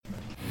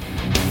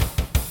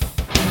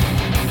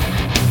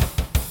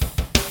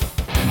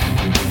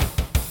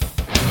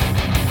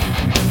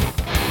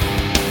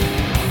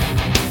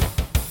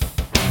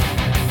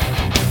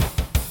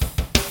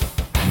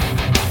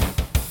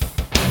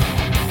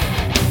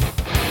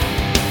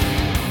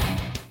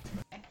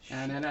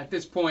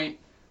this point,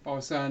 all of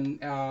a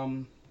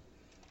sudden,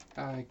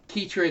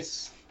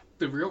 Ketris,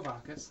 the real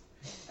Vacus,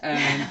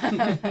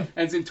 and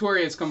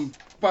Zentorius come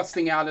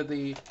busting out of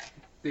the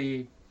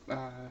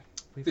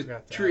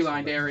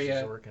tree-lined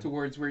area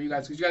towards where you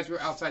guys, because you guys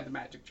were outside the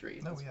magic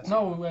tree.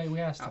 We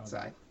asked him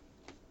outside.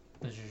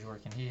 The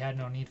Zhuzhorkin. He had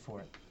no need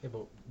for it. Yeah,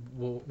 but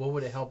what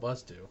would it help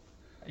us do?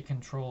 It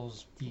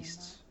controls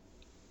beasts.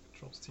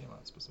 Controls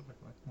Tiamat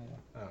specifically. Yeah.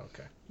 Oh,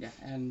 okay. Yeah,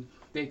 and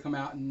they come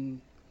out and,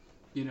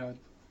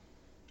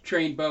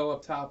 train bow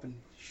up top and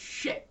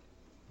shit.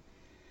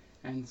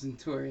 And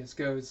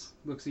Zentorius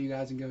looks at you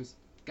guys and goes,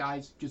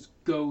 guys, just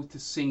go to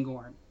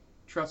Singorn.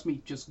 Trust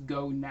me, just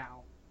go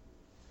now.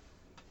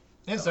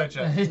 Insight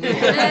check.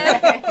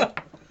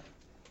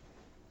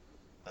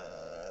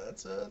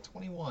 That's a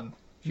 21.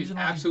 She's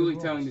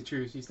absolutely telling the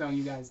truth. She's telling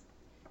you guys,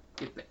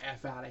 get the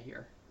F out of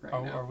here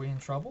right now. Are we in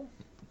trouble?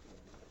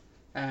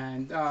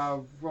 And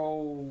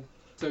roll,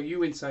 so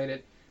you incite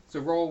it. So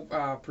roll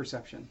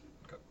perception.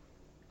 Okay.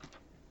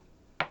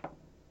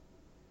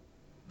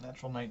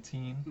 Natural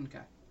 19. Okay.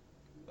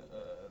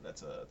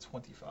 That's a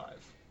 25.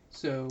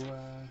 So,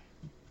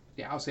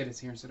 I'll say this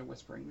here instead of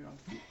whispering. We don't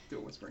do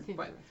a whispering.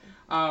 But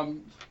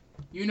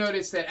you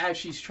notice that as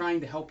she's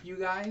trying to help you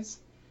guys,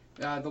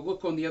 the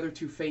look on the other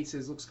two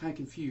faces looks kind of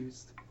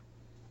confused.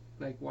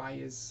 Like, why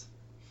is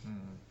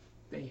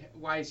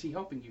he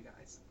helping you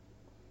guys?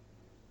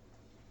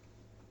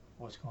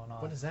 What's going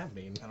on? What does that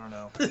mean? I don't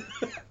know.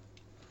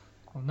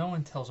 Well, no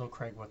one tells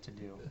O'Craig what to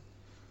do.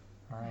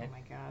 All right. Oh my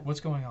God. What's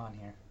going on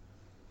here?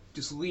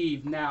 Just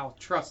leave now.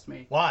 Trust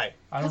me. Why?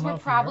 Because we're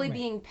probably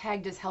being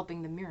pegged as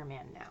helping the Mirror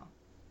Man now.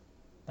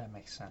 That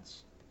makes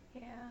sense.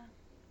 Yeah.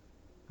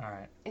 All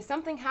right. Is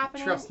something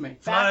happening? Trust me.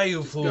 Fly,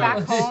 you fool.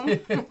 Back home?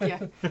 Yeah.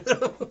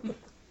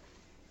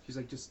 She's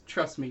like, just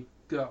trust me.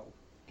 Go.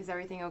 Is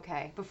everything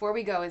okay? Before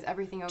we go, is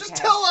everything okay? Just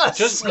tell us!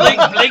 Just blink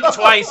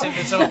twice if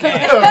it's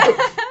okay.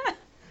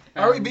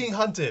 Are we being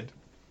hunted?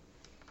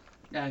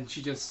 And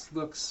she just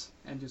looks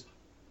and just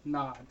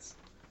nods.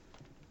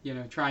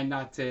 Trying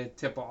not to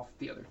tip off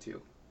the other two.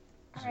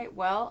 All right,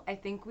 well, I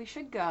think we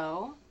should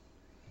go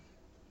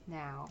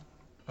now.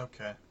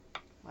 Okay.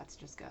 Let's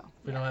just go.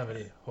 We don't have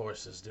any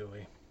horses, do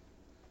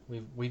we?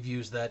 We've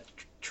used that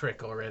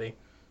trick already.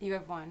 You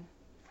have one.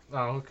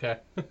 Oh, okay.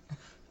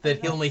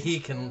 That only he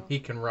can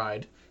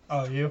ride.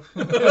 Oh, you?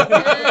 All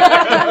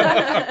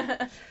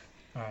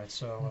right,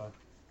 so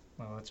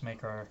let's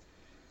make our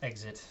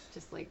exit.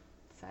 Just like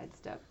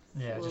sidestep.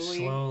 Yeah, just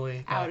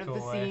slowly out back of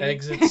the away. scene.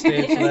 Exit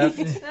stage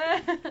left.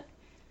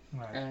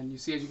 Right. And you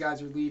see as you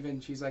guys are leaving,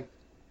 she's like,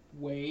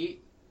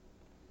 wait.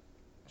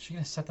 Is she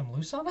gonna set them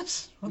loose on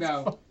us? What the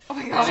No. fuck? Oh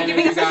my God, And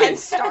giving us a head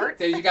start.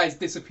 Then you guys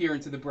disappear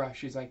into the brush.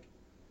 She's like,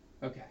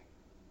 okay.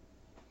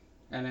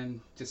 And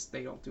then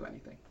they don't do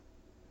anything.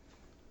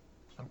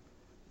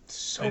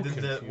 So They did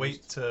confused.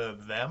 wait to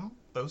them?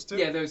 Those two?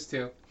 Yeah, those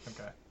two.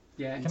 Okay.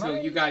 Yeah, Can until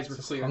I- you guys were Is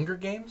this clear. Hunger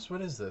Games? What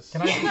is this?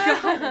 Can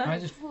I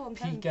just A little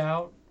peek intense.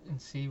 out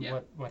and see Yeah.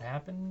 what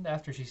happened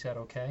after she said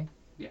okay?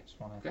 Yeah. Just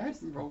wanna... Go ahead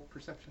and roll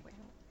perception.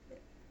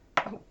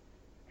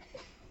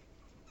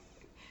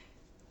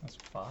 That's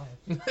 5.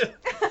 He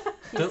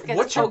just gets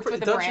What's your poked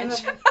with a don't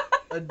branch. you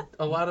have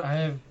a lot of I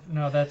have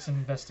that's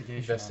investigation.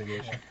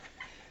 investigation?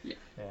 Yeah,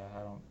 I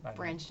don't.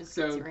 Branch just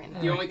So gets you right in the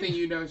there. only thing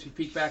you know is you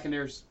peek back and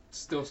there's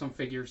still some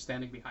figures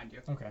standing behind you.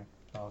 Okay,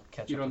 I'll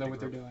catch You up don't know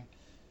with what the they're group.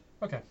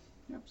 doing. Okay,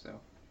 Yep.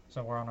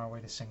 so we're on our way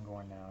to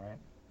Singorn now, right?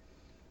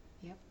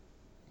 Yep.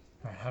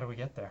 All right, how do we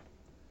get there?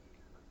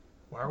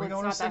 Why are Well, we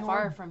going it's to not that far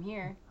Singapore? from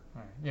here.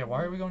 All right. Yeah,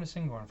 why are we going to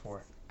Singorn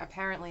for?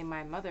 Apparently,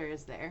 my mother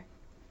is there.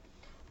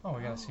 Oh,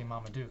 we gotta see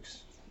Mama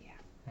Dukes. Yeah.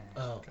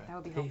 Oh, Okay. That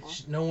would be hey,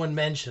 helpful. no one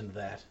mentioned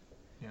that.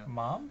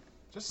 Mom?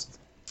 Just,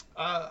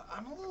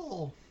 I'm a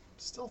little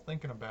still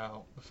thinking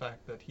about the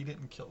fact that he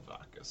didn't kill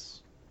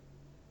Vacus.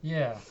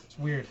 Yeah, it's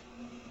weird.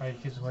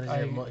 Right, because What is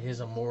he?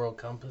 He's a moral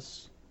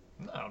compass.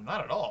 No,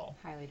 not at all.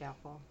 Highly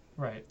doubtful.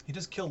 Right. He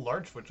just killed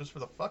Largefoot just for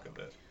the fuck of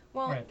it.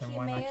 Well, Right, then he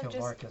why may not have kill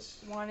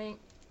just Varkas? wanting.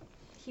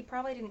 He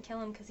probably didn't kill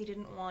him because he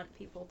didn't want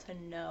people to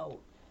know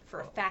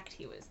for a fact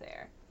he was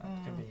there.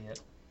 That could be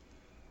it.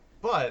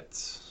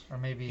 But Or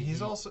maybe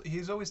he's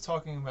always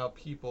talking about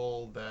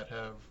people that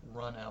have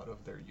run out of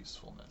their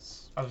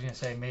usefulness. I was gonna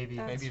say maybe.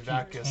 That's Maybe true.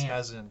 Vacus Can't.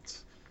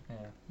 hasn't Yeah.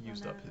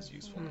 used up his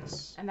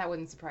usefulness. And that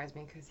wouldn't surprise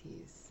me because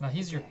he's. Now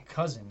he's your dick.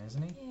 cousin,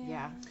 isn't he?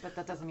 Yeah, but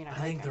that doesn't mean I I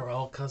think like him. they're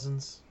all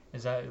cousins.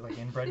 Is that like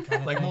inbred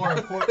kind of Like thing? more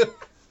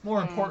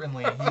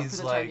importantly, For he's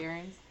the like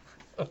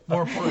Targaryens.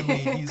 more importantly,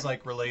 he's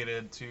like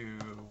related to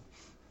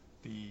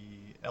the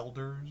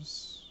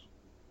elders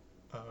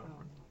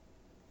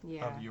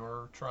Yeah. of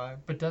your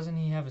tribe. But doesn't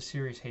he have a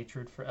serious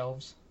hatred for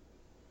elves?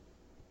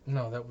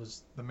 No, that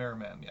was. The Mirror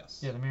Man, yes.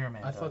 Yeah, the Mirror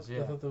Man I does. thought.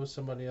 Yeah. I thought there was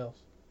somebody else.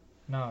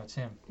 No, it's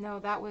him. No,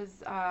 that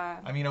was.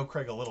 I mean,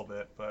 O'Craig a little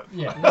bit, but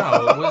Yeah.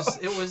 No,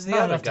 it was the Not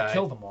other enough guy. to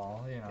kill them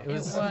all. You know. It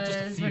was just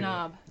a few.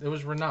 Renab. It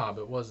was Renab.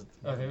 It wasn't.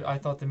 I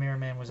thought the Mirror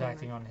Man was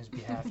acting on his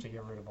behalf to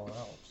get rid of all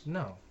elves.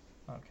 No,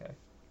 Okay.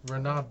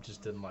 Renab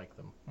just didn't like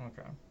them.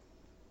 Okay.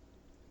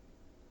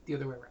 The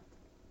other way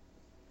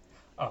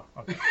around. Oh,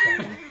 okay.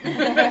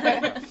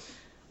 Gotcha.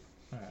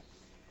 Alright.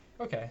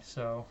 Okay,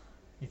 so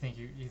you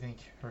think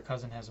her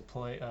cousin has a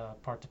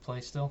part to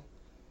play still?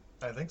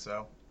 I think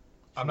so.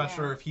 I'm not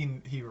sure if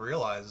he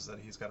realizes that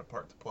he's got a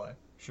part to play.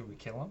 Should we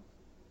kill him?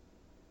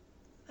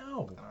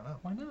 No. I don't know.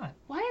 Why not?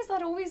 Why is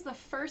that always the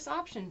first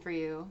option for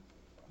you?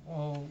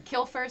 Well,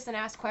 Kill first and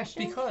ask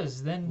questions?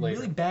 because then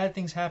Later. really bad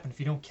things happen if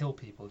you don't kill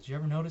people. Did you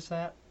ever notice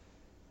that?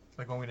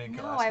 Like when we didn't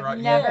kill No, Astaroth. I've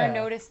never Yeah.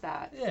 noticed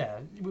that. Yeah,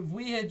 if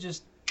we had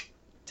just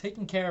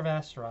taken care of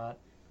Astaroth,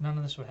 none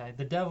of this would happen.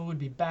 The devil would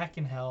be back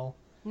in hell.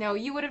 No,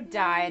 you would have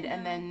died,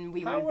 and then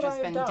we would How have would I just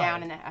have been died?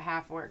 down in a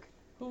half work.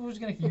 You were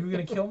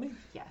gonna kill me?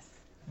 Yes.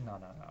 No.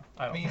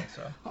 I don't think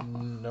so.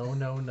 No.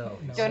 No.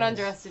 Don't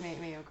underestimate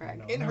me, Craig.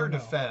 No. In her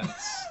defense,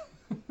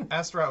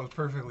 Astaroth was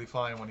perfectly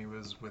fine when he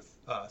was with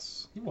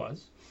us, He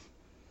was,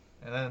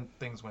 and then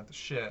things went to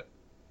shit.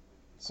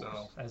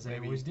 So as they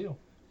maybe always do.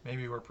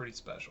 maybe we're pretty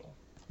special.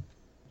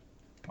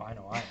 Well, I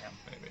know I am.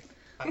 Maybe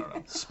I don't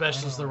know.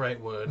 Special's the right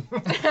word.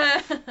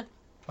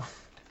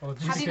 Well,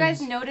 Have you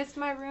guys noticed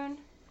my rune?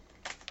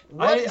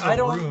 What is I a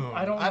don't. rune?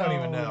 I don't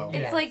even know. Yeah.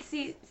 It's like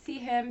see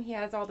him. He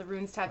has all the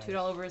runes tattooed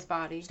all over his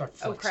body. Start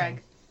Oh, flexing.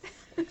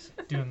 Craig.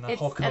 Doing the It's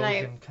Hulk and I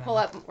Hogan kind pull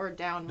up or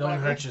down. Don't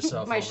whatever. hurt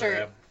yourself. My over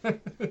shirt. there.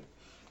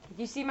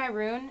 You see my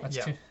rune? That's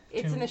Yeah.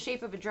 It's in the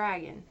shape of a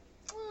dragon.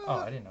 Oh,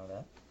 I didn't know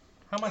that.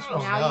 How am I I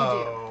supposed don't Now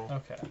you know. to?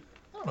 Okay.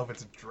 I don't know if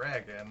it's a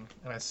dragon,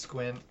 and I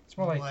squint. It's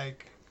more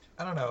like-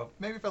 I don't know.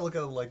 Maybe if I look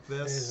at it like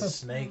There's this. a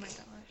snake.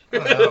 I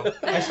don't know.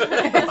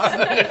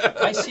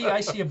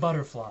 I see a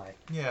butterfly.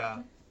 Yeah.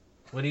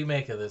 What do you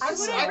make of this? I I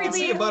wouldn't can really-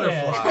 see a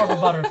Yeah, it's called butterfly.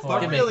 a butterfly.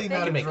 But can really make, not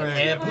I a can make an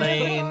dragon.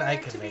 airplane. I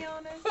To can be make.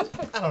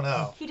 honest, I don't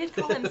know. he did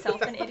call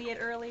himself an idiot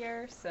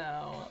earlier,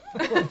 so.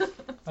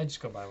 I just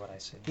go by what I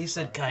see. He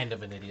said Sorry. kind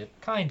of an idiot.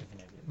 Kind of an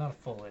idiot, not a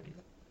full idiot.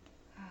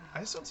 I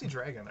just don't see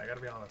dragon. I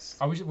gotta be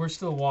honest. We're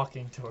still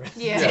walking towards.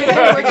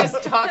 Yeah, we're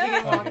just talking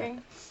and Okay.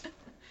 walking.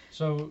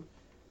 So,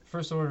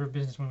 first order of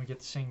business when we get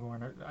to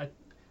Singorn,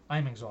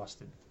 I'm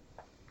exhausted.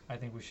 I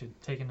think we should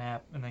take a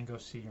nap and then go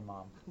see your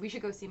mom. We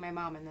should go see my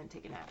mom and then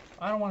take a nap.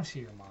 I don't want to see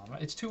your mom.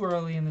 It's too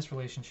early in this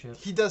relationship.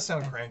 He does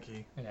sound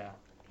cranky, Yeah.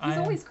 He's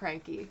I'm- always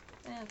cranky.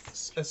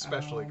 It's,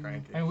 especially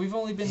cranky. I mean, we've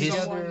only been He's-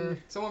 together.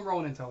 Someone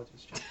roll an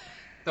intelligence check.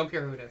 Don't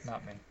care who it is.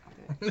 Not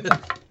me.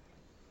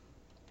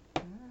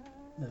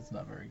 That's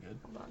not very good.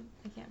 hold on,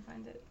 I can't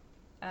find it.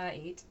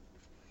 8.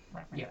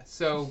 Yeah.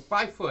 So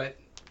by foot,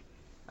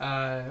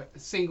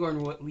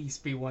 Singorn will at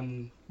least be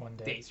one One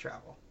day. day's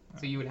travel.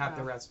 So you would have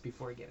to Wow. rest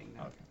before getting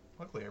there. Okay.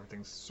 Luckily,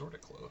 everything's sort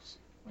of close.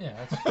 Yeah,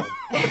 that's good.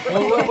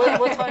 well,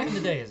 what time of the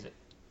day is it?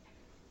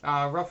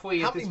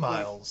 Roughly How at many this point.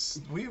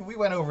 miles? We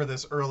went over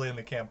this early in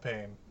the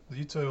campaign.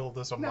 You told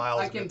us a No, mile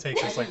I is going can- to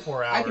take us like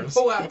 4 I can hours.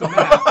 pull out the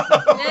map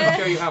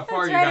and show you how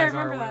far That's you right, I guys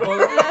are. remember away.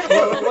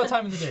 that. What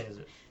time of the day is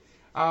it?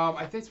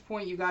 At this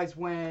point, you guys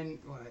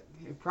went.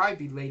 It'd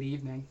probably be late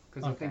evening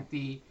because I Okay.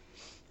 think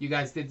you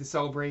guys did the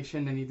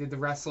celebration, then you did the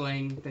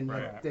wrestling, then you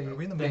Right. did Are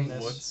we in the middle of the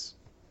this- woods?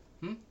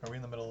 Hmm? Are we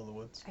in the middle of the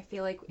woods? I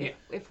feel like Yeah.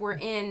 if we're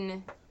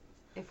in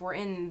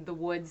the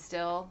woods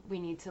still, we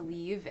need to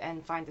leave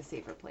and find a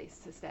safer place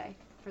to stay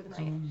for the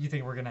So night. you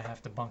think we're gonna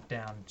have to bunk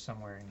down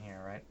somewhere in here,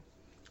 right?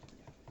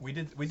 We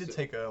did So-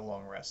 take a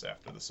long rest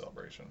after the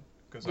celebration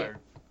because Yeah.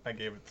 I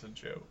gave it to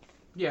Joe.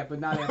 Yeah, but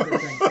not after the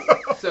thing.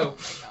 So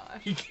Gosh.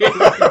 he gave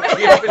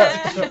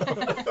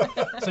it.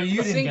 So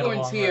you didn't get a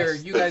Singorn's long here.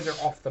 rest. You guys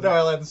are off the No, I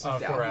map. let this Oh, in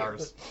 4 down here.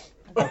 hours.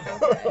 All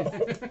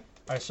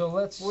right, so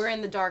let's. We're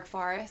in the dark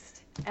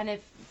forest, and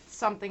if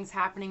something's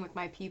happening with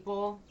my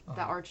people,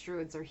 the Uh-huh.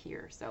 archdruids are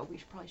here, so we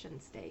probably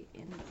shouldn't stay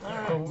in.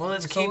 Alright, well,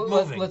 let's So keep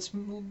moving.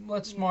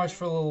 Let's march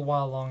for a little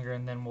while longer,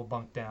 and then we'll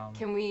bunk down.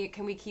 Can we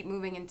keep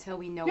moving until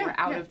we know Yeah, we're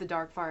out yeah. of the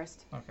dark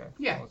forest? Okay.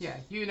 Yeah, Well, yeah.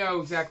 You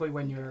know exactly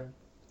when you're.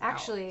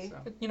 Actually, out, so.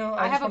 But, you know,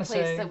 I I have just a want to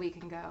place say that we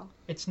can go.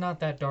 it's not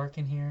that dark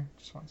in here.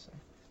 Just want to say.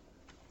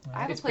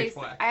 I have It's a place. pitch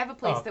black. I have a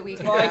place Oh, that we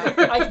can well,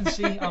 go. I can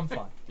see. I'm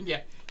fine. Yeah,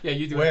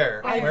 you do.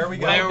 Where? I- Where are we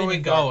Where going? are we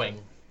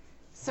going?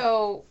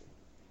 So,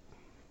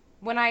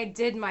 when I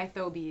did my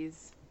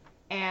Thobies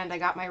and I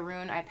got my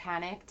rune, I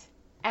panicked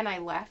and I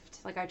left.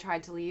 Like, I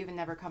tried to leave and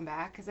never come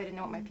back because I didn't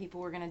know what my people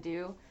were going to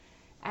do.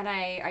 And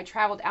I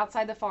traveled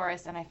outside the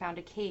forest and I found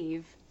a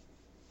cave.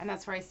 And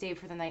that's where I stayed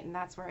for the night, and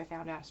that's where I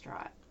found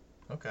Astaroth.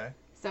 Okay.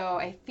 So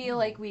I feel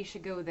like we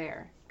should go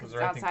there because Was it's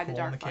there anything outside the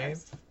cool in dark the cave?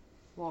 forest.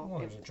 Well,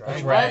 Well, it, there's a it dragon.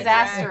 was Dragon.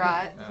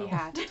 Astaroth. Oh. He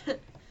had.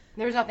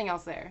 There was nothing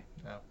else there.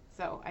 No.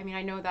 So, I mean,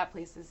 I know that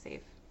place is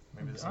safe.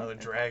 Maybe there's Okay. another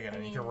dragon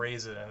and you can mean-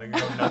 raise it and it can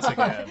go nuts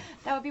again.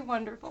 That would be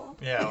wonderful.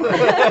 Yeah.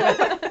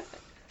 Right.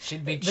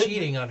 She'd be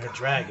cheating on her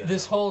dragon.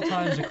 This whole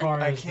time,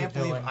 Zakara I is the can't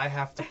believe villain. I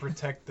have to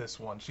protect this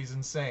one. She's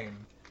insane.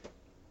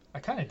 I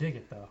kind of dig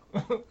it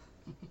though.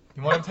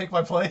 You want to take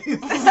my place?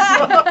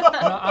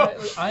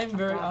 I'm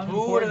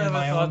Who would important have in ever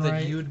my thought own that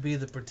right. you'd be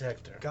the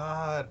protector?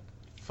 God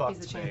He's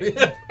fucked the me.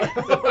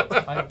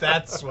 champion.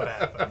 That's what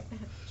happened.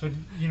 So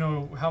you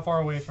know, how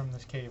far away from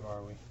this cave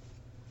are we?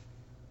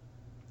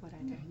 What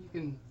I Yeah, do. you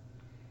can.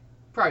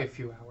 Probably a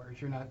few hours.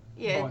 hours. You're not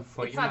Yeah, on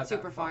foot. it's You're not that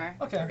super far.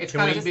 Okay. It's Can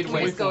kind we- of the Just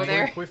midway please go point.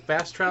 there. Can we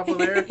fast travel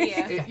there?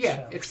 Yeah.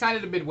 Yeah, it's kind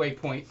of the midway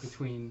point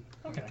between.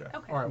 Okay. Okay.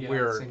 All right, Yeah,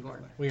 we're single.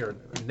 we are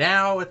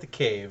now at the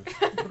cave.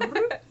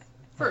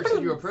 First, as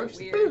you approach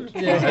the Weird.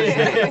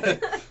 Yeah.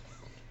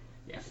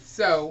 Yeah.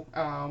 So,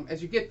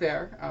 as you get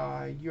there,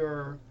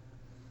 your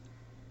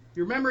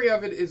memory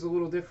of it is a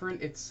little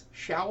different. It's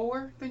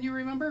shallower than you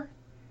remember.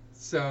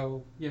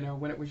 So,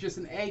 when it was just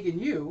an egg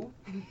and you,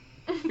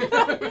 Me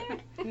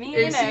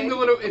it and seemed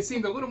egg. it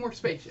seemed a little more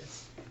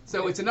spacious.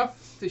 So it's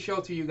enough to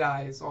shelter you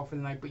guys all for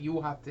the night, but you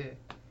will have to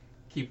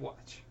keep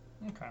watch.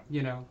 Okay.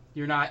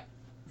 You're not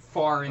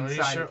far Are you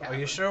inside. sure? the Are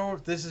you cavern.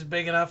 sure this is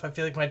big enough? I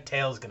feel like my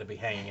tail's gonna be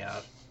hanging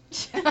out.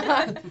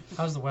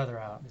 How's the weather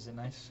out? Is it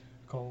nice?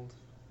 Cold?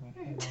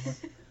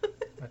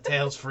 My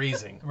tail's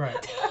freezing. Right.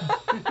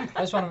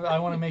 I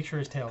want to make sure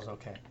his tail's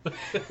okay.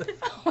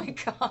 Oh my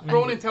god.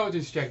 Roll an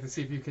intelligence check to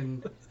see if you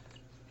can.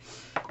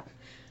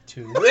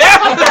 2.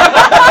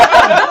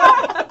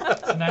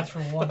 It's a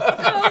natural one. Oh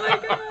my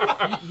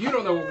god. You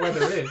don't know what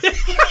weather is.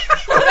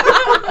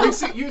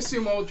 You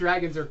assume all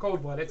dragons are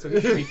cold-blooded, so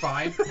you should be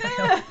fine.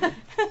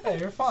 Hey,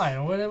 you're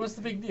fine. What's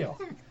the big deal?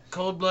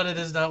 Cold-blooded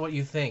is not what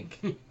you think.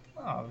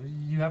 Oh,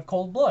 you have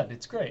cold blood.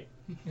 It's great.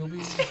 You'll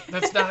be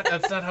That's not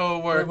how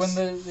it works.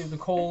 when the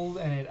cold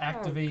and it good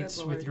activates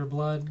lord. with your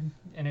blood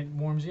and it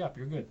warms you up.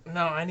 You're good.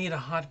 No, I need a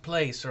hot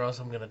place or else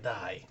I'm gonna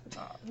die.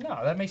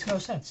 No, that makes no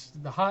sense.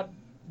 The hot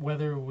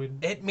weather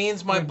would It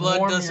means my Would blood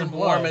warm your doesn't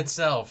warm blood.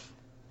 itself.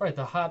 right.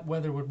 The hot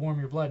weather would warm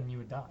your blood and you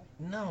would die.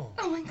 No.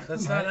 Oh my god.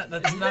 That's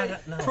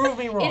not no. Prove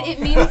me wrong. It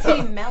means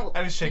he melts.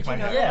 I just shake Did my you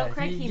know head. that, yeah,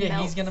 Craig? He he's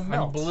melts. gonna I'm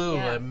melt. blue.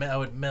 Yeah. I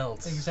would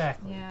melt.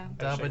 Exactly. Yeah.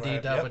 I shake my Dabba-dee,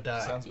 head. dabba-die.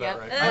 Yep, sounds Yep.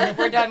 about right.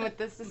 We're done with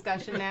this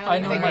discussion now. I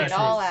We know figured my it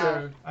all truth, out.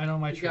 So I know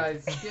my you truth.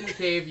 guys get in the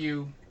cave.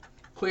 You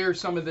clear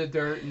some of the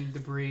dirt and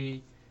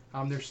debris.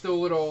 There's still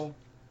a little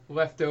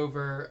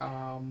leftover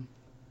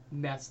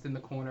nest in the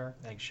corner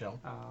Eggshell.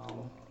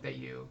 that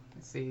you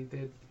see.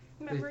 The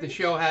Memories?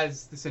 shell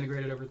has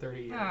disintegrated over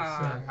 30 years,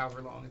 Ah. or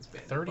however long it's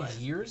been. 30 but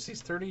years?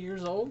 He's 30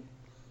 years old?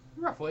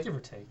 Roughly. Give or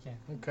take, yeah.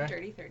 Okay.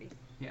 Dirty 30.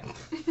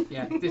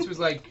 Yeah, this was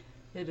like,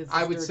 It is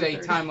I would just say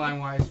 30.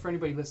 timeline-wise, for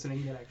anybody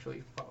listening that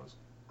actually follows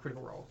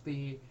Critical Role,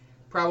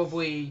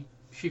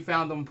 she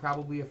found them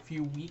probably a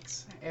few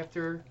weeks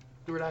after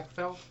Durdak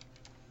fell.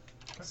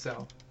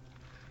 So,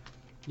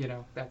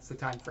 that's the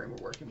time frame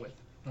we're working with.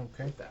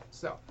 Okay. With that.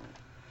 So,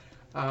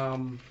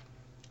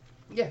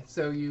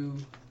 so you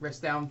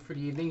rest down for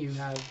the evening. You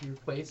have your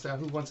place.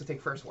 Who wants to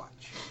take first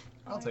watch?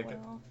 I'll take it.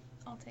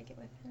 I'll take it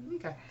with him.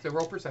 Okay, so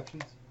roll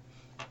perceptions.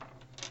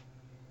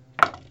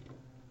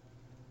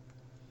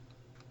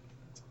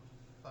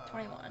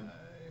 21.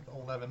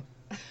 11.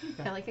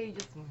 I like how you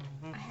just.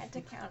 I had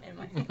to count in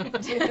my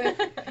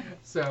head.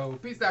 So,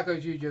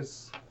 Pistacos, you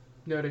just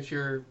notice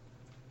you're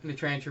in the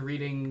trance. You're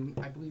reading,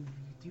 I believe,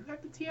 do you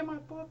have the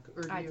Tiamat book?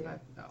 Or I you do. have,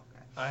 oh,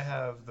 okay. I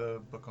have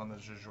the book on the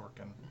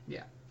Jajorkin.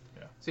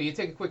 So you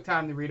take a quick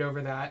time to read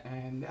over that,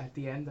 and at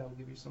the end, I'll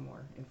give you some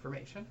more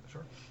information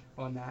Sure.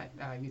 on that.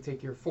 You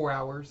take your 4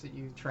 hours that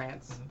you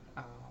trance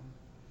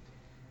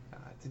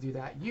to do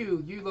that.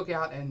 You look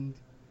out, and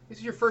this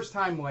is your first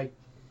time, like,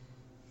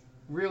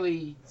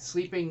 really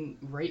sleeping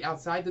right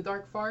outside the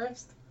dark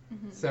forest.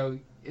 Mhm. So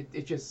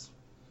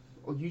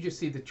you just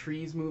see the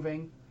trees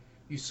moving.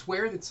 You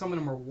swear that some of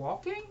them are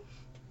walking,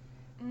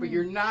 but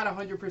you're not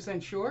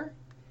 100% sure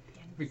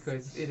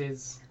because it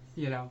is,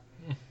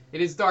 it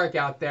is dark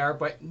out there,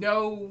 but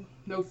no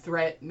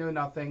threat, no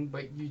nothing.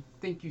 But you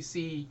think you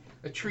see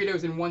a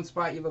Tritos in one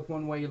spot. You look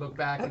one way, you look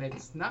back, and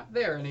it's not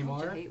there Don't you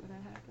anymore. hate when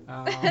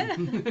that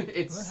happens?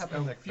 It's Doesn't that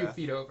happen in a few Macbeth?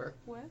 feet over.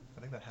 What? I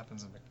think that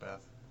happens in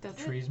Macbeth. Does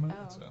it? Trees move?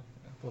 Oh. So,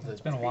 Well,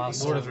 It's been a while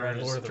since Lord of I've the- read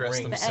it. Lord of the dress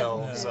Rings.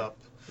 themselves Yeah. up.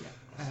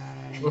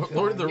 And,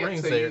 Lord of the yeah,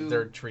 Rings, so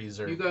their trees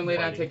are. You go and lay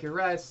down, fighting. take your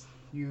rest.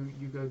 You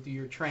go do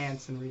your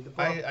trance and read the book.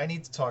 I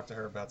need to talk to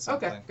her about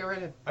something. Okay, go right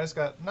ahead. I just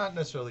got, not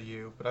necessarily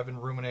you, but I've been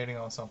ruminating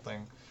on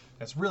something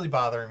that's really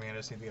bothering me and I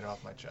just need to get it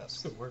off my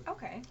chest. Good word.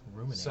 Okay.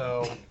 Ruminating.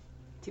 So,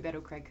 Too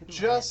bad Craig couldn't.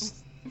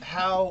 just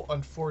how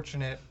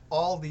unfortunate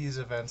all these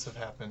events have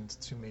happened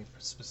to me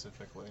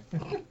specifically.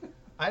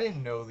 I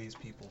didn't know these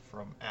people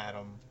from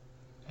Adam,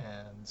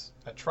 and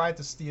I tried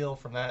to steal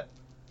from that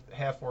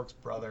half-orc's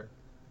brother,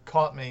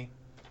 caught me,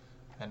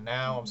 and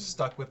now I'm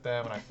stuck with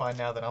them, and I find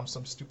now that I'm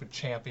some stupid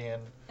champion.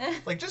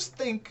 Like, just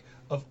think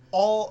of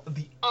all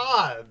the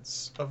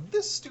odds of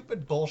this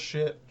stupid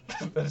bullshit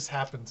that has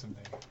happened to me.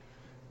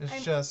 It's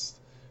I'm- just,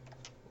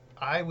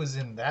 I was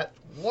in that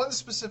one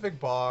specific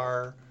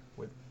bar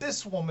with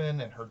this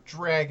woman and her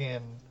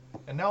dragon,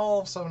 and now all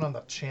of a sudden I'm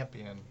the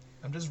champion.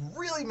 I'm just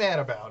really mad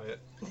about it.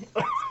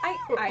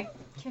 I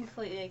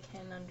completely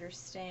can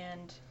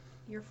understand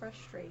your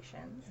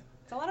frustrations.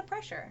 It's a lot of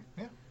pressure.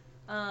 Yeah.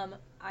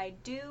 I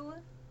do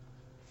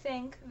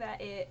think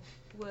that it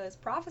was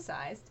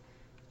prophesized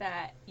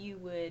that you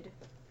would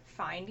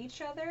find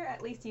each other,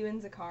 at least you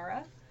and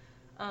Zakara.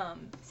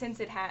 Since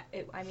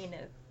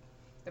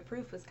the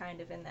proof was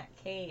kind of in that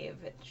cave.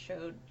 It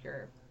showed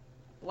your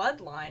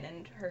bloodline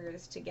and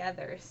hers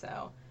together,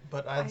 so.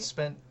 But I'd I-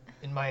 spent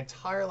in my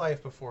entire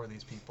life before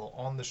these people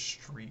on the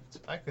street,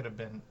 I could have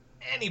been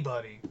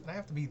anybody, and I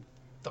have to be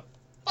the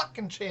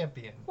fucking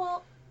champion.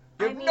 Well,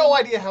 You have no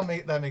idea how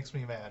that makes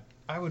me mad.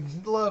 I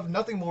would love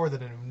nothing more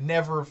than to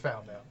never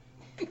found out.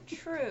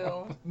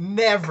 True.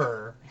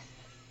 Never.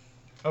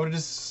 I would have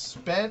just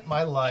spent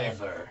my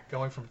life Ever.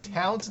 going from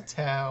town to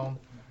town,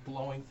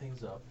 Blowing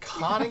things up.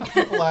 conning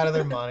people out of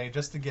their money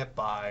just to get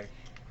by,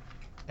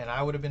 and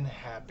I would have been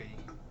happy.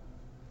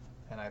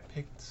 And I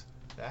picked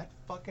that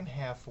fucking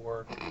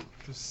half-orc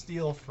to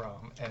steal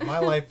from, and my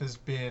life has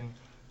been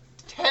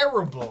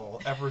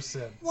terrible ever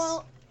since.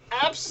 Well,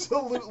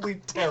 absolutely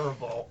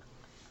terrible.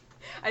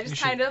 I just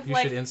You kind should- of you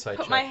like should insight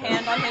put check my that.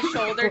 hand on his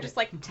shoulder, just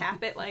like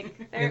tap it,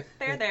 like there.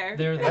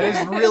 They're I there.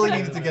 just really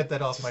needed to get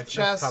that off my Just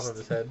top chest of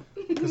his head.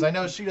 because I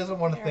know she doesn't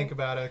want to There. think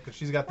about it because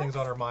she's got things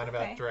on her mind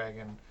about Okay.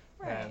 Dragon.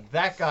 Right. And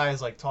that guy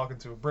is like talking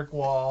to a brick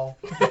wall,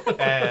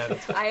 and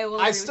I will.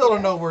 I agree still with don't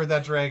you know where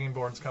that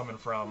Dragonborn's coming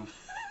from.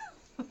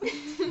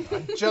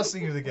 I just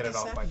needed to get it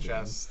off my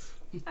chest.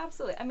 there.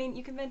 Absolutely. I mean,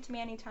 you can vent to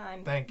me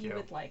anytime. Thank you.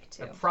 would like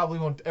to. I probably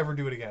won't ever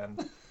do it again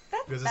That-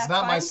 because it's that's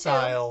not my fine, too.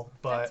 style.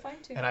 But That's fine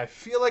too. and I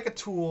feel like a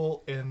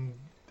tool in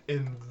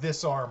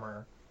this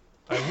armor.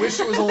 I wish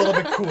it was a little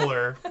bit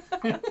cooler,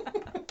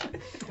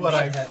 but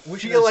I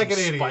feel like an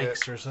idiot.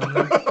 Spikes or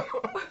something.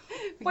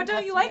 What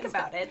don't you like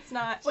about it? It's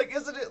not. It's like,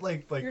 isn't it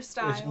like Your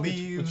style.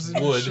 leaves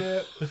and Wood.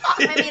 shit?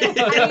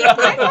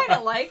 I kind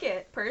of like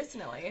it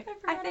personally. I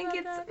forgot think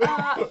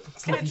about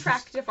it's an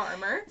attractive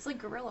armor. It's like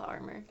gorilla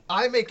armor.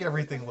 I make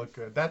everything look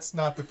good. That's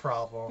not the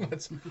problem.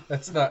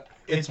 That's not.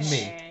 It's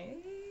me. Okay.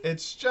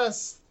 It's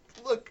just,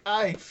 look,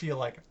 I feel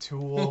like a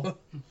tool.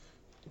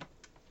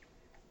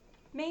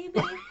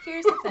 Maybe.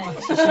 Here's the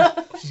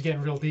thing. She's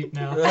getting real deep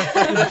now.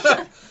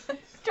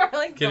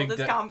 Starling Getting built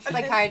his de-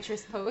 confidence.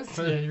 Psychiatrist pose.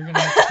 Yeah, you're gonna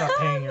have to stop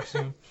paying her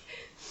soon.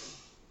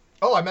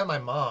 Oh, I met my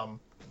mom,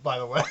 by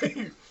the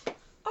way.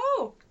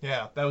 Oh,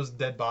 Yeah, that was a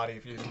dead body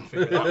if you didn't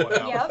figure that one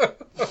out.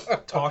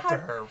 yep. Talk to How-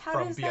 her how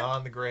from does that-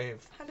 beyond the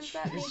grave. How does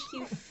that make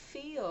you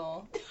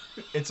feel?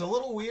 It's a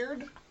little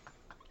weird.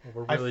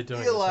 We're I really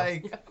doing feel this.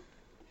 like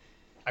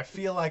I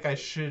feel like I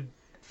should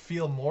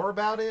feel more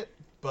about it,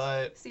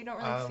 but So you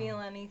don't really feel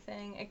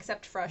anything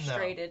except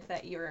frustrated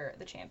that you're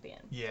the champion.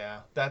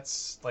 yeah,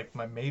 that's like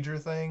my major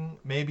thing.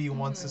 Maybe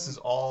once this is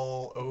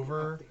all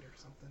over, Update or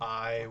something.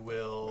 I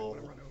will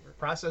Wanna run over.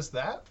 process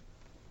that.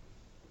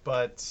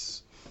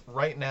 But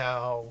right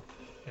now,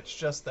 it's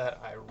just that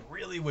I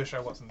really wish I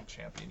wasn't the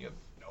champion. You have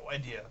no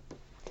idea.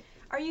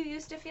 Are you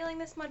used to feeling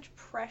this much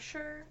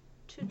pressure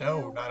to do?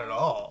 No, not at well?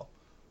 all.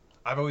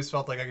 I've always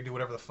felt like I could do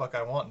whatever the fuck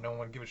I want and no one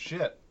would give a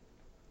shit.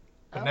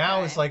 But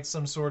now it's Okay. like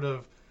some sort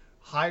of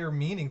higher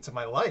meaning to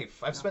my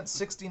life. I've spent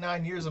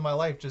 69 years of my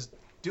life just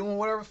doing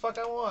whatever the fuck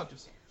I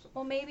want.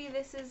 Well, maybe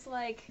this is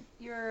like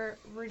your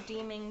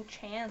redeeming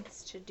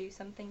chance to do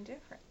something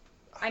different.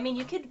 I mean,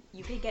 you could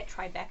get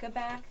Tribeca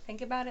back.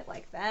 Think about it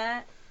like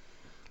that.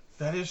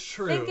 That is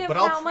true, Think of but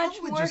I'll how much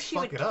probably more just she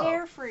fuck would it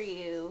care up. for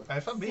you.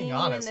 If I'm being seeing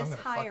honest, in I'm this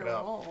gonna fuck it higher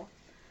up. role.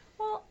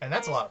 Well, And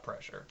that's a lot of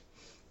pressure.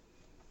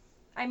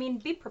 I mean,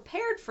 be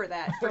prepared for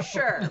that for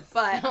sure.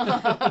 But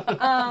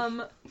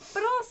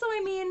also,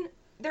 I mean,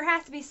 there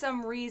has to be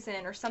some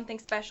reason or something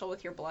special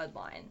with your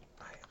bloodline.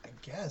 I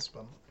guess,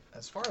 but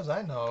as far as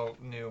I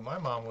knew, my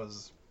mom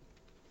was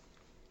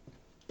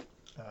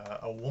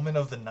a woman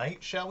of the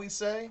night, shall we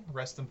say?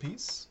 Rest in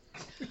peace.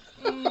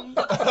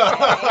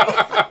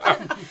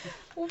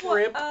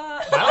 Rip.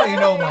 I don't even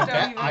know who my I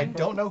dad. don't I even-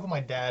 don't know who my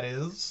dad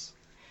is.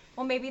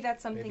 Well, maybe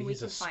that's something Maybe we he's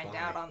can a find spy.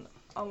 out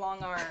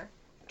along our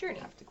journey.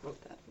 I have to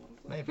quote that one.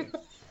 Maybe.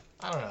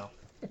 I don't know.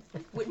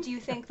 Do you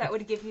think that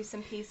would give you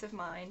some peace of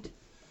mind?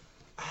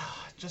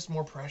 Just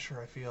more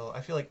pressure. I feel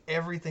like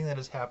everything that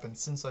has happened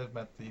since I've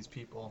met these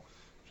people,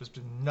 just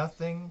been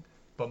nothing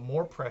but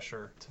more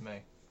pressure to me.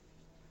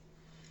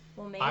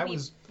 Well, I maybe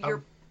was-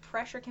 your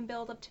pressure can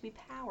build up to be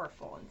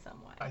powerful in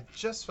some way. I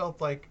just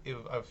felt like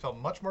I felt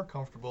much more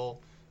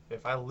comfortable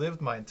if I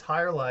lived my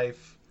entire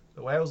life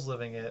the way I was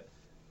living it,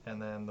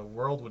 and then the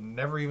world would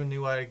never even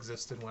knew I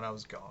existed when I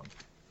was gone.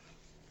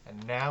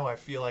 And now I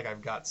feel like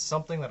I've got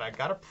something that I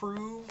gotta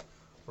prove,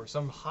 or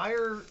some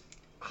higher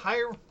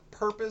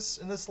purpose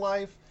in this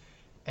life,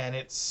 and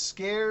it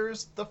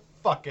scares the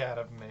fuck out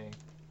of me.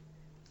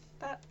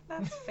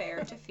 That's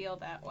fair to feel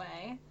that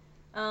way.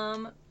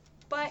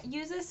 But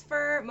use this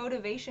for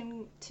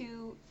motivation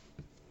to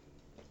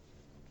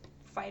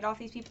fight off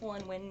these people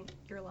and win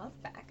your love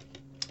back.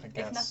 I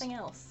guess. If nothing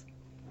else.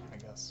 I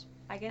guess.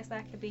 I guess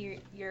that could be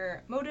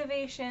your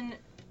motivation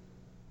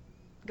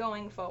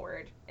going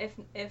forward. If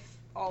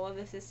all of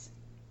this is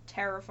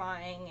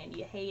terrifying and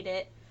you hate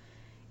it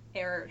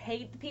or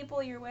hate the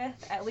people you're with,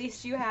 at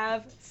least you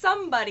have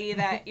somebody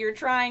that you're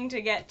trying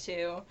to get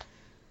to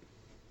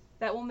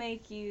that will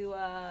make you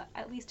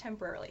at least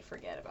temporarily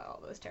forget about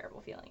all those terrible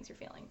feelings you're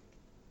feeling.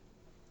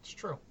 It's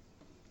true.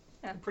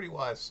 Yeah. I'm pretty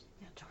wise.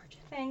 Yeah, charge it.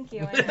 Thank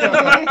you.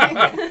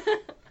 I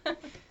know.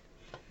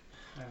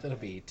 That'll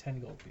be 10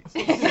 gold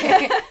pieces.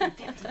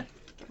 Get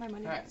my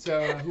money. All right,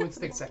 so who wants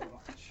to take second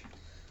watch?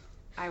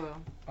 I will.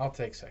 I'll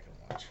take second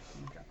watch.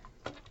 Okay.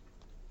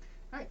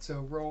 Alright,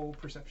 so roll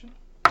perception.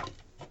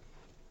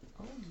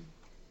 Oh,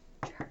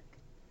 jerk.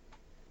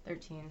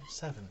 13.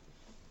 7.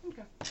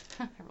 Okay.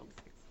 I rolled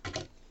a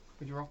 6.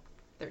 What'd you roll?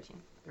 13.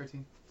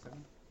 13. 7.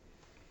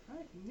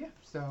 Alright, yeah.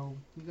 So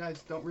you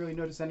guys don't really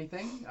notice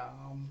anything.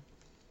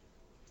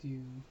 Do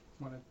you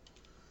want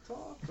to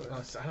talk? Or?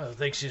 I don't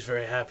think she's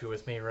very happy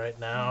with me right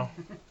now.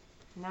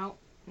 No,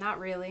 not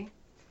really.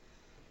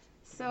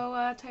 So,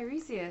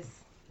 Tiresias.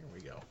 Here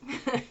we go.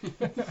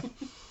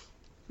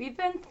 We've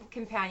been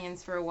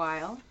companions for a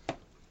while.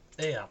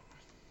 Yeah.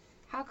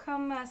 How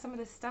come some of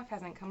this stuff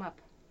hasn't come up?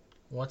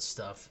 What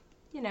stuff?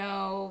 You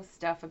know,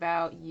 stuff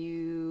about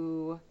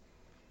you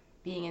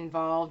being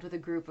involved with a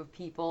group of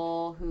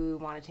people who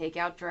want to take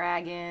out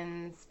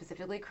dragons,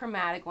 specifically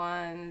chromatic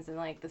ones, and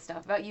like the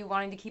stuff about you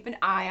wanting to keep an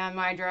eye on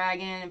my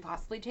dragon and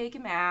possibly take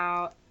him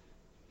out.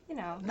 You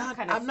know, that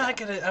kind of I'm stuff. not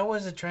gonna. I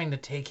wasn't trying to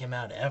take him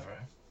out ever.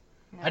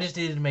 No. I just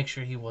needed to make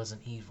sure he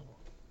wasn't evil.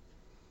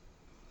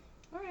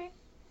 All right.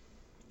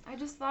 I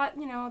just thought,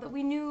 you know, that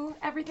we knew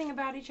everything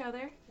about each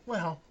other.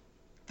 Well,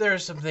 there are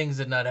some things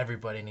that not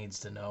everybody needs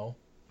to know.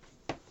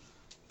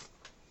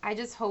 I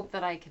just hope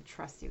that I could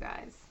trust you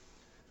guys.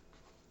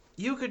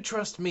 You could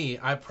trust me.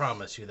 I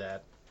promise you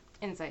that.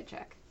 Insight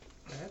check.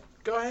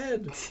 Go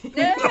ahead.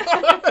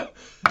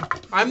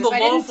 If I'm the I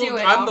didn't lawful. do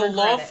it, I'm I'll the regret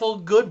lawful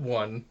good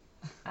one.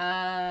 Oh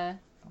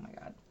my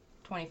god.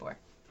 24.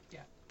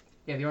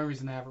 Yeah, the only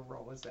reason I have her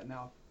roll is that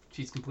now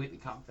she's completely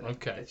confident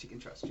Okay. that she can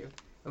trust you.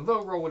 A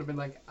low roll would have been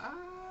like,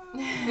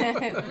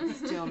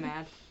 Still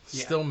mad.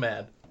 Yeah. Still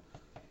mad.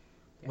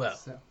 Yeah, Well.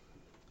 so.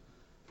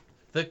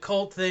 The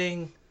cult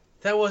thing,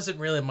 that wasn't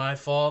really my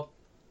fault.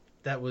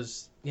 That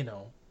was,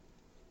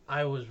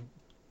 I was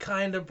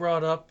kind of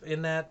brought up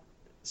in that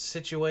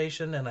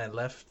situation, and I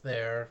left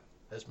there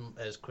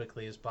as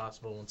quickly as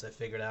possible once I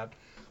figured out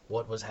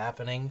what was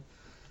happening.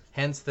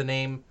 Hence the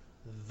name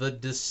The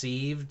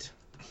Deceived.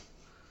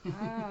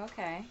 Oh,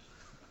 okay.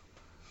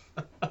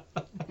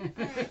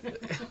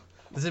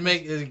 Does it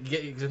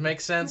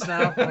make sense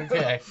now?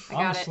 Okay. I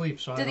I'm got it. asleep,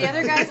 so Do I the don't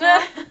other know. guys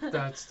know?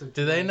 That's the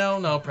Do they know?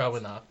 No,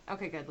 probably not.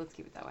 Okay, good. Let's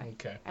keep it that way.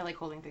 Okay. I like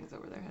holding things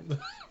over their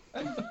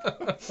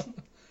heads.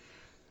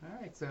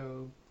 Alright,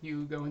 so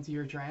you go into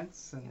your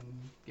trance and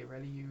get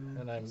ready. You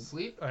And I'm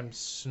sleep. I'm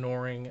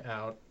snoring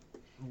out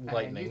And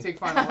lightning. you take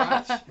final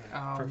watch.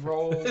 Perfect.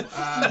 Roll.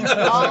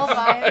 All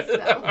by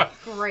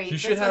itself. Great. You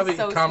This should have a is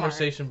so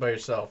conversation by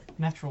yourself.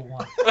 Natural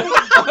 1.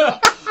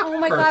 Smart. Oh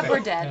my god, Perfect. we're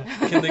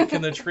dead.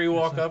 Can the tree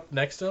walk up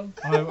next to him?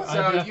 I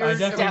you're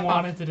definitely step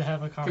wanted to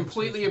have a conversation.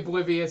 completely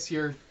oblivious.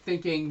 You're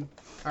thinking,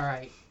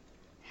 alright,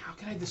 how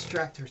can I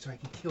distract her so I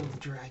can kill the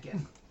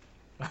dragon?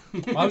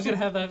 Well, I was gonna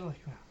have that like.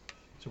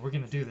 So we're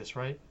gonna do this,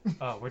 right?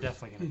 Oh, we're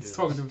definitely gonna do He's this.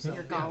 talking to himself.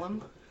 Your yeah.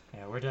 Gollum.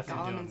 Yeah, we're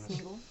definitely Gollum doing and this.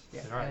 Smeagol.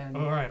 Yeah, All right, and-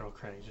 all right,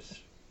 O'Craig. Just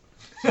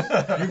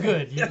you're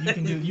good. You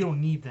can do. You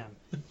don't need them.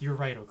 You're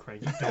right,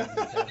 O'Craig. You don't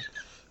need them.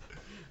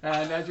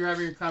 And as you're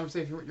having your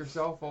conversation with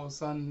yourself, all of a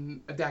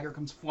sudden a dagger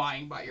comes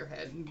flying by your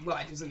head and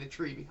lodges in the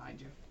tree behind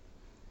you.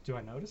 Do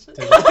I notice it?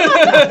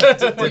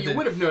 Well, you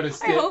would have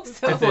noticed I it hope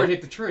so. before it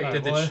hit the tree.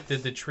 Alright.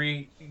 Did the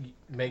tree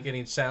make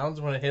any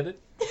sounds when it hit it?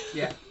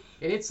 Yeah,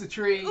 it hits the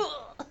tree,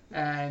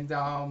 and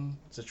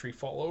Does the tree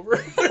fall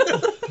over?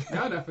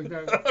 no, nothing.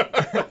 No.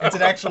 It's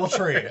an actual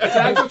tree. It's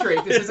an actual tree.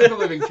 This isn't a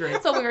living tree.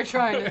 That's what we were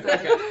trying to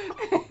say.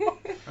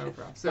 No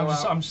problem. So,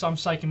 I'm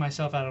psyching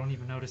myself out. I don't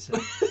even notice it.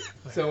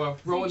 roll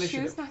You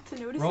initiative. choose not to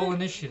notice Roll it?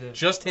 initiative.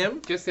 Just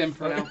him? Just him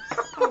for now.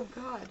 Oh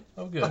god.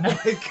 Oh, good. All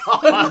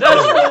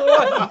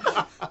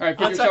right, put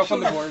That's yourself on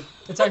the actually- board.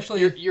 It's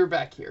actually You're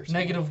back here. so-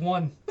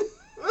 -1.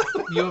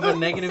 You have a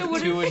negative So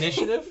what 2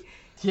 initiative?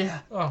 Yeah.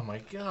 Oh my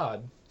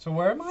god. So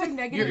where am So I?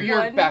 negative You're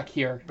one. back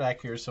here.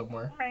 Back here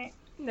somewhere.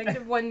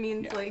 Negative 1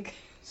 means Yeah. like.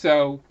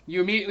 So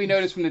you immediately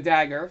notice from the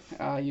dagger,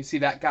 you see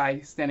that guy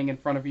standing in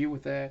front of you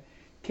with a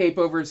cape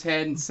over his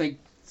head and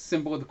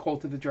symbol of the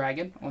cult of the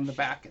dragon on the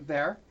back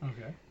there.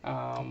 Okay.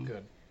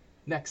 Good.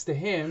 Next to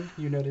him,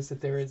 you notice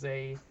that there is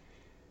a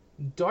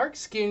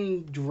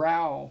dark-skinned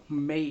drow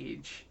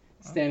mage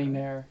standing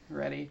there,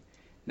 ready.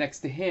 Next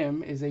to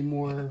him is a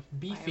more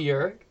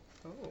beefier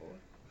Oh.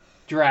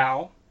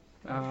 drow.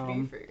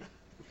 Beefer.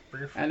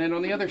 And then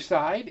on the other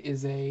side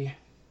is a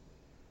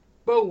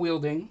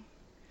bow-wielding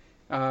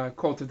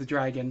cult of the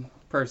dragon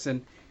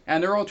person.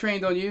 And they're all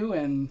trained on you,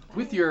 and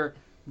with your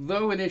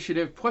low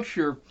initiative plus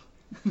your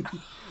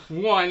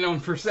 1 on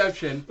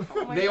perception,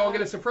 Oh my they all God.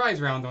 get a surprise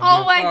round on Oh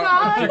you. my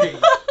god!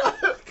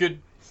 Great. Good.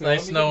 So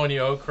Nice let me knowing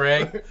you,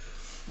 Craig.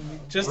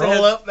 Just a Roll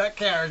heads, up that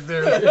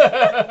character.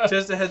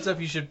 just a heads up.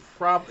 You should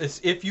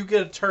if you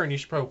get a turn, you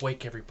should probably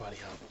wake everybody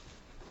up.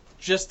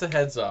 Just a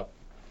heads up.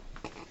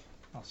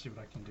 I'll see what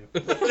I can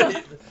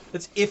do.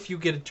 That's if you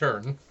get a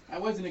turn. I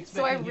wasn't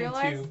So I expecting you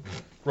realized. to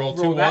Roll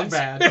roll 2 that ones.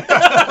 bad.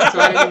 So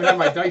I didn't even have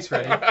my dice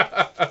ready.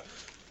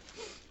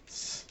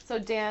 So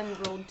Dan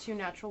rolled 2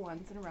 natural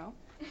 1s in a row.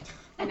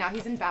 And now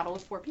he's in battle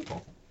with 4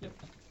 people.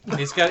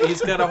 He's got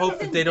to hope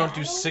that they don't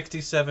do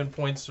 67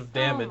 points of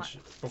damage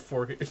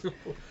before.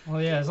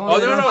 Well, yeah, as long Oh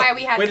as no, they no, don't- no! why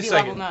we had Wait to a be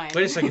second. level 9.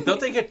 Wait a second. Don't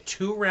they get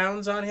 2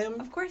 rounds on him?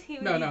 Of course he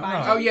would No, be no.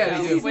 buying Oh, yeah,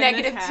 they it do. when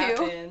Negative this 2.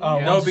 happened. Oh,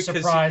 Yeah. No, one's a because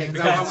surprise. because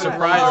Because it's I'm-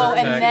 surprise Oh,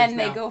 attack. and then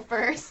they now. go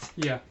first.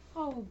 Yeah.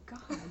 Oh God.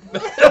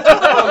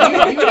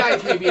 Oh, you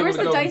guys may be able Where's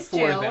to the go dice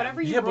before jail? then.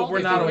 Whatever you Yeah, but rolled we're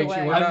is not going awake.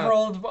 away. We're I've not-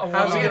 rolled a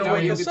How's he one. gonna No,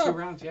 wake you us get up? 2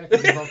 rounds. Yeah,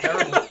 because you rolled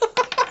terrible. Alright,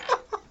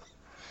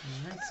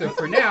 so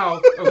for now,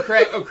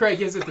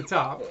 Craig is at the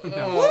top.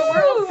 No.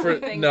 We're all For-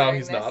 sleeping no, during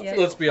he's this, not. too.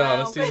 Let's be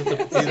honest. He's,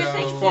 at the, he's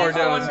So- far He's the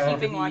down. one as-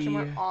 keeping watch, and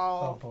we're Oh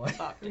all boy.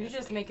 fucked. You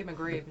just make him a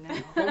grave now.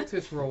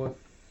 Cultists roll a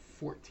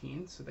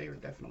 14, so they are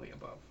definitely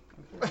above.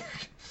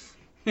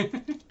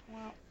 Okay.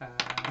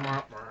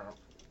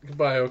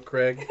 Goodbye,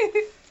 O'Craig.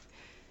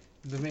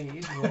 The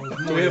mage rolls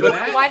Do more we have than a-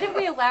 that. Why did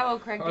we allow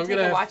Craig to I'm take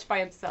gonna a have- watch by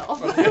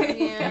himself? I'm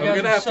Yeah. guys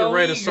gonna are have to so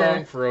write a eager.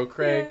 song for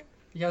O'Craig.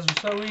 You guys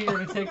are so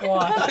eager to take a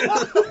watch.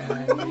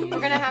 And We're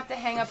gonna have to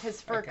hang up his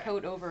fur Okay.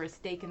 coat over a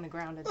stake in the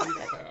ground and do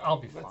that. so I'll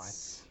be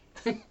let's-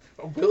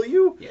 Will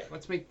you? Yeah,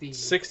 let's make the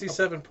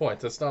 67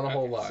 points. That's not a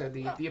whole Okay, lot. So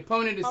the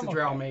opponent is I'm the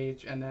Drow okay.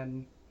 Mage, and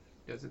then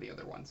those are the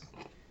other ones.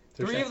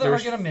 Three of them are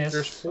There's- gonna miss.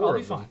 There's 4 I'll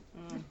be of them.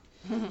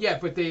 fine. Yeah,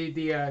 but the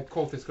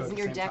cultists go at Isn't the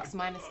your same dex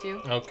time.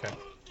 -2? Okay.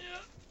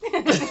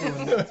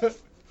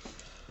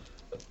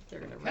 They're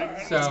gonna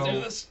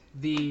so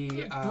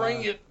the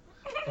Bring it.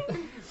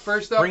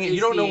 first up Bring it. is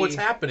You don't know the- what's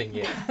happening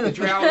yet. The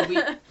Drow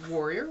Elite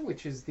Warrior,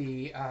 which is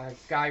the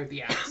guy with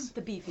the axe.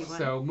 The beefy one.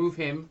 So move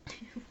him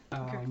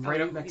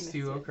right up We next missed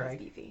to it.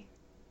 O'Craig. It's beefy.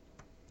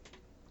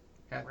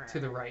 To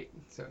the right.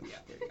 So yeah,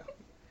 there you go.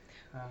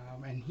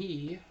 And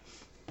he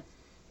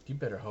You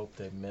better hope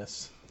they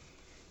miss.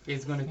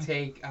 is going to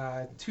take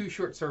 2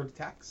 short sword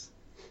attacks.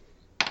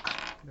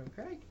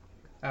 Okay.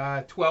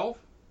 12.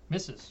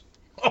 Misses.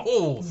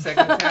 Oh,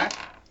 Second attack,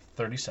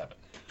 37.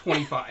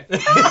 25.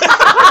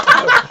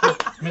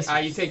 Misses.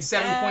 You take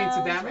 7 points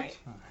of Sounds damage.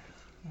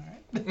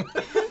 right.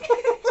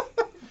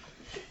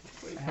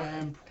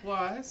 And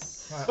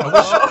plus.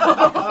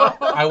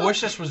 I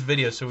wish this was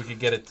video so we could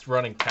get a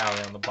running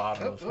tally on the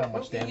bottom of how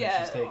much damage Yeah.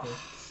 he's taking.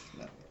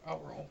 No, I'll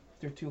roll.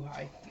 They're too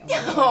high.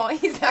 Oh,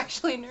 he's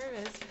actually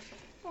nervous.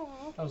 Aw.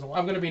 That was a lot.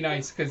 I'm going to be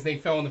nice because they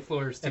fell on the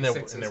floor as 2 And there,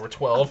 sixes. and there were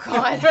 12.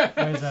 God. What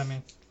does that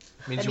mean?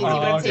 Means That you means he would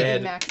would have have been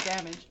taken dead. max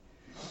damage.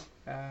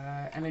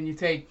 And then you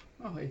take,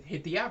 it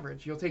hit the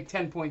average. You'll take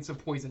 10 points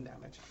of poison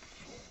damage.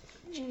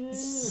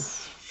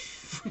 He's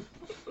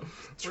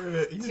Too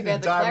gonna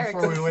bad the die cleric's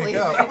before we wake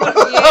asleep. up.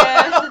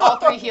 Yeah. All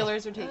 3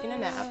 healers are taking a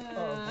nap.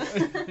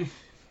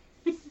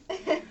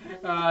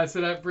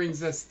 So that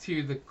brings us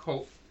to the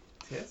cultist.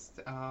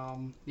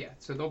 Yeah,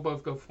 so they'll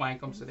both go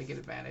flank them so they get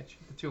advantage.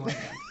 The 2 on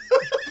hand.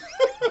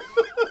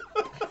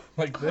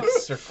 Like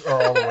this or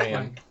all the way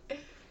in.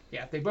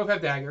 Yeah, they both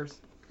have daggers.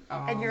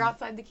 And you're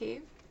outside the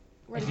cave?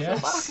 We're in the kill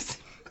Yes. box.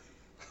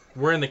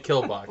 We're in the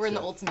kill box. We're in the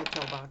yeah. ultimate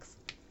kill box.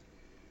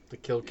 The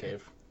kill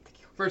cave.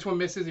 First one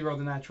misses. He rolled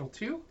a natural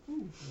 2.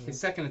 His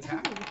second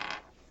attack.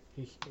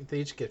 They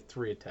each get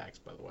 3 attacks,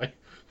 by the way.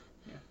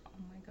 Oh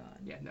my god.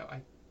 Yeah, no,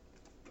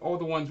 all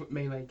the ones with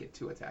melee get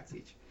 2 attacks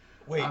each.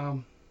 Wait,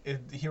 Um,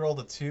 he rolled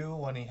a 2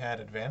 when he had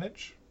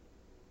advantage?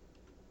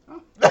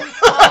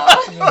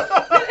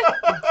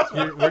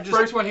 We're just.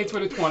 first one hits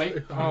with a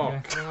 20. Oh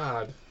Okay.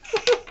 God.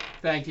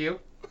 Thank you.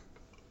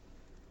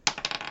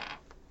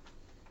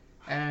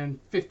 And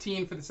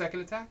 15 for the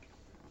second attack.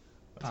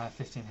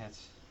 15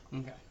 hits.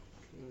 Okay.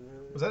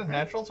 Was that a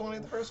natural 20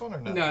 the first one or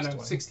not? No, just no,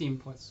 20? 16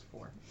 plus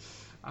 4.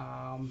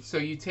 So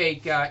you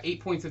take 8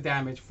 points of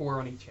damage, 4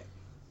 on each hit.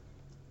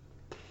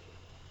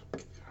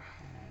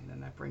 And then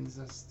that brings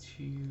us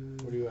to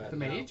What are you at the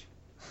now? mage.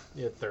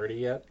 You had 30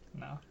 yet?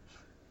 No,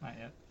 not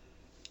yet.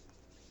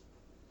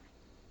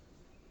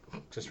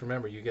 Just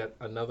remember, you get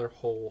another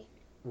whole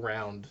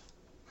round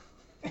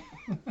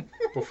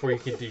before you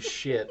can do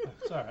shit.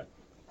 It's alright.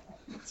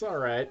 It's all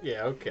right.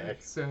 Yeah. Okay.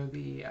 So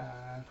the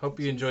Hope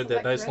you enjoyed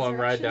that Select nice long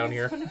ride down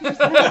here.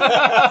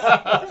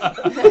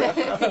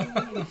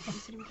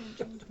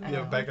 You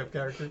have a backup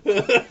character?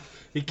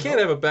 You can't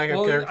have a backup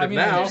Well, character I mean,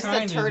 now. Just a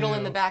Trying to turtle do.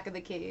 in the back of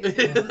the cave.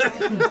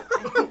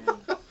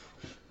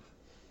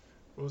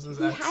 What was his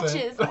He accent?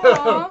 hatches.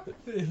 Aw.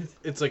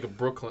 It's like a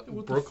Brooklyn.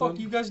 What Brooklyn. the fuck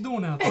you guys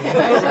doing out there?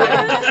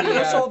 the,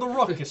 What's all the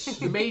ruckus?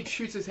 the mage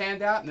shoots his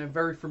hand out, and a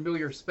very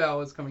familiar spell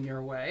is coming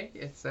your way.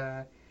 It's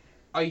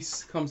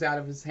ice comes out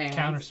of his hand.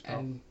 Counterspell.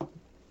 And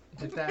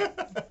with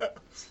that,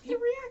 see your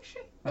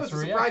reaction. That's It's a a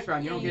surprise reaction.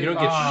 round. You don't get You it.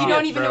 don't get Ah. shit, You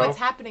don't even know bro. what's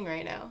happening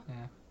right now.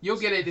 You'll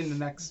get it in the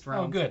next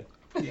round. Oh, good.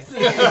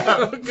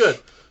 Yeah. Good.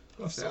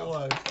 I'm still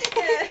alive.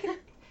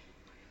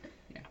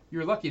 Yeah.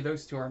 You're lucky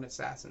those 2 aren't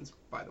assassins,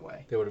 by the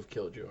way. They would have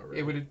killed you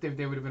already.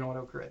 They would have been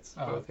auto crits,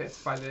 Oh. both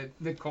hits by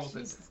the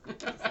cultists.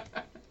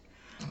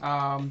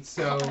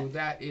 So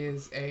that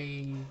is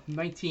a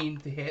 19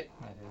 to hit,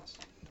 That hits.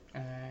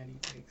 and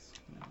he takes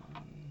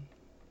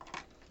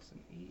some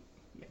 8.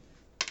 Yeah.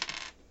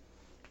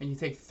 And you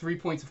take 3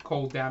 points of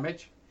cold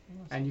damage,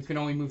 and you can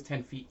only move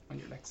 10 feet on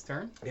your next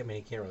turn. I mean,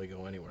 he can't really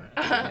go anywhere.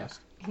 to be honest.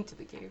 Into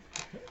the cave.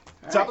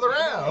 Top of the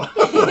round.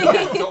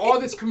 Yeah, so all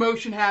this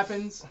commotion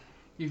happens.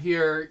 You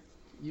hear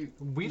We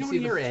you don't see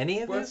the hear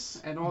any of footsteps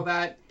this. and all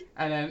that,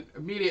 and then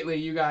immediately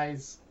you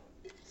guys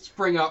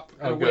spring up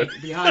and Oh, awake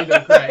good. behind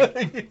him,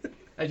 Craig.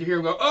 And you hear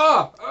him go,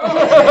 oh,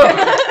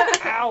 oh.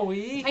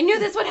 Owie! I knew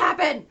this would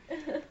happen.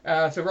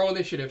 So roll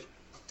initiative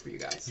for you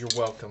guys. You're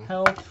welcome.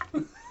 Help!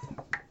 Oh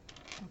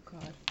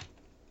god.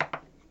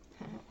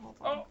 Hold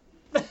on.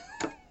 Oh.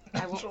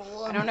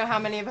 I don't know how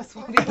many of us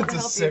will be able to It's a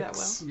help you that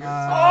well. 6.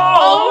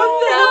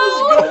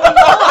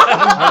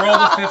 I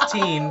rolled a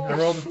 15. I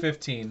rolled a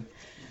 15.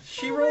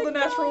 She rolled a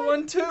natural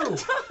one too.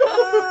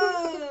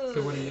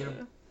 So what do you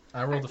do?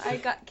 I rolled a I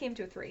 15. came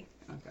to a 3.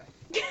 Okay.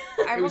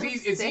 I It was rolled a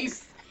easy. It's 6.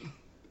 easy.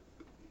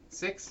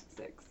 6?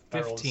 6.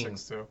 I rolled a 15.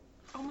 6 too.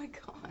 Oh my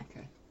god.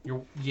 You're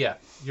I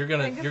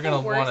gonna think it's you're the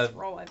gonna worst want to.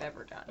 roll I've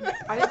ever done.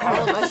 I think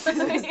all of us. This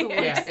is the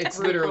worst Yeah, it's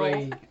group roll.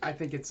 literally, I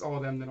think it's all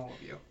of them than all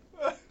of you.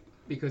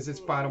 Because this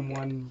bottom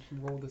one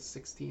rolled a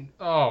 16.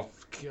 Oh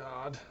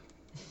God.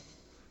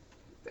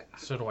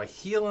 So do I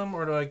heal him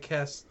or do I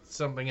cast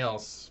something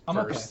else I'm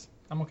okay. first?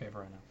 I'm okay for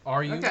right now.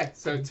 Are you? Okay,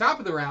 so top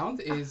of the round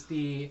is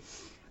the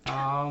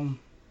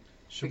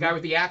guy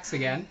with the axe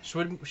again.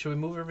 Should we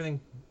move everything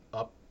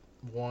up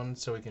one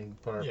so we can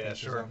put our Yeah, pieces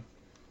sure. on?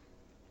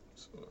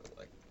 So,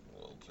 like,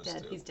 we'll just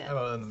Dead, do. he's dead. How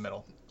about in the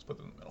middle? Let's put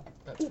them in the middle.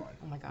 That's fine.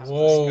 Oh my gosh.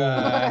 Whoa.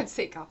 guy- I'd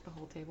take off the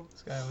whole table.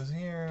 This guy was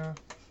here.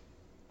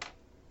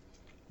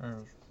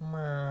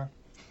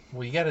 Well,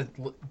 you gotta.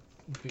 We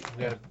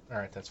gotta. All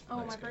right, that's Oh,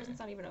 fine. my person's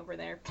not even over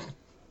there.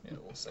 Yeah,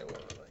 we'll say what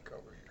we're like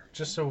over here.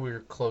 Just so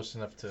we're close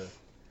enough to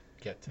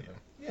get to them.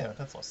 Yeah,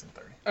 that's less than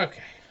 30.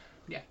 Okay.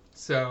 Yeah.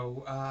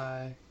 So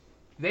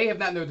they have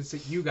not noticed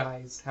that you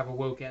guys have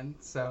awoken,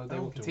 so they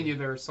Oh, will do continue we?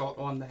 their assault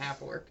on the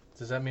half orc.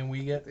 Does that mean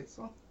we get They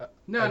saw. uh,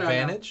 No,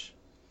 advantage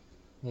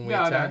when we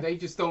No, no. attack? They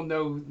just don't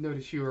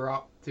notice you are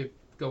up to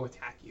go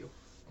attack you.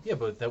 Yeah,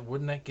 but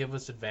wouldn't that give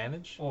us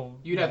advantage? Well,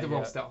 You'd yeah, have to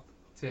roll yeah. stealth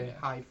to Yeah.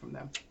 hide from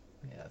them.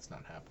 Yeah, that's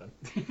not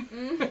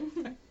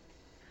happening.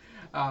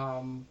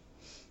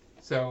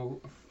 So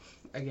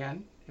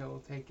again, he'll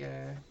take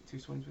 2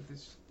 swings with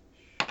his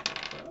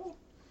bow.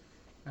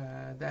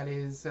 That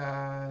is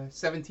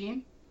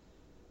 17.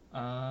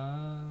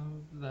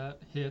 That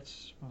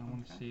hits. But I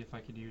want to Okay. see if I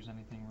could use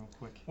anything real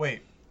quick.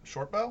 Wait,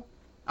 short bow?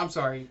 I'm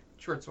sorry,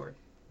 short sword.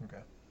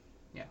 Okay.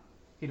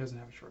 He doesn't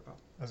have a short bow.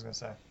 I was gonna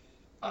say.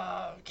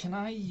 Can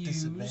I use?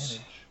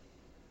 Disadvantage.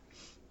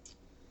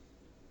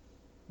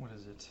 What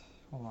is it?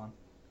 Hold on.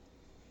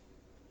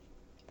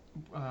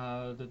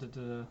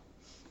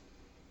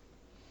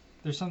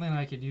 There's something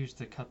I could use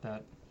to cut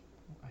that.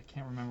 I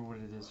can't remember what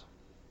it is.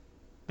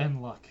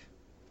 Ben Luck.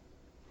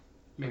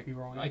 Make me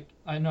roll.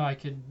 I know I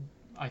could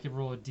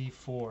roll a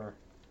D4,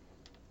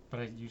 but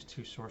I used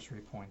 2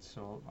 sorcery points,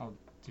 so I'll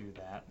do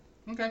that.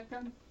 Okay,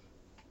 good.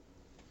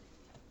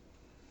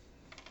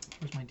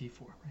 Where's my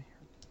D4? Right here.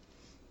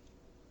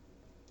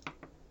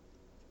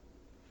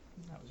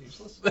 That was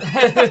useless.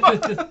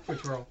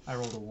 Which roll? I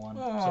rolled a 1.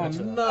 Oh, so that's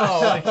a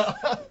no.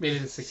 Made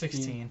it a 16.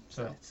 16.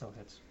 So it still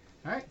hits.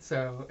 All right.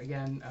 So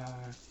again,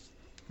 to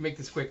make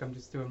this quick, I'm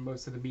just doing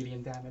most of the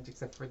medium damage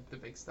except for the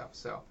big stuff.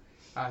 So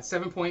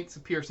 7 points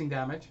of piercing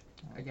damage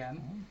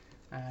again,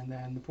 and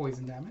then the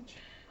poison damage.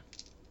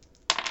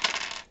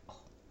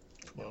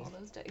 All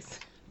those dice.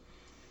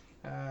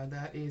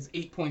 That is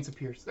 8 points of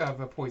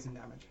poison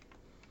damage.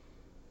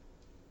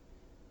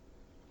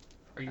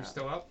 Are you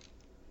still up?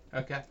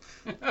 Okay.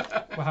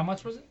 Well, how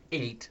much was it?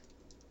 8.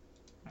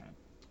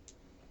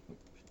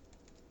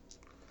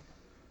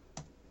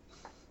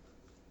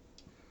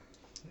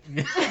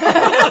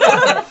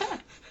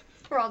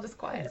 We're all just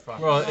quiet.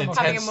 Well, Having a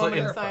intensely.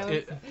 moment of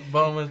silence.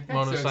 Moment So,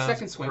 of silence.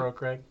 second swing. for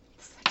Craig.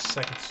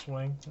 Second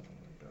swing.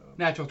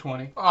 Natural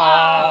 20.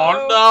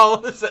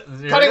 Oh no!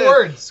 Cutting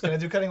words. Can I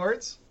do cutting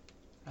words?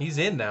 He's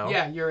in now.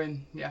 Yeah, you're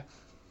in. Yeah,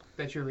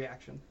 that's your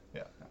reaction.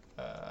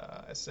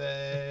 I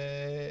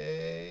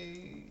say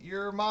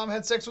your mom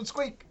had sex with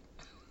Squeak.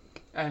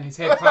 And his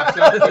head pops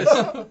up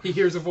because he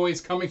hears a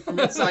voice coming from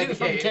inside the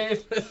From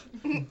cave.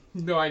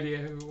 No idea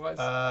who it was.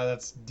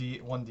 That's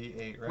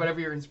 1d8, right? Whatever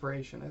your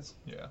inspiration is.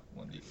 Yeah,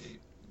 1d8.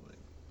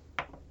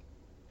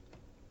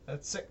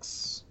 That's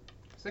 6.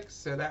 6,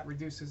 so that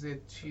reduces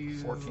it to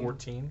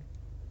 14.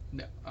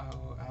 No,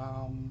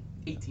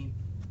 18.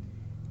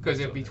 Because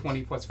it would be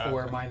 20 plus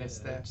 4 Okay. minus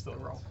Yeah, the still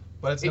roll.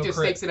 But it's It no just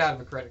crit. takes it out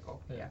of a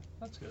critical. Yeah.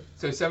 That's good.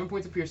 So 7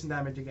 points of piercing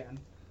damage again.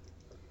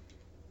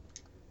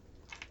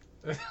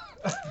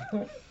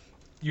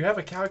 You have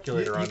a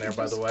calculator on there,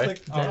 by the way.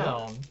 Click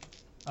down.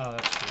 Oh,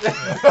 that's good.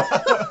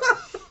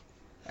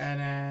 And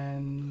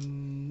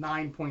then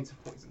 9 points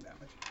of poison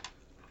damage.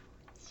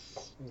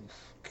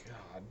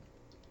 God.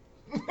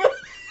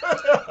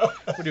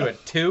 What do you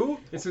at 2?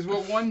 This is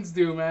what ones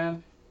do,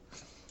 man.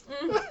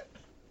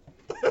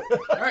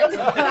 Alright.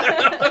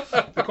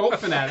 The Cult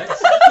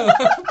Fanatics.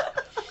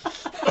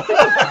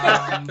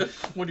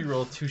 What do you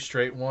roll 2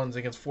 straight ones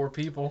against 4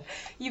 people?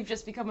 You've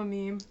just become a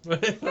meme.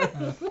 But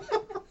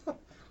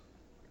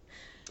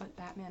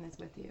Batman is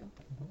with you.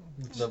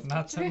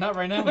 Not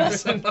right now,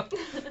 Mason.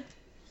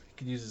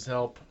 Could use his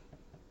help.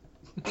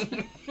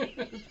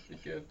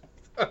 Good.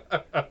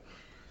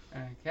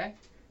 Okay.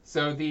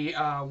 So the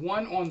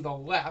one on the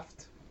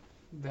left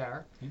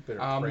there, You better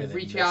will pray they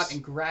reach miss. out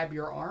and grab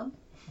your arm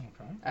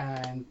Okay.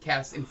 and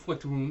cast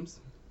Inflict Wounds.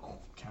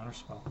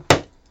 Counterspell.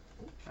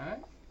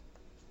 Alright.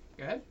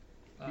 Good.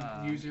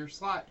 You use your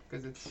slot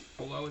because it's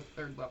below a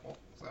 3rd level.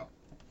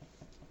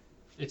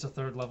 It's a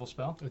 3rd level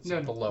spell. It's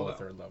No, below below. a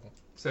 3rd level.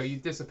 So you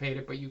dissipate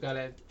it, but you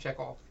gotta check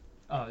off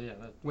Oh yeah.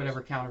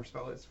 whatever counter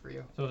spell is for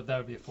you. So that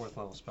would be a 4th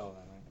level spell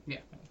then, right? Yeah.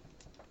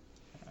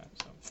 Alright,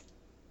 so.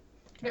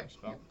 Yep.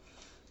 Counterspell.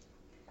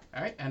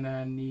 Alright, and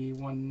then the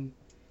one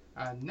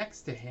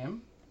next to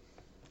him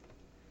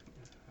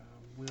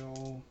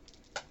will.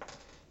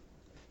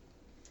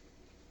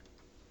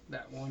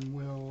 That one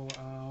will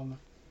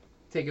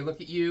take a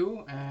look at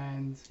you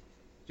and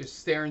just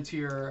stare into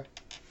your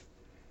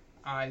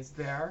eyes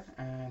there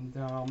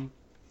and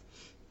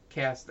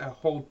cast a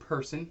hold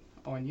person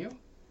on you.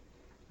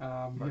 You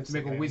have to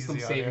make a Mark's wisdom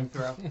easy on saving you.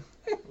 throw.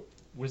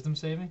 Wisdom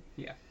saving?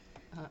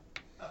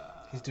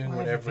 He's doing I have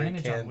whatever he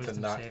advantage on can to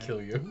wisdom not saving.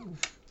 kill you.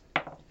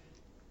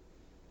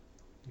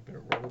 You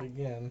better roll it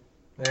again.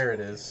 There it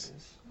is.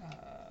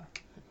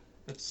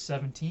 That's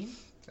 17.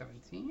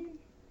 17.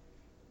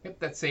 Yep,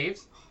 that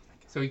saves.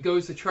 So he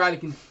goes to try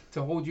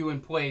to hold you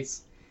in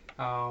place,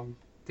 to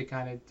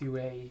kind of do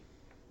a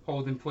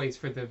hold in place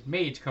for the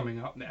mage coming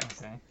up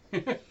next.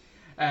 Okay.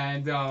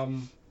 And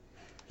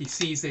he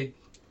sees it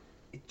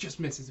just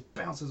misses. It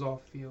bounces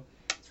off you.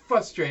 He's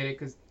frustrated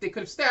because they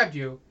could have stabbed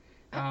you,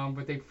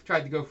 but they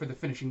tried to go for the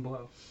finishing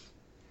blow.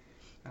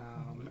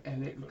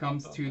 And it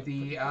comes to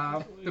the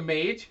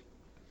mage.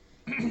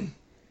 And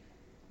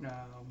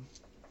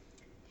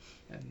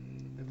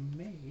the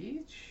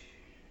mage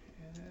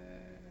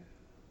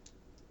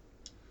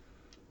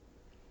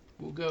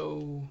will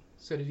go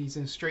so that he's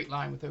in a straight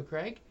line with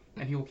O'Craig,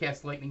 and he will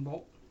cast Lightning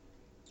Bolt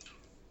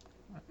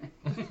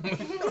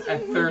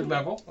at 3rd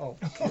level. Oh,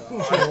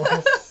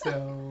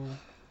 So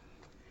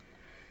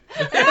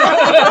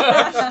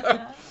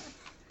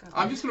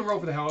I'm just gonna roll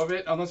for the hell of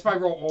it. Unless if I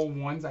roll all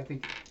ones, I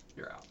think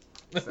you're out.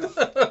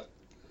 So,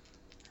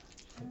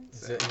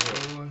 Is it-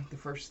 the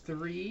first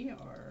 3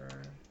 are.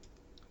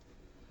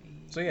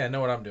 So yeah, I know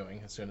what I'm doing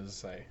as soon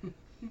as I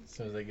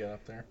get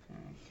up there.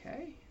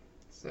 Okay,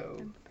 so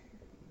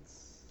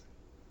it's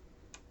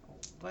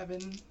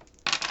 11,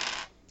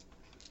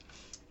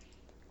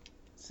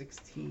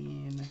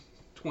 16,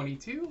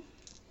 22.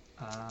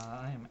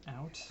 I am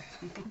out.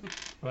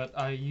 But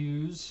I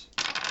use.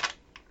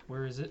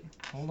 Where is it?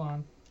 Hold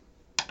on.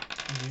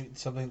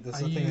 Something. That's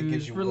I the thing that gives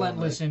use you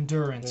Relentless There it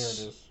Endurance.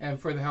 is. And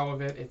for the hell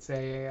of it, it's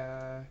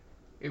a.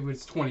 It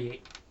was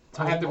 28.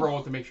 I had to roll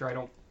it to make sure I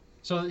don't.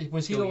 So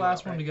was he Kill the you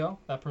last one outright. to go?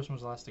 That person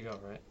was the last to go,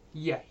 right?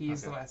 Yeah, he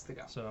is the Okay. last to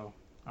go. So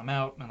I'm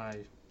out and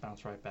I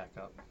bounce right back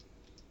up.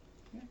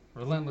 Yeah.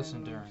 Relentless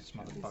And, Endurance,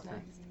 Who's motherfucker.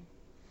 next?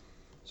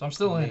 So I'm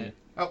still in Me. it.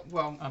 Oh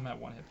well, I'm at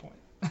 1 hit point.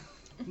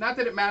 not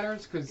that it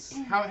matters, because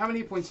how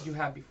many points did you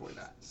have before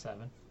that?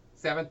 7.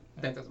 7?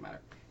 That doesn't matter.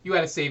 You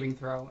had a saving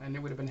throw, and it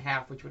would have been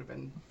half, which would have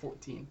been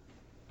 14.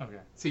 Okay.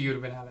 So you would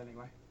have been out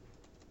anyway.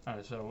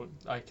 Alright, so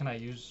I'll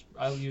use.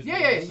 I'll use. Yeah,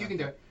 Relentless, you can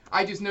do okay. it.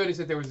 I just noticed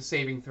that there was a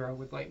saving throw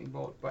with Lightning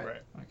Bolt, but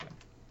Right. Okay.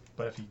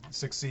 But if he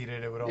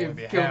succeeded, it would only It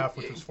be killed- half,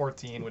 which was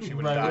 14, which he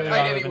would Right, have right, died. right,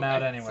 at. I would have been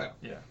out anyway, anyway.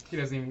 so- Yeah. he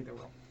doesn't even need to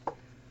roll.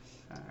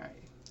 Alright.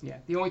 Yeah,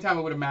 the only time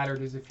it would have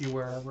mattered is if you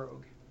were a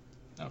rogue.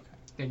 Okay.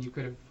 Then you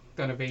could have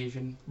done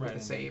evasion with Right, a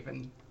and- save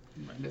and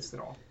missed it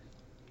all.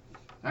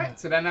 Alright,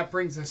 so then that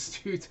brings us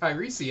to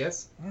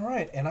Tiresias. All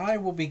right, and I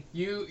will be.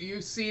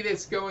 You see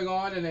this going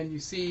on, and then you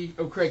see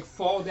O'Craig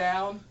fall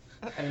down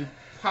and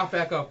pop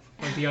back up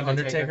like the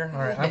Undertaker. All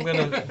right, I'm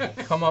gonna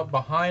come up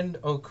behind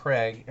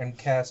O'Craig and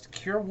cast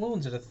Cure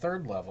Wounds at a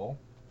 3rd level.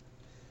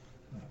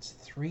 That's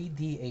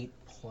 3d8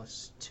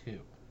 plus 2.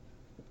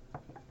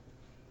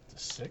 It's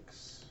a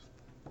 6.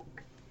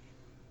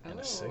 And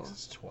a 6 Oh.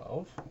 is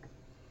 12.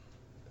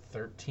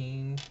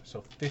 13,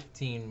 so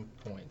 15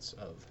 points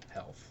of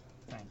health.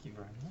 Thank you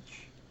very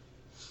much.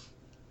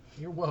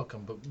 You're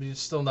welcome, but it's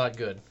still not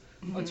good.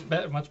 Much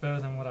better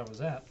than what I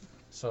was at.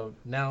 So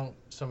now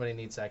somebody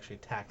needs to actually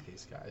attack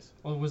these guys.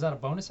 Well, was that a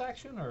bonus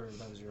action or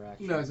that was your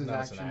action? No, it's his No,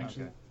 it's an action.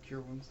 action. actually.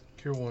 Cure wounds.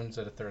 Cure Wounds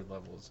at a 3rd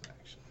level is an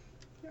action.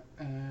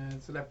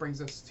 And so that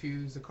brings us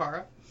to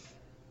Zakara.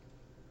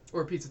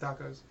 Or Pizza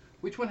Tacos.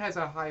 Which one has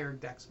a higher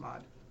dex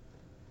mod?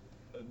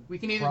 We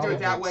can either do it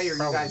that way, or you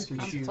guys can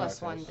I'm choose.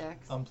 +1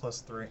 dex. I'm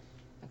 +3. Okay,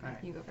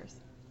 Alright. you go first.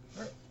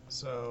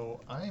 So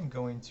I am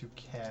going to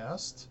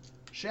cast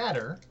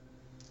Shatter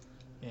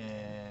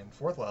in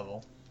 4th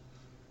level.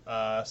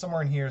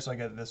 Somewhere in here, so I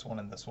get this one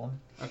and this one.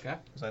 Okay.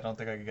 Because I don't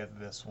think I could get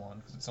this one,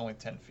 because it's only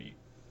 10 feet.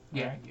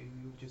 Yeah. Alright.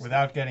 You just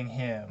Without getting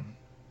him,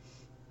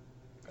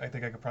 I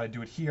think I could probably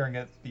do it here and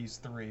get these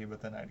 3,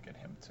 but then I'd get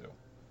him too.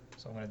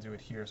 So I'm going to do it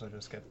here, so I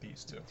just get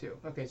these 2. 2.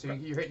 Okay, so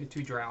you're hitting the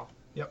 2 drow.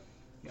 Yep.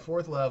 Yep.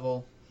 4th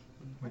level,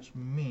 which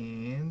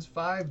means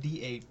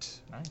 5d8.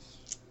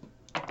 Nice.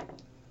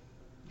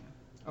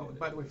 Oh, and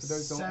by the way, for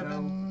those who don't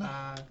 7.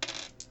 know,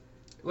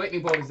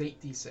 Lightning bolt is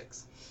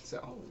 8d6.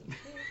 So.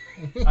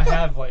 I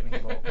have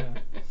lightning bolt. Yeah.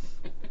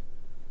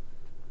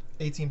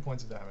 18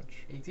 points of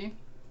damage. 18.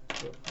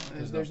 So,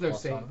 There's there's no no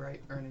plus save, on it.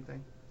 right, or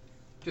anything.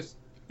 Just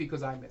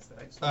because I missed it.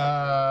 I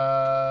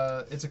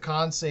just It's a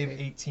con save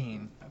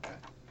 18. okay.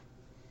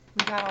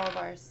 We got all of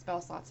our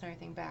spell slots and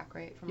everything back,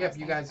 right? From Yep, last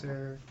you night? guys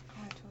are. Oh,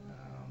 I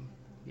totally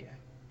Yeah.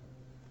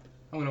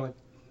 I'm gonna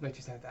let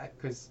you have that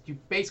because you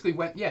basically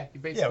went. Yeah,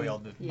 you basically. Yeah, we all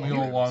did. Yeah. We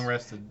all long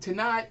rested. To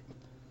not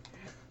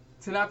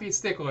be a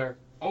stickler.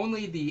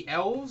 Only the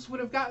elves would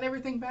have gotten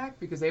everything back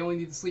because they only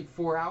need to sleep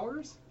 4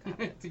 hours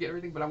to get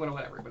everything. But I'm gonna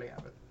let everybody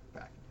have it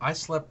back. I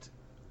slept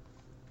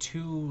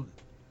two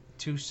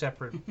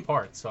separate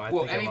parts, so I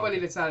Well, think I'm anybody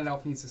okay. that's not an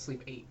elf needs to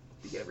sleep 8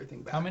 to get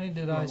everything back. How many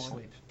did I Normally.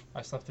 sleep?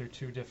 I slept through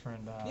 2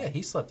 different. Yeah,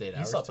 he slept 8 He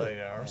hours. slept too. 8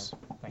 hours.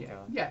 Thank Yeah.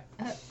 God.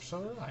 Yeah.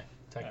 So did I,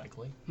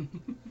 technically.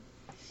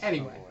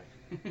 Anyway,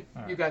 you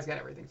Alright. guys got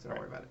everything, so don't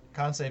worry about it.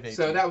 Con save 18.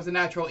 So that was a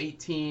natural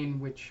 18,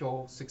 which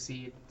you'll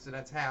succeed. So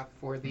that's half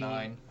for the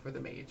 9. for the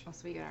mage. Oh,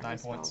 so we got our 9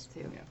 new points.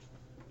 spells too. Yeah.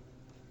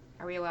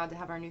 Are we allowed to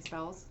have our new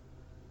spells?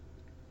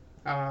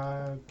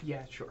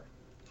 Yeah, sure.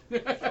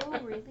 Oh,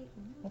 really?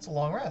 Well, it's a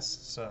long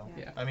rest, so.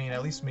 Yeah. I mean,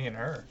 at least me and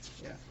her.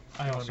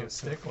 I You want to also be a took.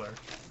 stickler.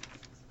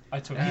 I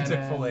took. And He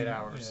took full then- 8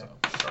 hours, yeah.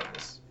 so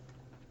regardless.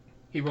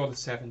 He rolled a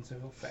 7, so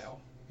he'll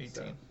fail. 18.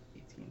 So,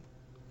 18.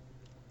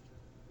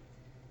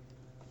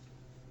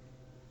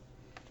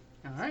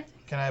 All right.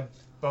 Can I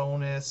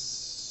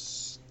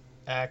bonus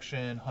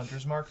action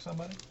Hunter's Mark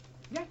somebody?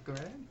 Yeah, go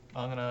ahead.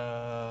 I'm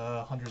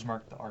gonna Hunter's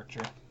Mark the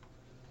archer.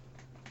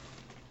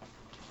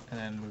 And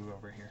then move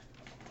over here.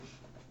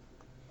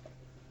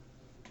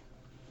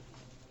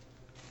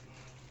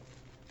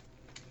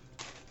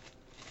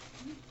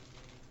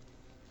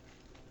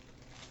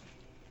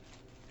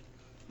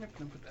 Yep,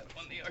 gonna put that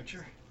on the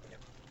archer.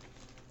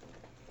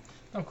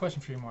 No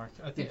question for you, Mark.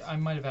 I think Yes. I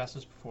might have asked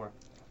this before.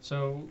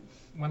 So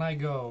when I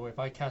go, if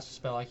I cast a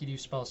spell, I could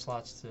use spell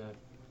slots to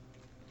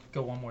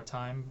go one more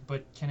time.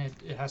 But can it?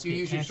 It has to You be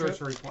a use your cantrip.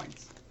 sorcery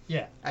points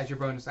Yeah, as your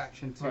bonus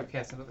action to Right.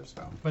 cast another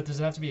spell. but does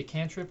it have to be a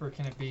cantrip, or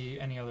can it be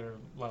any other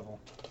level?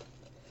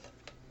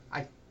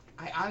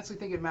 I honestly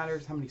think it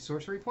matters how many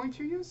sorcery points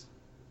you use.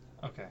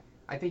 Okay.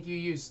 I think you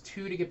use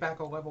 2 to get back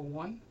a level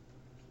 1.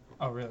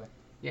 Oh, really?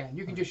 Yeah, and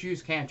you can just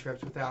use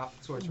cantrips without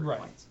sorcery Right.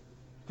 points.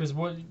 Because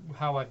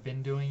how I've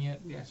been doing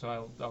it, Yeah.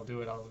 so I'll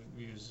do it. I'll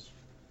use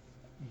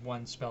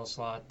one spell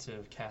slot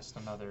to cast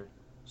another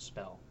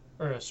spell,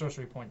 or a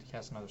sorcery point to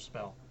cast another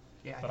spell.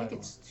 Yeah, I But think I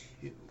it's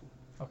 2.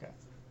 Okay.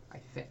 I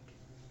think.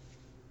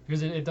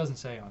 Because it doesn't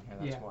say on here.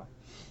 That's Yeah. why.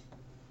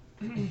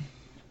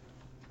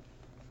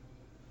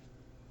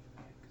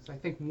 Because I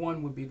think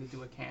 1 would be to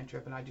do a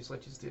cantrip, and I just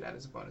let you do that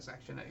as a bonus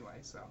action anyway.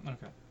 So,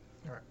 Okay.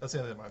 Alright, that's the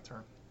end of my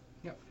turn.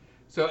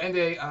 so end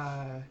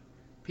of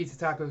Pizza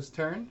Taco's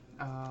turn.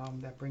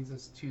 That brings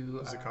us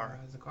to Zakara.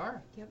 Zakara.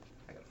 Yep.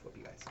 I gotta flip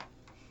you guys.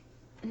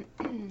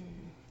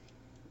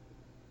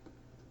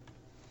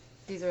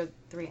 These are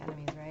 3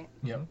 enemies, right?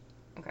 Yep.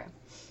 Okay.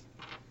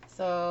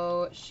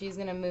 So she's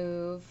gonna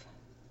move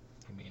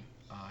You mean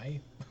I?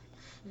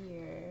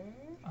 here.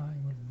 I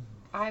would.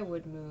 I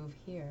would move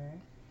here.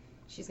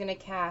 She's gonna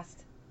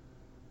cast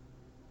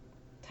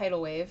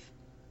Tidal Wave.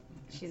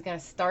 She's gonna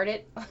start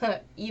it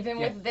even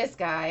Yeah. with this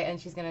guy, and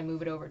she's gonna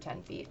move it over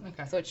 10 feet.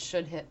 Okay. So it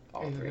should hit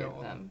all There you 3 go.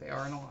 of them. They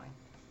are in a line.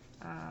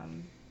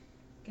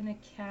 Gonna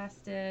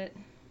cast it.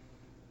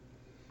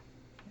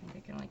 I think I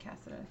can only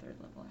cast it at a 3rd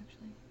level,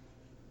 actually.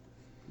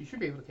 You should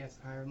be able to cast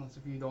it higher, unless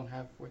if you don't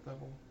have 4th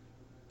level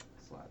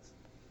slots.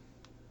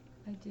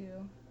 I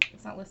do.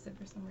 It's not listed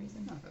for some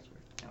reason. No, that's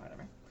weird. Oh,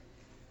 whatever.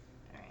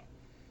 Alright.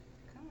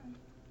 Come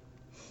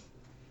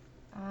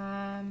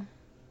on.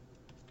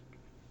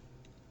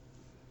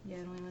 Yeah,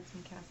 it only lets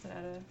me cast it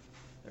at a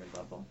 3rd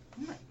level.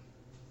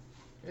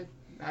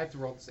 I have to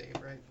roll the save,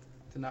 right?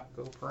 To not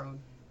go prone.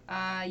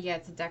 Yeah,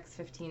 it's a Dex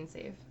 15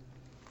 save.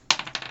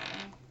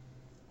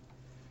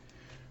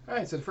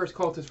 Alright, so the first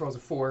cultist rolls a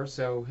 4,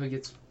 so he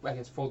gets, I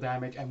guess, full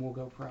damage and will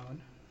go prone.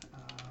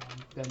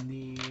 Then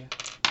the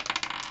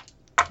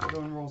other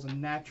one rolls a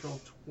natural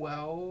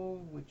 12,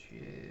 which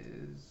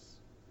is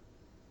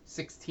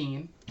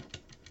 16.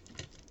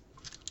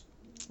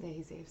 Yeah,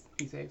 he saves.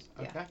 He saves.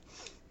 Yeah. Okay.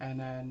 And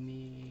then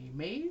the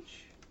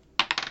mage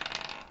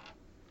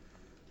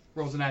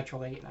rolls a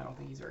natural 8, and I don't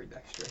think he's very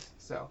dexterous,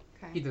 so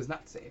Okay. he does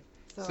not save.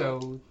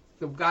 So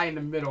the guy in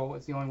the middle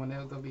is the only one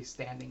they'll be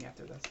standing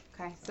after this.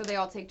 Okay, so they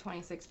all take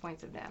 26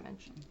 points of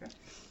damage. Okay.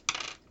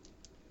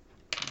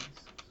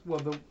 Well,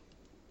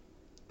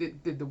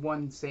 did the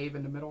one save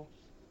in the middle?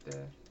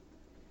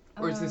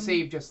 Or is the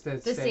save just to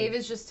The save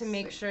is just to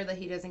make Save. sure that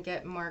he doesn't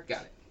get marked.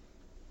 Got it.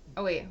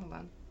 Oh wait, hold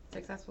on.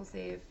 Successful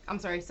save. I'm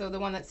sorry. So the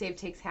one that saved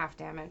takes half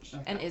damage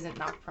and Okay. isn't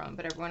knocked prone,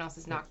 but everyone else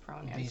is knocked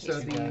prone. and These takes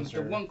So two it. guys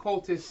the are- one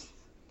cultist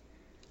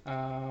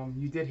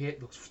you did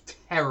hit looks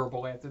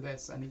terrible after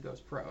this, and he goes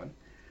prone.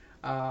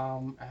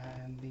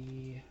 And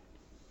the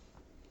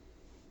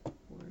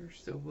warrior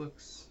still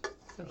looks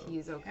So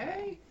he's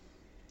okay.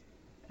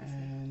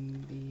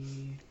 And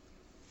the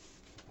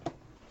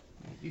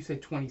you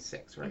said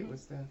 26, right? Mhm.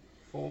 Was the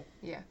full.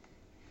 Yeah.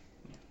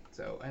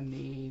 So, and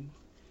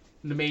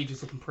the mage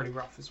is looking pretty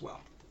rough as well.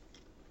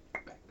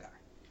 Back there.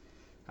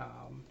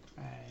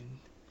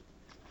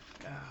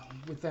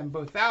 With them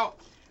both out,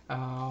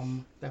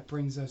 that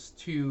brings us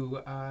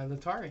to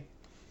Latari.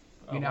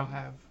 We now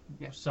have.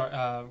 Yeah.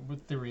 Sorry,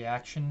 with the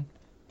reaction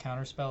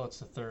counterspell, it's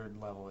the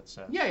 3rd level, it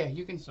says. Yeah,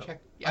 you can So,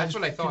 check. Yeah, that's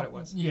what I thought it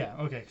was. Yeah,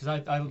 okay, because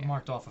I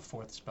marked off a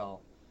 4th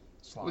spell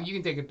slot. Well, you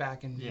can take it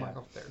back and Yeah. mark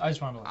off there. I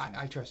just wanted to let you know.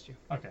 I trust you.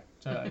 Okay,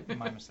 so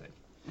my mistake.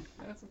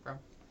 That's no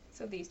problem.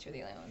 So these two are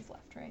the only ones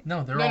left, right?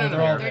 No, they're No, all no, no,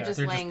 there. They're just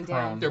laying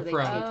down. prone. They're so they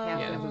prone. can't Oh. have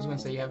Yeah, that's what I was gonna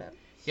say. them.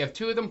 You have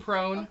 2 of them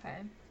prone. Okay.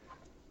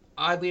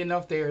 Oddly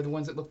enough, they are the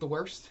ones that look the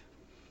worst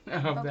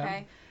of them.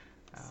 Okay.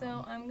 So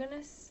Um, I'm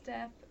gonna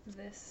step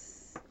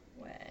this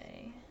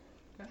way.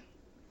 Okay.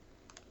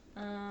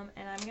 And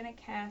I'm gonna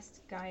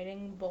cast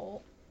Guiding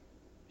Bolt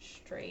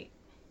straight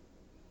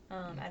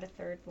at a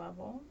 3rd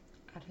level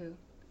At who?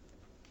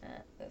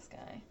 at this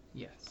guy.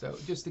 Yeah, so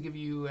just to give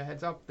you a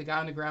heads up, the guy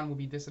on the ground will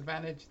be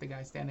disadvantaged. The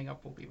guy standing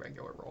up will be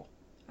regular roll.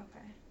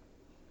 Okay.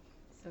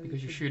 So you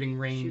Because you're should shooting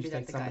range shoot it at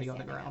like the guy somebody on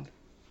the standing ground.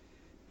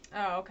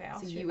 Oh, okay. I'll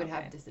So shoot. you would okay.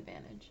 have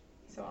disadvantage.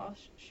 So I'll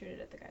shoot it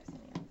at the guy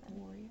standing up then.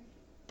 Warrior.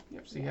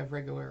 Yep, so you have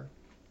regular,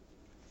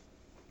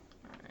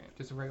 Alright.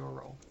 just a regular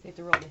roll. So you have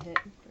to roll the hit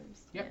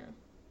first. Yep. Yeah.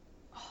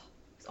 Oh,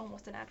 it's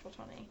almost a natural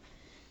 20.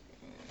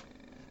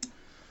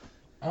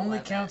 Only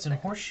 11. counts in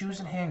horseshoes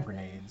and hand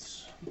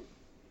grenades.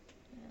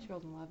 She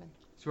rolled an 11.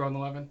 So we're on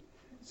 11.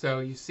 So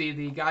you see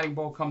the guiding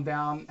bolt come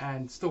down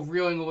and still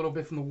reeling a little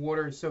bit from the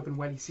water, soaking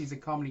wet. He sees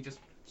it come and he just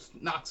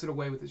knocks it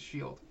away with his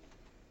shield.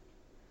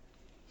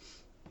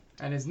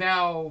 And is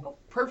now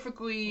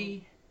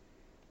perfectly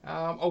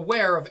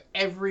aware of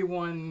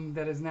everyone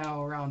that is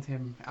now around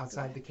him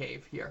outside the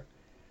cave here.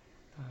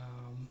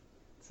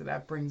 So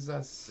that brings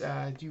us.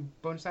 Do you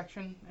bonus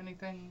action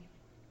anything?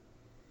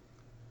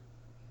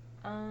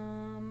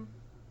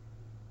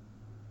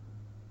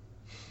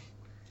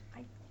 I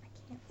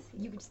can't see.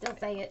 You could still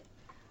say it.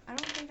 I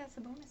don't think that's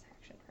a bonus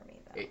action for me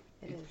though. It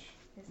It is.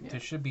 Isn't There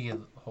it? should be a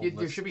whole There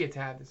list. should be a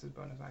tab. This is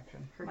bonus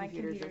action. Her My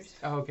computer's computer's.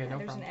 just- Oh, okay, Yeah, no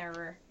there's problem. an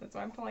error. That's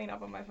why I'm pulling it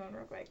up on my phone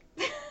real quick.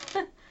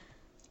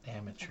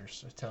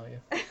 Amateurs, I tell you.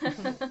 Okay.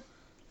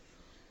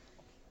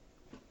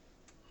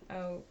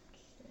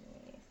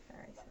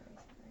 Sorry.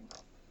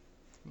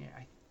 Yeah,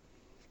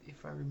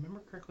 if I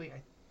remember correctly,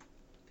 I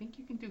think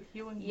you can do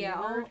healing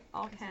Yeah, word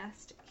I'll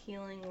cast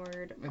Healing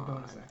Word and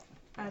bonus on, action.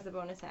 as a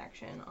bonus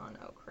action on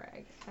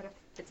O'Craig.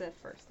 It's a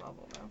 1st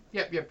level though.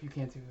 Yep, you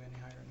can't do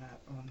any higher than that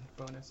on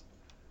bonus.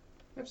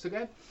 Yep, so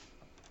good.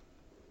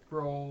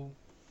 Roll.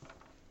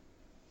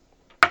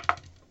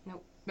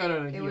 Nope.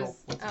 No, It heal.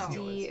 was What's his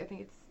heal D. is? I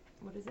think it's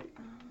what is it?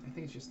 I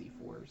think it's just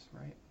D4s,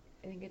 right?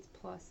 I think it's +2.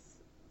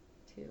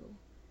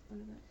 What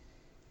is it?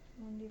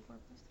 1d4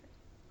 plus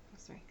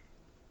 3. +3.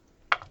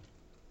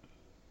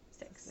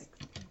 6.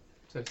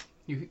 So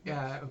you,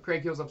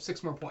 Craig heals up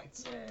 6 more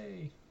points.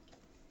 Yay.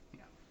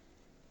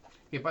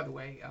 Yeah. By the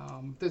way,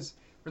 does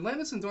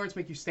Relentless Endurance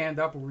make you stand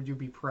up, or would you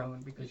be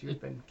prone because you've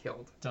been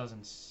killed?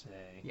 Doesn't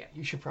say. Yeah,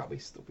 you should probably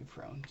still be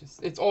prone.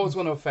 Just it's always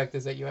going to affect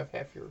is that you have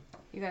half your.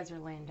 You guys are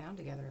laying down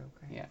together,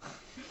 okay? Yeah.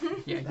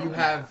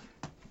 Yeah,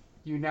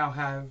 you now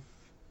have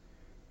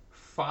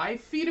 5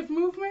 feet of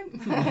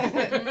movement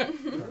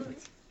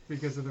Perfect.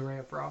 because of the Ray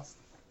of Frost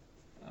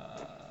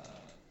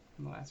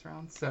in the last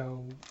round.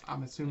 So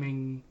I'm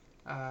assuming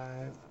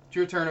it's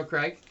your turn,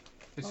 Craig.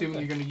 Assuming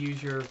Okay. you're going to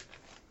use your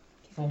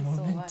Full Still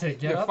movement alive. to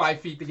get up. 5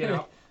 feet to get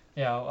up.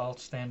 Yeah, I'll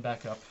stand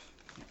back up.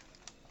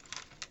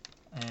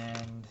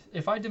 And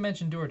if I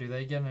Dimension Door, do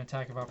they get an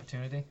attack of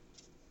opportunity?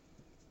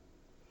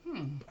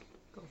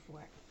 Go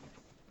for it.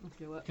 Let's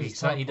do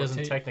it. He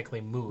doesn't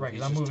technically move. Right,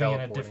 he's because I'm just moving in a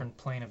teleporting. different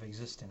plane of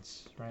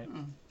existence, right?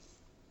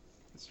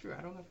 That's true.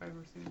 I don't know if I've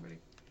ever seen anybody.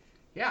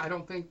 Yeah, I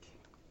don't think.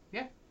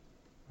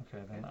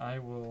 Okay, then I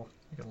will.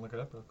 You can look it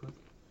up real quick.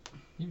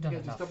 You've done Yeah,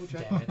 just enough double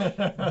check.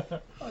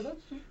 damage. Oh,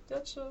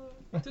 that's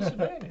a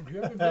disadvantage.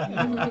 You have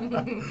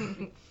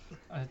advantage.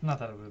 Not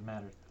that it would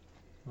matter,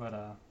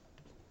 but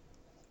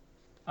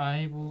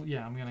I will.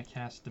 Yeah, I'm gonna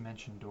cast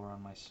Dimension Door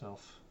on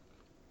myself,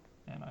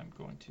 and I'm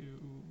going to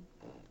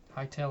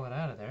hightail it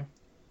out of there.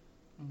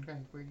 Okay.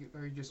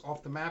 Are you just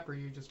off the map, or are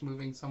you just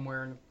moving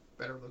somewhere in a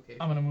better location?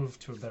 I'm gonna move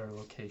to a better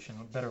location,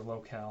 a better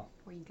locale.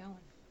 Where you going?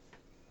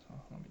 So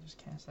let me just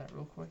cast that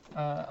real quick.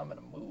 I'm gonna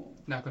move.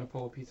 Not going to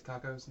pull a piece of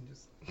tacos and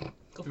just.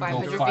 Go Go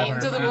 500 feet 500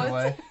 into the feet woods.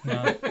 away.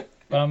 No,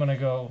 but I'm gonna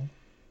go.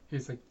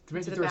 He's like To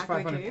Dimension the Door is back of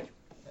the 500. cave.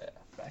 Yeah,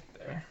 back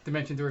there.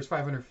 Dimension Door is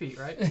 500 feet,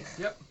 right?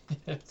 Yep.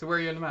 So where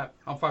are you on the map?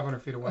 I'm 500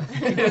 feet away.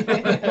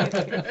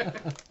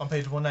 On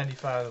page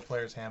 195 of the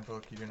player's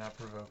handbook, you do not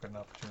provoke an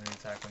opportunity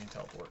attack when you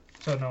teleport.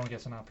 So no one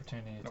gets an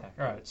opportunity to attack.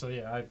 All right. So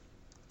yeah,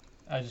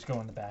 I just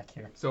go in the back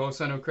here. So all of a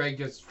sudden, Craig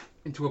gets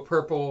into a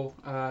purple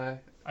I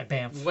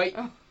bamf. light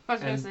Oh, I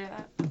was gonna And- say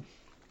that.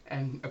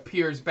 and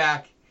appears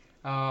back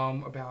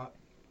about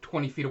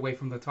 20 feet away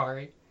from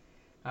Latari.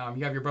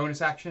 You have your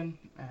bonus action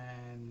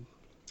and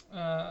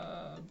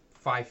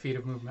 5 feet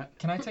of movement.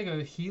 Can I take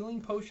a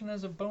healing potion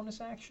as a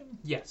bonus action?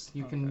 Yes,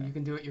 you Okay.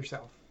 can do it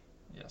yourself.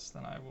 Yes,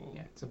 then I will.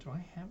 Yeah, so- Do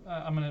I have?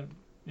 I'm gonna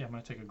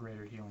take a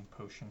greater healing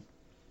potion.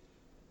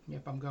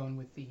 Yep, I'm going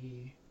with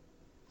the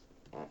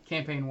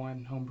campaign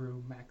 1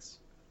 homebrew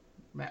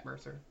Matt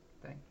Mercer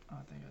thing. I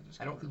think I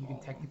just. I got don't rid think you of can all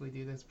of them. technically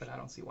do this, but I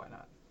don't see why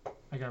not.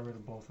 I got rid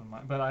of both of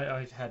mine, but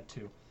I had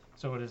 2.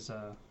 So it is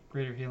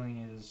greater healing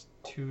is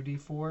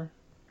 2d4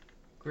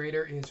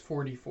 Greater is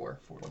 4d4 4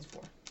 plus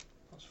 4.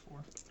 plus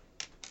 4.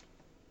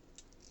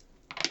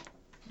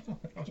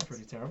 That was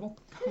pretty terrible.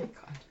 Oh my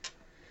god.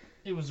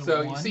 It was a So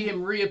 1. you see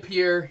him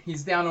reappear.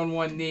 He's down on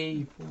one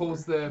knee,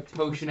 pulls the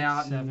potion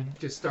out, and 7.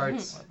 just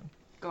starts, 11.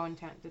 Going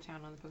to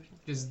town on the potion.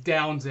 just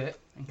downs it,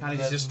 and kind of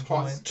 11 just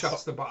points.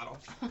 chucks the bottle.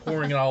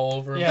 Pouring it all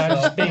over Yeah, I'm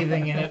himself. just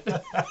bathing in it.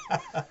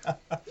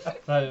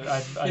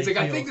 I He's like,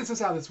 I feel- think this is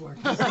how this works.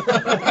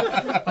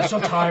 I'm so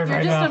tired You're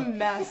right just now. a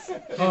mess.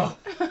 Oh,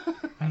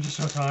 I'm just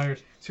so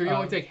tired. So you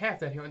only Um, take half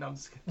that healing. No, I'm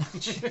just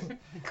kidding.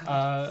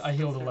 I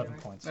healed 11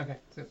 points. Okay,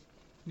 so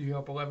you heal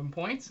up 11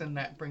 points, and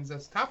that brings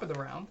us top of the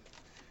round.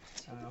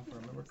 If I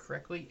remember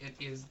correctly, it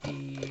is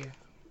the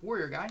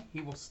warrior guy.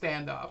 He will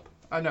stand up.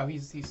 Oh no,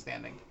 he's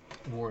standing.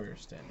 Warrior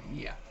standing.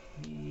 Yeah.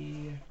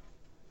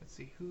 Let's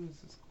see, who's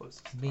his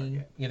closest Me,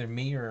 target? either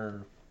me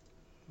or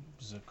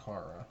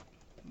Zakara.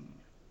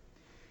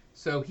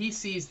 So he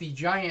sees the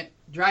giant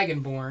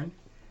dragonborn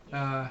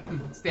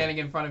standing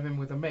in front of him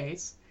with a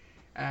mace,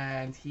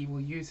 and he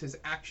will use his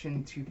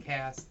action to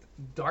cast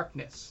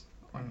darkness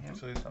on him.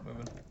 So he's not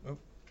moving. Oh,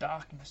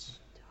 Darkness.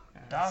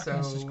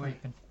 Darkness is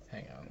creeping.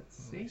 Hang on.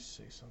 Let's Let me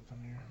see. see something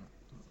here.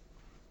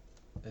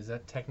 Is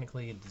that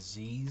technically a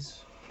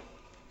disease?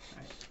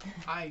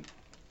 I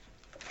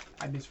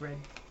misread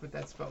what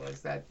that spell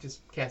is. That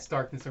just casts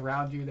darkness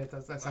around you.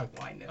 That's not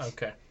blindness.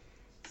 Okay.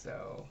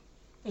 So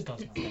This does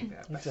not. take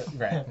that back.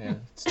 Right. Yeah.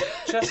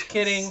 Just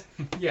kidding.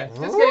 Yeah, just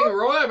kidding.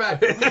 Roll that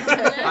back.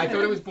 I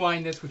thought it was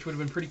blindness, which would have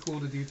been pretty cool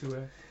to do to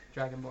a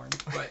dragonborn.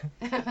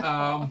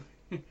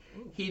 But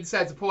he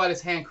decides to pull out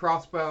his hand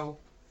crossbow,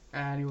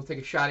 and he will take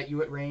a shot at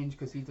you at range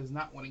because he does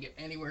not want to get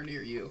anywhere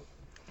near you.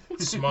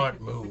 Smart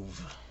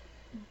move.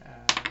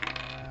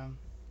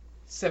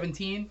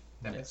 17.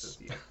 That Yes. misses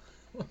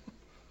you.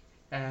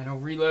 And he'll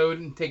reload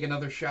and take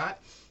another shot.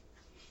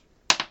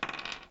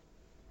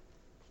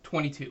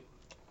 22.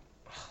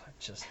 That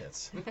just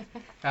hits.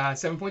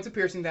 7 points of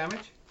piercing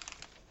damage.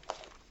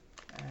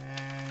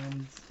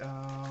 And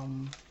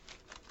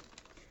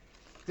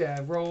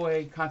roll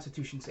a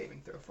Constitution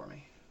saving throw for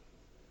me.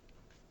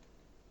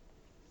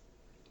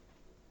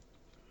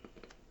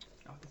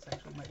 Oh, this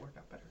actually might work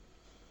out better.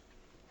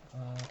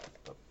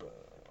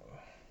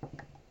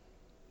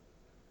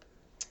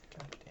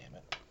 God damn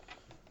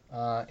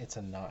it. It's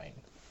a 9.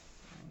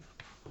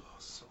 Oh,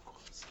 so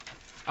close.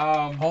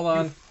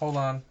 Hold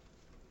on.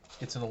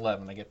 It's an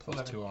 11. I get plus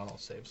 11. 2 on all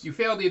saves. You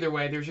failed either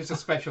way. There's just a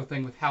special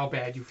thing with how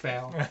bad you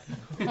fail.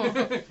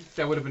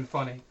 That would have been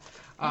funny.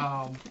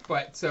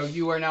 But so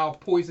you are now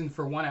poisoned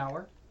for 1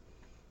 hour,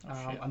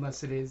 shit.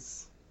 unless it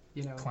is,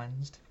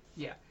 Cleansed.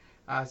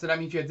 So that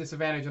means you have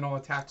disadvantage on all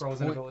attack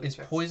rolls and ability Is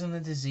checks. poison a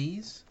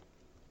disease?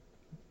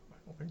 I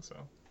don't think so.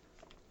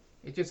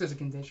 It just is a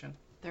condition.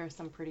 There are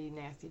some pretty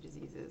nasty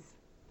diseases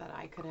that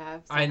I could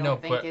have. So I know,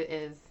 don't think but it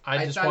is. I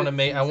I just thought want to it-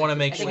 make. I want to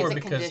make I think sure it's a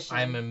because condition.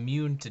 I'm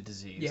immune to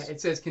disease. Yeah, it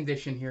says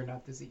condition here,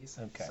 not disease.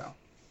 Okay.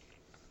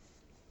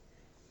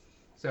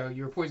 So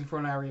you're poisoned for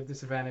an hour. You have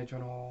disadvantage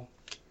on all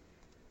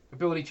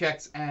ability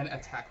checks and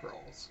attack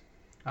rolls.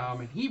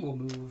 And he will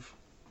move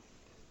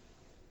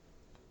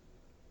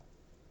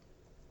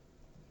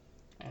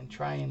and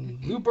try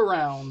and loop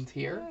around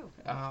here.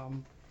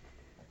 And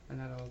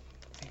that'll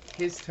take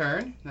his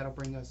turn. That'll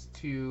bring us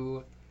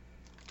to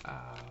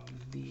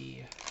the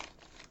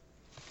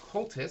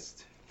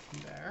cultist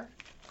there.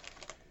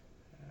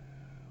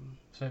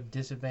 So I have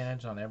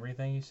disadvantage on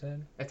everything you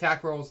said.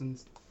 Attack rolls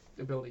and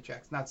ability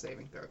checks, not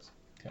saving throws.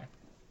 Okay.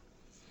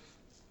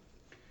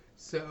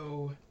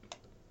 So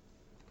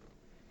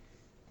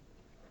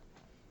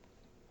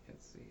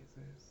let's see, is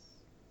this?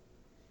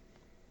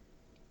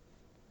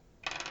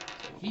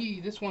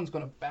 So this one's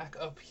gonna back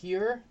up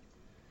here,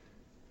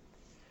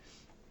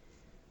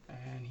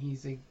 and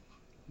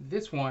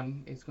this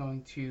one is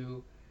going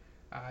to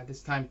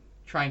this time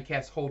try and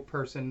cast Hold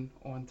Person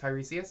on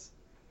Tiresias.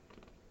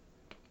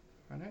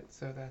 Alright,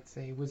 so that's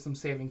a Wisdom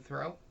saving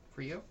throw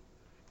for you.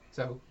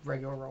 So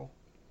regular roll.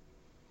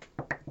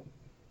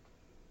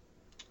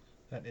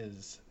 That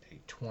is a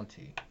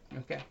 20.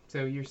 Okay,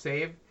 so your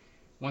save,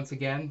 once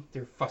again,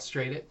 they're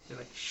frustrated. They're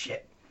like,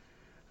 shit.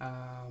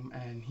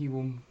 And he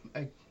will,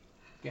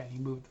 again, he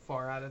moved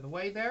far out of the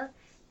way there.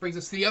 Brings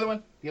us to the other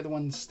one. The other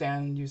one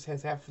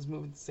has half his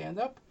movement to stand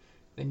up,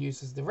 then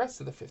uses the rest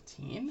of the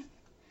 15.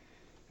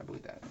 I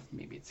believe that,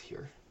 maybe it's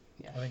here.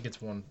 I think it's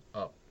one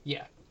up.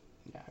 Yeah,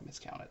 I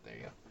miscounted. There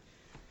you go.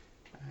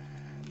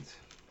 And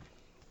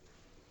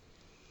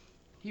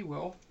he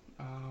will,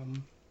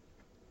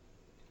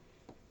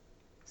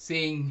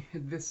 seeing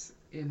this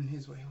in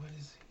his way, what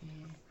is he?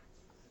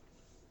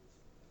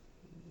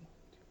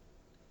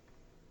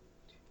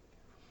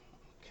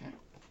 Okay.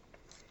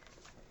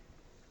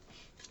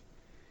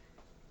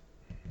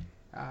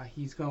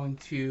 he's going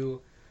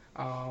to,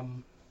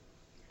 on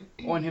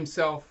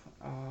himself,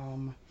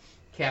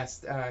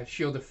 cast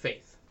Shield of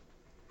Faith.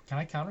 Can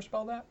I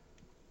counterspell that?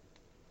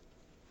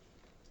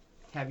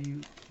 Have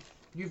you?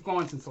 You've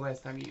gone since the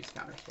last time you used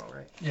Counterspell,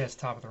 right? Yeah, it's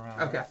top of the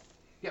round. Okay.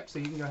 Yep. So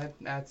you can go ahead.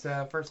 That's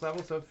first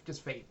level, so it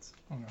just fades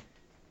Okay.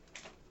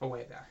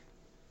 away there.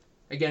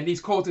 Again,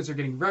 these cultists are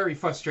getting very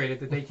frustrated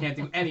that they can't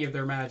do any of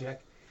their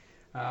magic,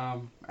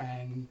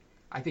 and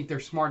I think they're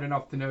smart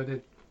enough to know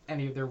that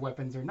any of their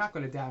weapons are not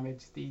going to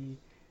damage the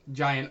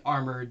giant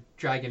armored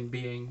dragon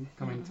being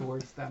coming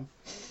towards them.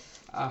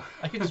 I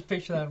can just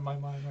picture that in my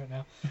mind right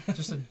now.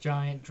 Just a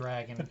giant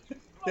dragon.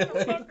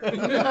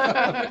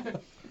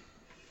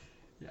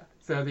 Yeah.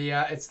 So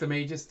it's the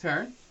mage's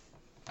turn.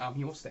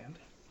 He will stand.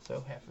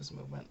 So half his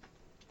movement.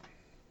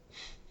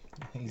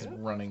 He's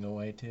running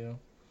away too.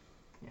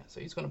 Yeah.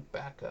 So he's going to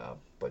back up,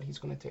 but he's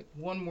going to take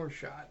one more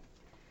shot.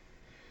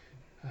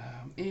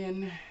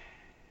 In,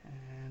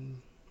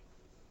 and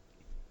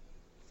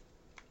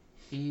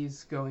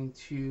he's going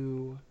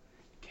to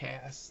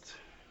cast.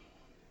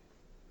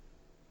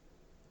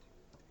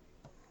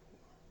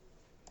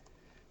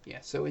 Yeah,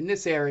 so in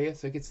this area,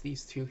 so it gets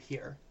these two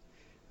here.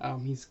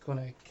 He's going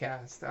to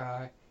cast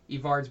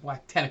Evard's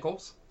Black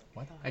Tentacles.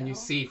 What? And you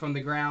see from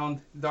the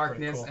ground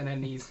darkness, cool. and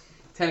then these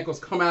tentacles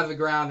come out of the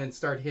ground and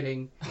start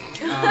hitting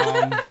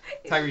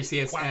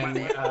Tiresias and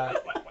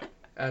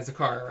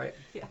Zakara, right?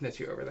 Yeah. That's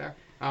you over there.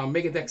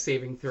 Make a dex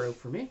saving throw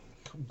for me.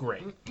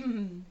 Great.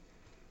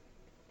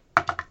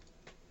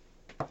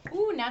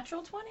 Ooh,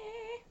 natural 20.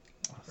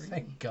 Oh,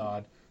 thank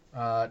God.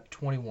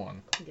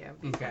 21. Yeah.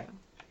 Okay.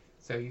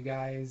 So you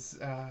guys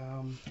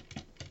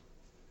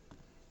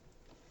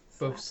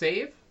both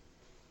save.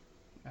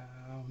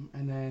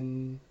 And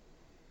then,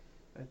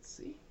 let's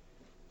see.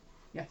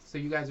 Yeah, so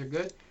you guys are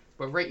good.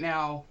 But right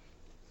now,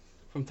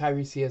 from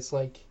Tiresias,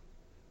 like,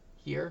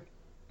 here,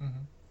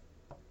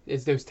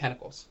 is those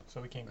tentacles.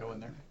 So we can't go in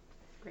there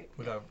Great.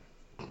 without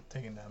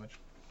taking damage.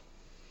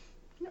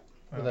 Yep.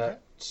 With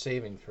that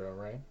saving throw,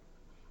 right?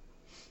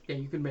 Yeah,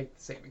 you can make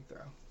the saving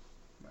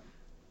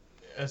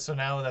throw. So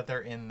now that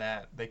they're in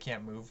that, they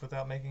can't move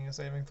without making a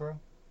saving throw?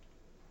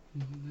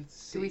 Let's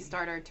see. Do we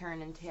start our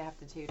turn and have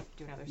to do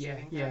another Yeah,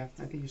 saving? yeah.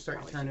 throw? I think you start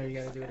your Probably turn and you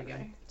should gotta do it get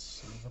again.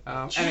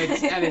 out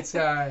And it's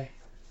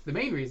the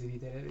main reason he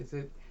did it is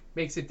it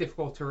makes it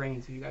difficult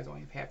terrain, so you guys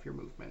only have half your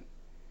movement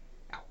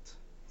out.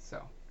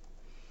 So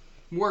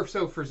more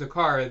so for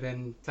Zakara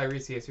than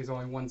Tiresias, who's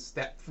only one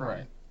step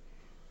from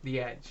the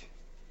edge.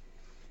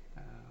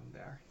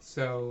 There.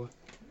 So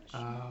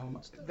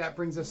that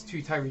brings us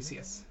to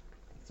Tiresias.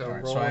 So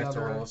Alright, roll so I have to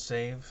another. roll a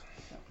save.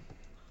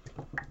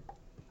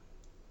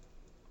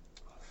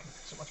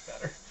 So much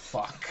better.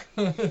 Fuck.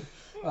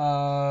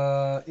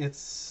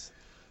 It's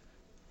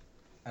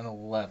an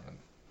 11.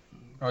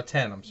 Oh,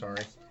 10, I'm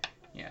sorry.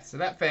 Yeah, so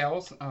that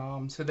fails.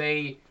 So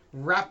they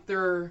wrap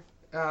their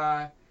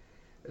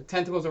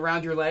tentacles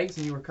around your legs,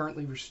 and you are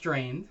currently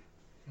restrained.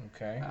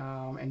 Okay.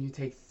 And you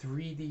take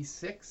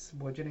 3d6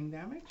 bludgeoning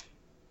damage.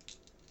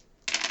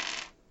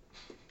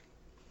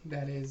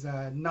 That is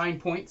 9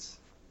 points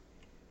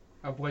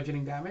of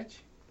bludgeoning damage.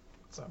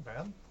 It's not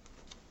bad.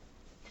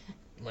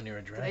 When you're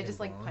a Did dragon. I just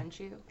like punch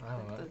you? I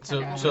don't know. The So,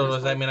 tentacle so just,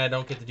 does that like- mean I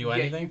don't get to do Yeah,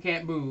 anything? you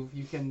can't move.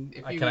 You can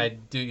if you Can I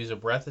use a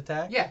breath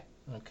attack? Yeah,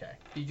 Okay.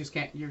 you just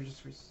can't. You're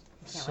just like,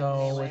 So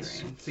melee. it's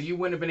restrained. So you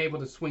wouldn't have been able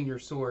to swing your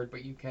sword,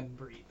 but you can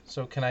breathe.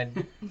 so can I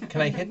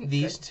hit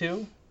these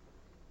two?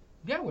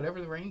 Yeah,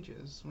 whatever the range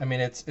is. I mean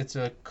it's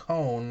a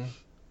cone.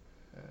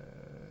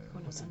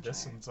 What's the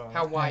distance on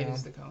How it? wide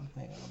is the cone?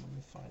 Hang on, let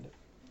me find it.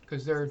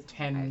 Because they're I have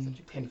 10 such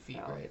a pretty feet,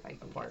 spell right? If I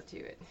can Apart. get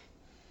to it.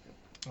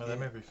 Oh, that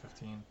may be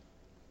 15.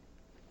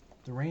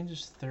 The range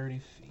is 30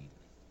 feet.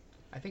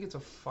 I think it's a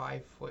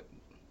 5-foot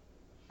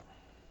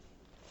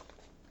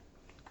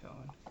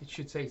cone. It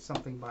should say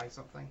something by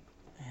something.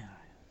 Yeah.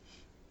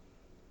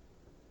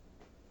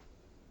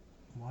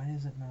 Why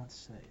does it not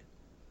say it?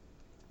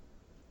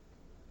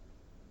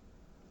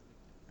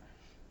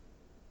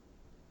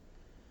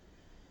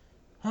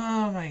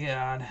 Oh my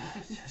god.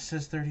 It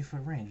says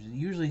 30-foot range. It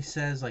usually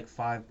says like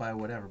 5 by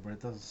whatever, but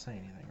it doesn't say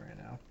anything right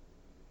now.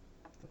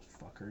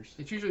 Those fuckers.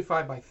 It's usually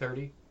 5 by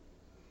 30.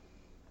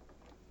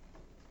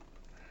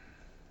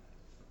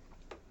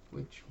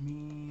 Which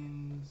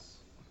means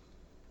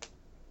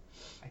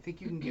I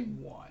think you can get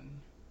one.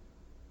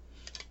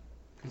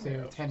 Because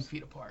they're 10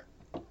 feet apart.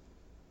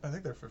 I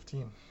think they're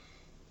 15.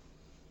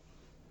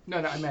 No,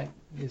 I meant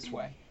this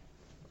way.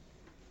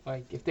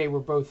 Like if they were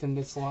both in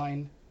this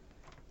line,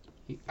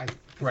 I could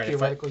Right, if I-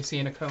 theoretically see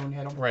in a cone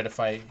hit them. Right, if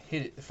I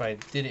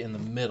did it in the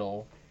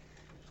middle.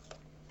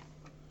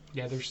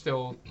 Yeah, they're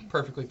still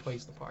perfectly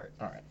placed apart.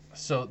 All right.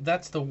 So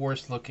that's the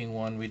worst looking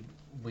one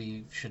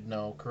we should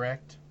know,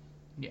 correct?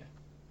 Yeah.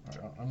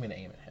 All right, I'm going to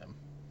aim at him.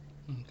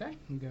 Okay,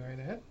 you go right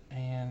ahead.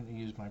 And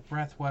use my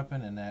breath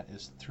weapon, and that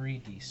is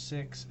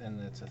 3d6, and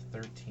it's a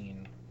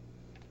 13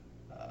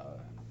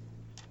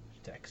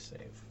 dex save.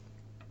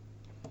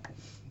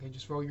 Okay,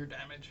 just roll your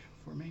damage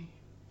for me.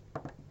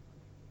 5,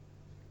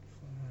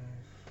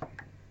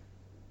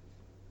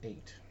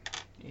 8.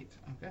 8.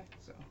 Okay.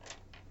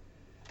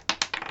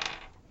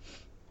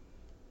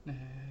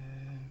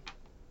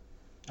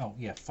 Oh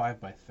yeah,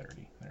 5 by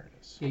 30. There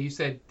it is. Yeah, you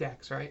said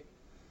Dex, right?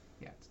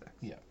 Yeah, it's Dex.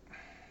 Yeah.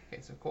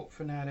 Okay, so Cult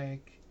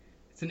Fanatic.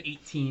 It's an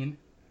 18.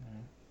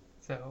 Mhm.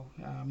 So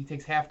he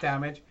takes half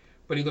damage,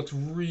 but he looks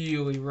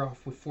really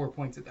rough with 4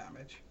 points of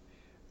damage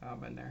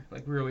in there.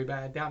 Like really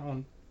bad. Down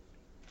on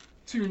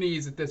 2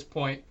 knees at this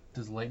point.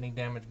 Does lightning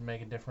damage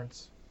make a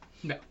difference?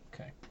 No.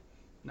 Okay.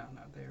 No,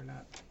 they're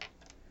not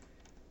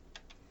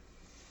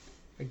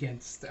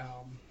against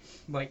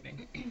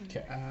lightning.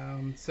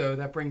 Okay. So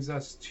that brings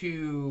us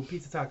to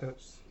Pizza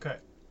Tacos. Okay.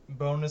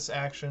 Bonus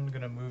action,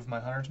 gonna move my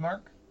hunter's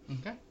mark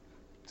Okay.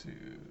 to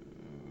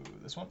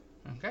this one.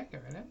 Okay, go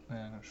right in.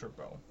 And a short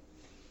bow.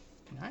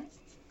 Nice.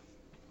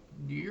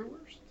 Do your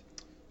worst.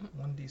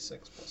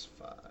 1d6 plus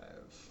 5.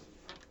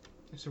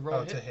 It's a roll Oh,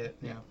 hit. to hit.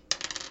 Yeah.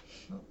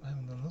 Oh, I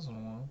haven't done this in a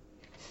while.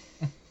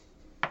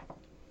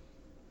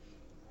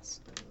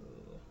 So,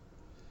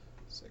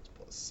 6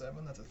 plus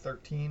 7, that's a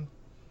 13.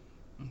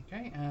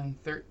 Okay,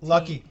 and 13.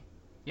 Lucky.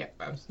 Yeah,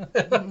 Babs.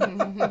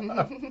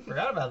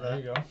 Forgot about There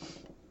that. you go.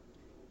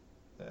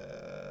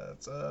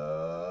 That's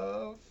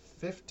a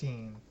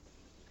 15.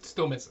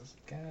 Still misses.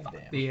 God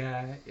damn. The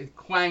it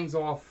clangs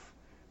off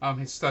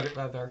his studded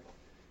leather.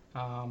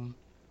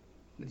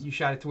 You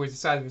shot it towards the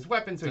side of his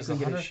weapon, so he Does the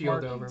couldn't get his hunter's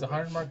shield mark, over. Does the but-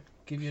 hunter's mark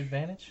give you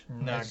advantage?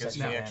 No, That's it gives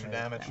just me extra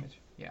damage.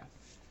 Yeah.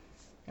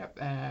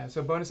 Yep.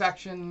 So bonus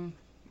action.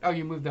 Oh,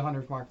 you moved the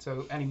hunter's mark.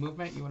 So any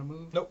movement you want to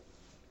move? Nope.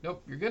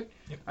 Nope. You're good.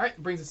 Yep. All right.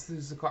 Brings us to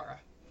Zakara.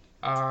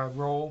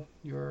 Roll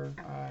your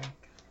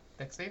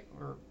dex save,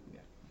 or yeah.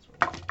 Let's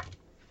roll.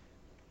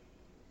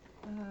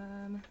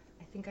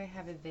 I think I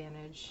have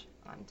advantage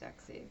on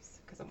dex saves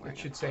because I'm wearing. It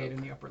should say it in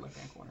the upper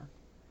left-hand corner.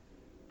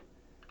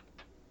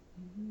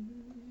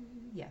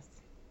 Yes.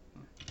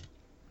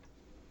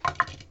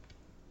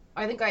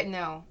 I think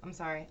no. I'm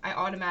sorry. I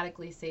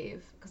automatically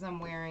save because I'm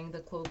wearing the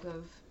cloak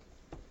of.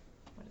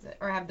 What is it?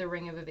 Or I have the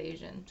ring of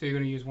evasion. So you're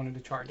going to use one of the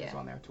charges Yeah.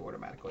 on there to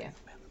automatically.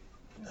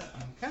 Yeah.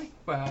 Okay.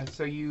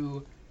 So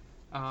you,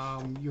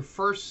 your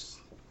first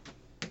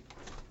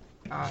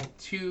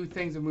 2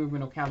 things of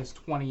movement will count as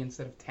 20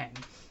 instead of 10,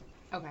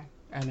 Okay.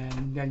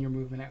 and then your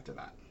movement after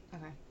that.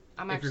 Okay.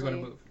 I'm If you're actually.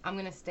 gonna move. I'm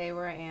gonna stay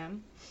where I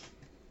am.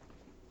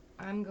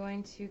 I'm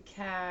going to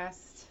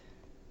cast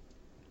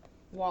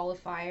Wall of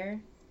Fire.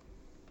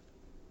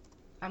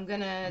 I'm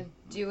gonna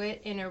do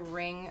it in a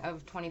ring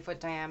of 20-foot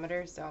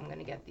diameter, so I'm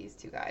gonna get these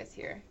 2 guys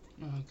here.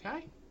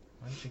 Okay.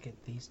 Why don't you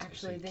get these two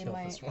Actually, so they you kill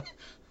might- this one?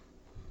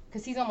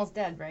 Cause he's almost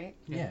dead, right?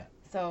 Yeah.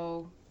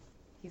 So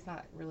he's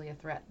not really a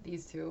threat.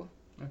 These 2.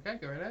 Okay.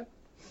 Go right ahead.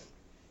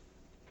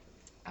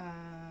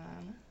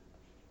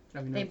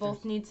 Let me know They if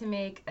both need to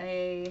make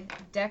a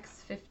Dex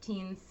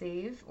 15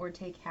 save or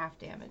take half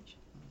damage.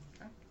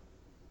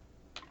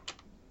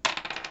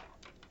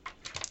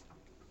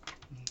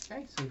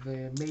 Okay. So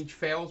the mage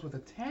fails with a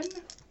 10.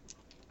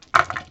 That's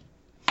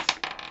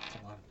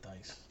a lot of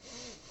dice.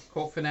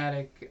 Colt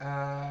Fanatic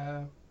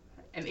an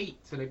 8.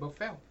 So they both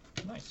fail.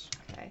 Nice.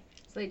 Okay.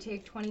 So they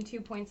take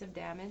 22 points of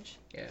damage.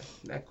 Yeah.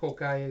 That Colt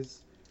guy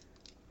is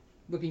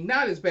looking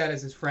not as bad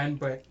as his friend,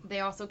 but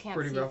They also can't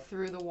Pretty see rough.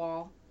 through the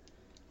wall.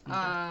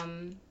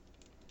 Okay.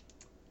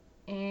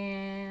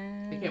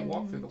 And they can't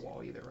walk through the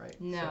wall either, right?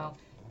 No.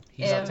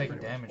 He's not Um, taking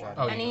damage out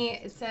Oh, of it. you Any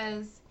it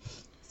says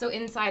so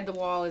inside the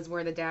wall is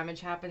where the damage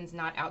happens,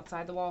 not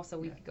outside the wall. So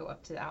we Yeah. could go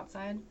up to the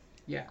outside.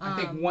 Yeah, I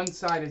think one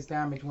side is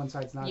damaged, one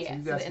side's not. Yeah, so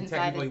you so guys the can inside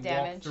is technically walk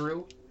damaged.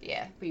 through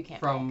Yeah, but you can't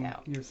from walk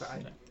out. your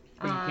side.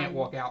 But you can't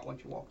walk out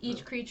once you walk through.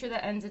 Each creature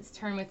that ends its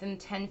turn within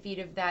 10 feet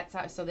of that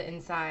side, so the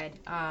inside,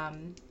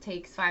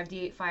 takes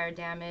 5d8 fire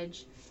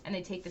damage, and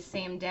they take the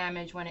same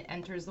damage when it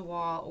enters the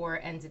wall or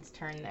ends its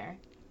turn there.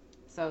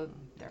 So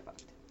they're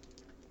fucked.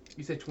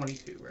 You said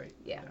 22, right?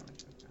 Yeah.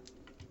 Damage,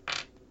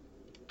 okay.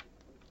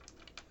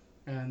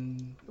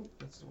 And oh,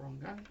 that's the wrong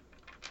guy.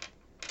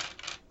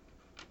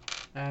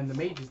 And the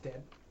mage is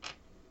dead.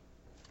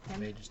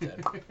 Mage is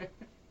dead.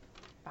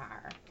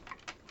 Fire.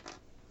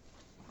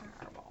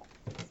 Fireball.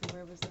 So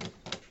where was that?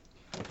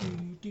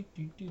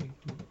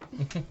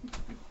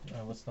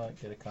 Let's not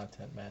get a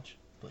content match,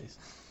 please.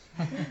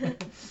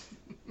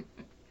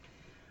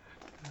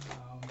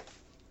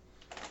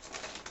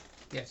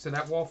 Yeah, so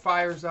that wall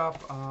fires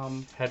up.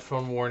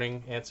 Headphone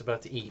warning, Ant's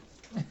about to eat.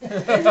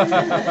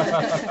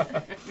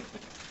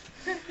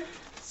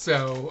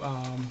 So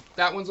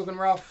that one's looking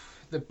rough.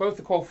 Both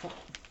the cold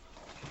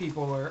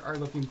people are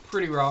looking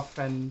pretty rough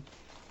and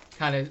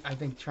kind of, I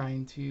think,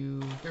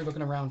 they're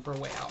looking around for a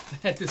way out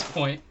at this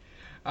point.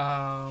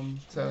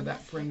 So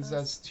that brings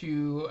us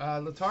to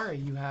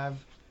Latari. You have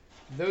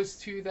those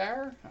 2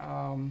 there,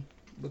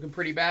 looking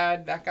pretty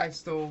bad. That guy's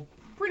still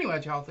pretty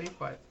much healthy,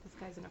 but This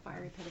guy's in a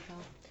fiery pit of hell.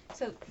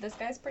 So this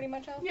guy's pretty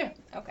much out? yeah.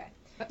 Okay.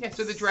 Yeah,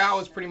 so the drow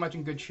is pretty much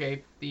in good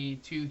shape. The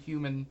 2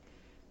 human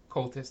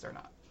cultists are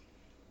not.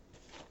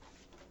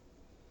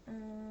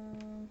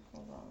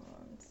 Hold on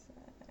one sec.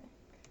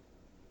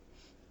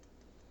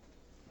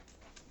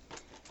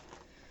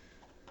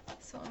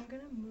 So I'm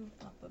gonna move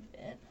up a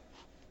bit.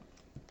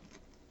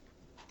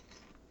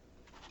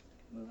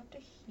 Move up to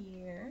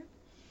here.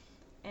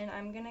 And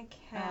I'm gonna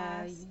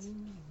cast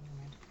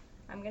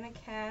I'm gonna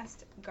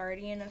cast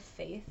Guardian of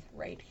Faith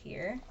right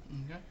here.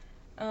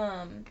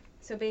 Okay.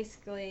 So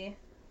basically,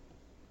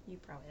 you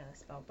probably know the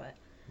spell, but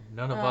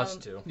None of us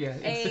do. Yeah.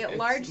 a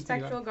large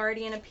spectral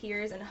guardian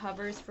appears and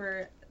hovers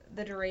for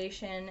the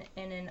duration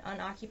in an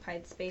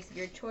unoccupied space of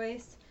your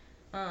choice.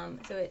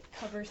 So it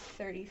covers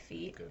 30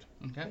 feet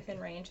Okay. within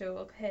range, so it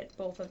will hit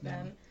both of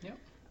them.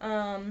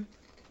 Yep.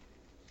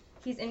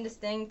 He's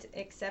indistinct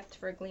except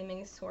for a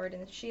gleaming sword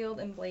and shield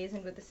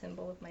emblazoned with the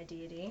symbol of my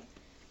deity.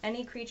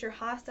 Any creature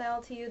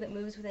hostile to you that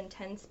moves within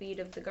 10 feet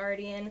of the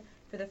guardian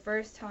for the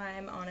first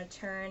time on a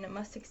turn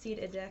must succeed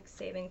a dex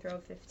saving throw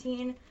of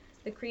 15.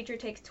 The creature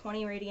takes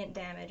 20 radiant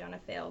damage on a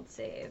failed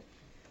save,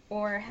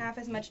 or half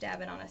as much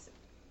damage on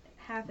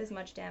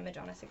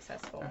a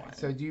successful All right, one.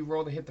 so do you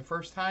roll to hit the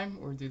first time,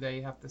 or do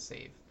they have to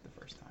save the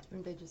first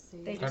time? They just say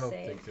They I just don't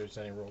save. think there's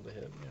any roll to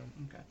hit. Yeah.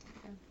 Okay.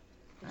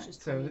 it's Alright,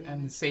 just so 20 and the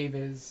damage. save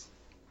is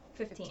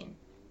 15.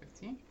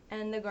 15.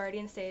 And the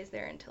guardian stays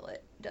there until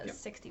it does Yep.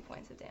 60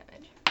 points of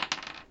damage.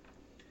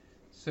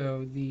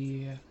 So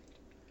the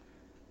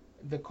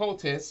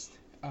cultist,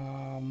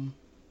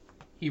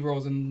 he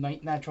rolls a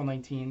natural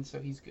 19, so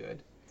he's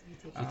good.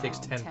 He takes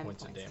 10 10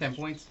 points of points. damage. 10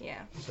 points.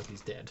 Yeah. So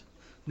he's dead.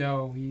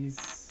 No,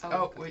 he's. Oh,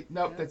 Oh, okay. wait,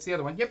 nope, Yep. that's the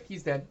other one. Yep,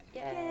 he's dead.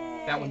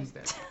 Yay! That one is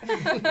dead.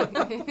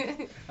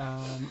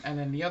 And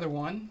then the other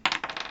one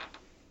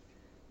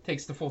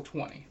takes the full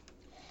 20.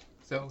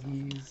 So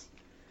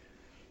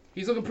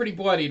he's looking pretty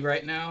bloodied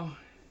right now,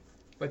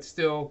 but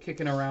still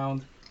kicking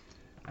around.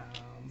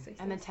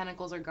 And the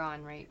tentacles are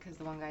gone, right? Because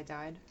the one guy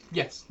died.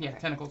 Yes, yeah, Okay.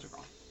 tentacles are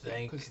gone.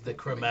 Thank 'cause the the-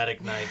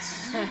 chromatic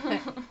knights. I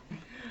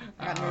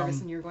got nervous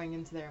Um, and you were going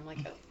into there. I'm like,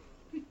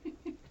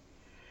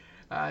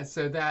 oh.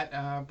 So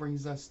that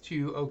brings us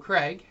to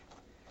O'Craig.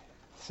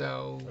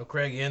 So Oh,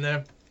 Craig, you in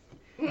there?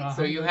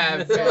 So you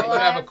have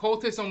a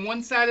cultist on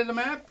one side of the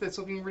map that's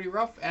looking pretty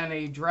rough, and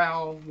a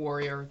drow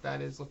warrior that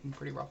is looking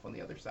pretty rough on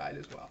the other side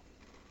as well.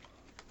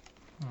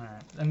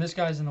 Alright. And this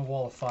guy's in a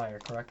wall of fire,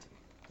 correct?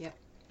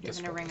 He's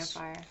in a ring of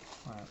fire.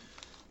 Alright.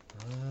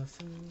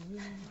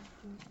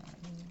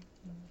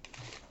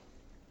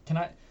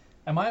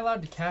 Am I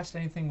allowed to cast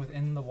anything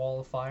within the wall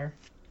of fire?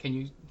 Can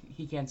you?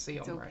 He can't see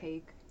It's him, right?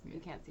 opaque. You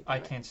can't see. I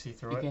through it. can't see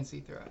through He it. can't see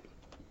through it.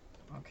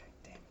 Okay,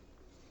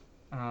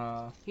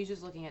 damn. He's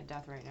just looking at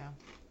death right now.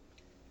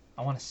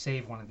 I want to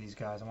save one of these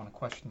guys. I want to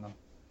question them.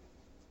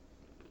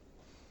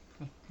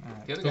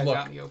 Alright. The other Good guy's luck.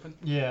 out in the open.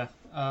 Yeah.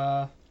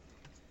 I'm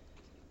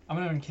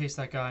gonna encase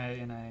that guy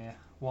in a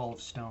wall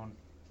of stone.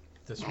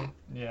 This one?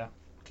 Yeah.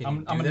 Can I'm you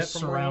do gonna that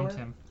from where you surround are?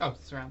 him. Oh,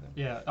 surround him.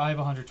 Yeah, I have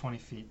 120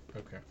 feet,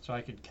 Okay. so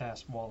I could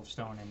cast wall of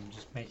stone and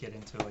just make it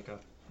into like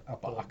a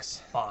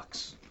box.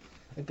 box.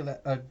 What's the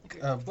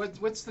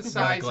Not a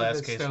size glass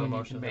of the case of stone you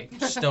emotion. can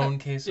make? Stone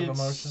case of It's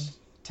emotion.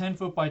 10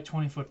 foot by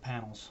 20 foot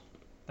panels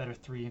that are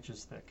 3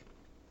 inches thick.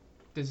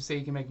 Does it say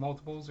you can make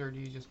multiples, or do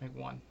you just make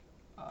one?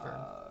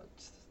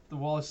 The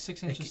wall is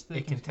 6 inches thick.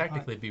 It can and it's high.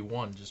 technically be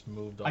one, just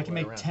moved all I the can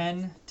way make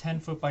around. 10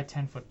 foot by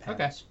 10 foot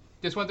panels. Okay.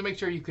 Just wanted to make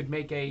sure you could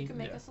make You can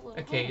make Yeah. us a little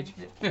a cage.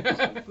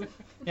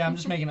 Yeah, I'm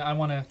just making. I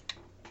want to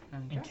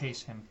Okay.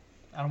 encase him.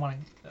 I don't want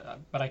to,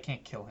 but I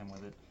can't kill him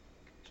with it.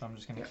 So I'm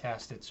just gonna Yeah.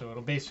 cast it. So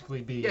it'll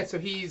basically be Yeah, so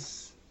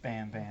he's.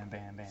 bam, bam,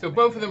 bam, bam. So bam,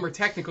 both of bam. them are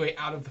technically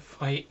out of the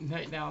fight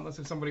right now, unless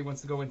if somebody wants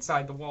to go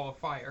inside the wall of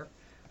fire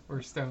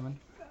or stone.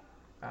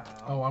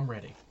 Oh, I'm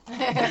ready.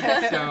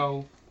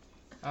 So,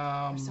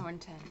 We're so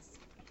intense.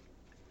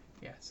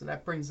 yeah. So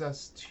that brings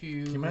us to.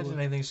 Can you imagine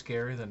anything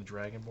scarier than a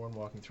dragonborn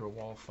walking through a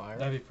wall of fire?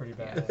 That'd be pretty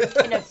bad.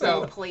 In a So,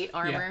 full plate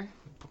armor.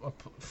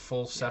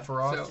 Full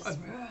Sephiroth? So,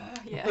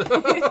 Yeah.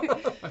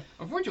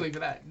 unfortunately for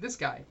that, this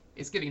guy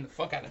is getting the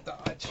fuck out of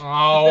Dodge,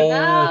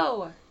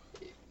 Oh! No.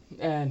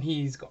 and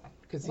he's gone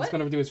because he's What?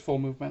 going to do his full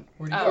movement.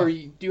 Where do you Oh. Or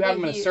do you have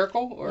Wait, him in a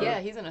circle? Or Yeah,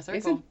 he's in a circle.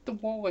 Isn't the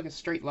wall like a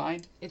straight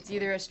line? It's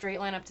either a straight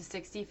line up to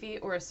 60 feet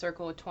or a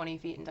circle with 20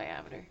 feet in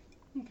diameter.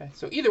 Okay,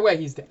 so either way,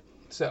 he's dead.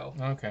 So,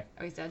 Okay.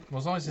 Oh, he's dead. Well,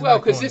 as long as he's well,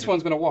 not because going this to-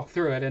 one's going to walk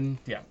through it, and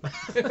Yeah.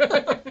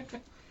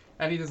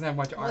 and he doesn't have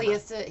much Well, armor. he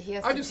has to. He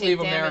has I'll to just take leave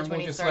him there, damage and when we'll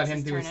he just starts let him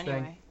his do turn his thing.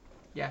 anyway.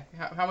 Yeah.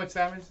 How much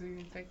damage do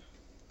you take?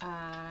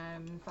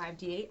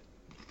 5d8.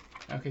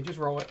 Okay, just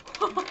roll it.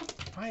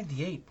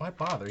 5d8. Why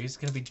bother? He's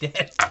going to be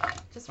dead.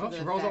 Just for Oh, the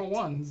she rolls all effect.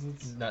 ones.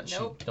 It's, Not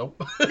Nope.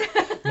 Nope.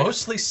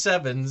 Mostly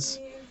sevens.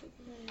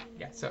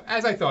 yeah. So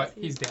as I thought,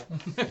 he's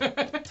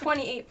dead.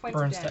 28 points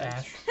burns of to damage.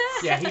 ash.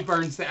 Yeah, he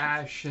burns to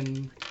ash,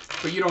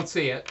 but you don't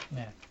see it.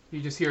 Yeah.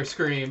 You just hear a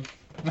scream.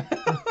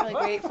 Like,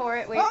 wait for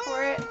it, wait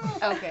for it.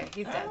 Okay,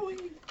 he's dead.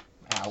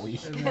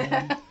 Owie. And,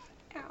 then,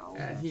 Ow.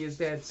 and he is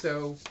dead.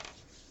 So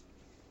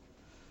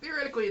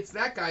theoretically, it's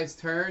that guy's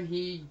turn.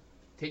 He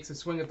takes a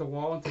swing at the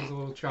wall and takes a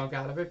little chunk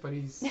out of it, but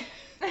he's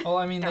Well,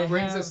 I mean, they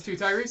brings have, us to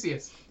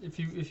Tiresias. if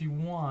you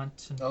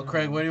want. Oh,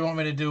 Craig, what do you want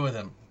me to do with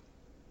him?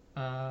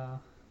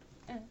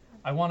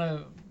 I want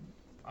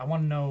to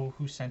know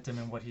who sent him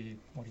and what he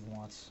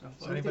wants. So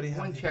Does let me anybody take have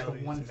one the check of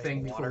ability one to make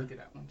thing before water? we do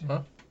that one.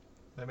 Huh?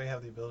 They may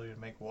have the ability to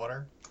make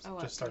water. Oh,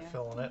 Just start yeah.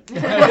 filling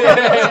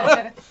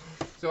it.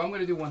 So I'm going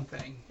to do one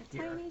thing A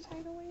here. tiny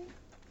tidal wave.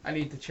 I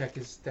need to check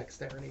his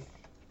dexterity.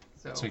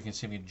 So you can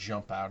see me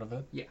jump out of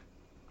it?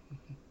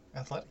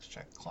 Athletics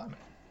check. Climb it.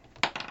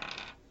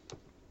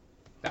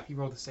 No, he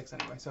rolled a 6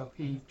 anyway, so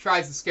he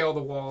tries to scale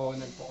the wall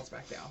and then falls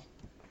back down.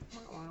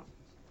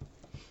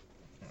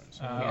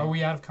 Are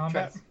we out of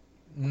combat? Tries-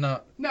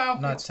 No. No,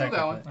 Not it's still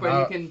going, technically.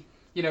 but he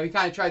can, he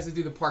kind of tries to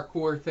do the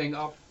parkour thing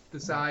up the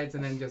sides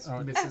and then just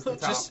misses the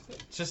top.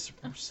 Just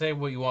say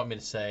what you want me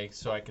to say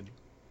so I can,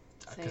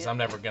 because I'm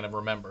never gonna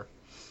remember.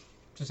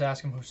 Just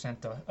ask him who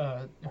sent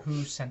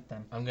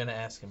them. I'm gonna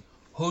ask him,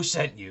 who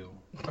sent you?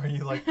 Are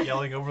you like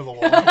yelling over the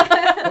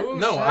wall?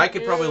 No, I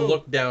could probably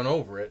look down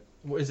over it.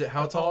 Is it,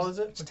 how tall is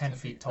it? It's 10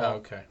 feet tall. Oh,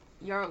 okay.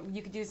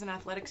 You could use an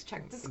athletics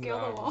check to scale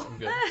the No, wall. I'm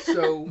good.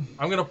 So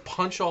I'm gonna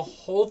punch a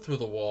hole through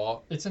the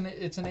wall. It's an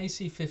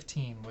AC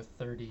 15 with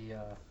 30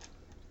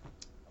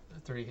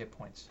 hit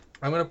points.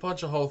 I'm gonna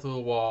punch a hole through the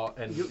wall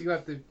and you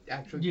have to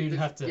actually. You'd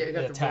have to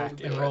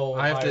attack and roll.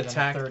 I have to higher than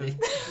attack. 30.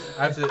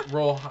 I have to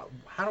roll.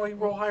 How do I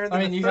roll higher than? I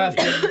mean, a you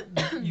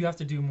 30? have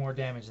to do more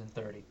damage than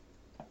 30.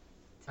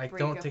 I break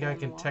don't a think hole I in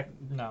the can wall. tech.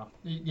 No.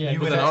 Yeah. You you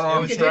would With an have-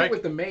 unarmed You can hit strike.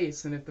 with the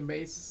mace, and if the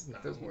mace No.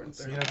 does more than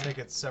So 30. you gotta take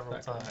it several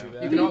Not gonna times. do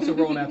that. You can also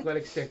roll an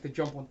athletics check to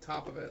jump on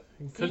top of it.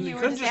 See, you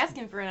were just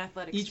asking for an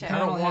athletics each check. I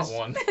don't panel want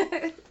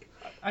has- one.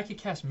 I could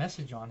cast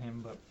message on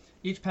him, but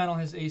each panel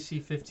has AC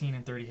 15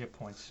 and 30 hit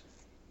points.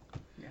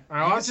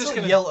 I You was can just still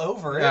gonna yell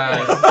over it.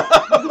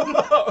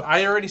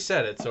 I already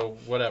said it, so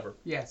whatever.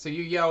 Yeah, so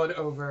you yell it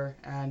over,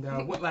 and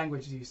what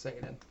language do you say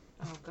it in?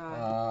 Oh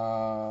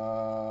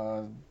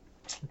god.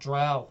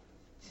 Drow.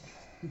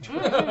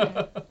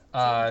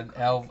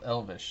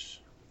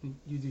 Elvish.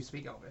 You do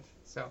speak Elvish.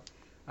 So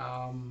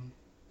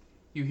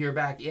you hear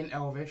back in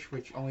Elvish,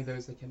 which only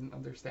those that can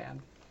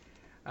understand.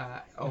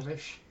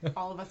 Elvish.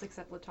 All of us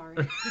except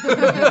Latari.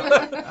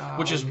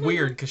 Which is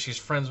weird because she's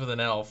friends with an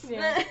elf.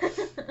 Yeah.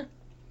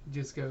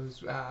 Just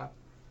goes,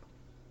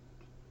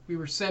 we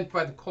were sent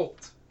by the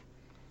cult.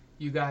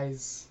 You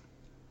guys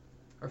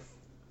are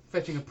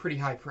fetching a pretty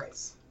high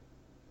price.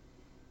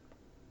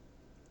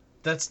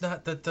 That's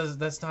not a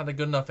good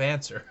enough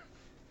answer.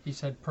 He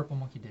said purple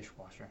monkey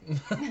dishwasher.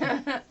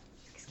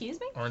 Excuse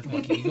me? Orange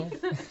monkey eagle.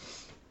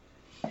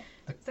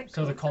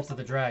 So the cult of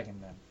the dragon,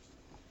 then.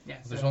 Yeah,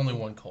 There's only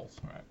one cult.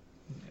 Right.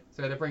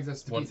 So that brings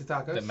us to One pizza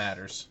tacos. that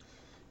matters.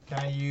 Can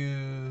I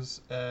use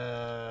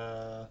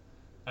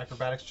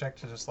acrobatics check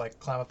to just like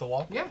climb up the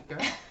wall? Yeah, go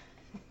ahead.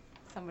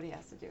 Somebody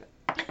has to do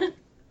it.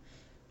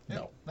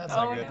 No. That's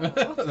Oh, not good.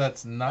 no.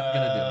 That's not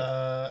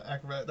gonna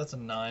Acrobat. That's a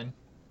 9.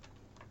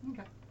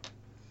 Okay.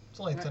 It's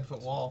only a Alright.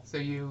 10-foot wall. So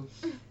you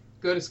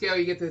go to scale,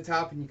 you get to the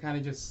top, and you kind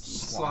of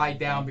just slide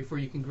down before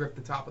you can grip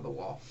the top of the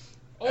wall.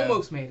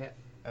 Almost made it.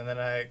 And then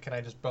can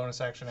I just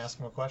bonus action ask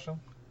him a question?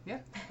 Yeah.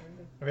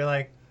 I'd be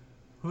like,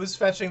 who's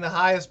fetching the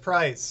highest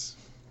price?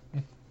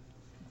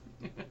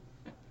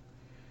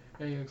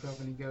 There he looks up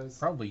and he do it. goes,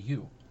 Probably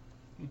you.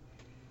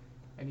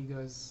 and he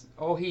goes,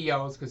 oh, he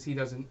yells because he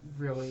doesn't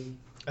really.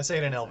 I say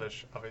it in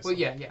Elvish, obviously. Well,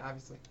 yeah,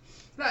 obviously.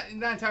 Not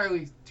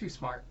entirely too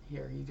smart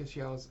here. He just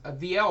yells,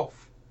 the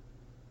elf.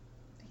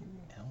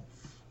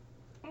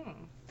 Elf.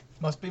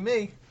 Must be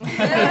me.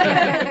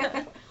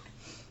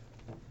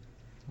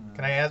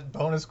 Can I ask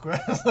bonus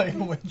question? Like,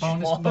 which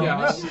Bonus, one?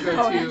 bonus. Yeah, you go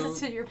Bonus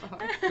to to your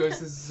bonus. goes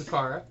to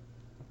Zakara.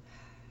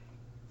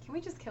 Can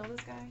we just kill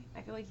this guy?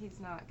 I feel like he's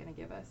not gonna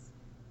give us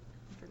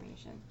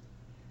information.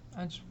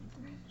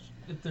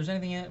 If there's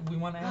anything we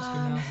want to ask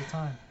him, now's the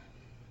time.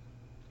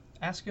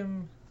 Ask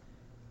him.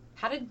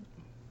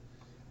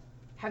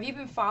 Have you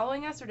been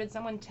following us, or did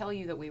someone tell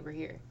you that we were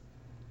here?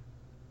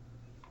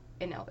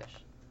 In Elvish,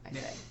 I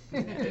say.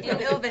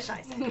 In Elvish,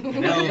 I say.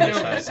 In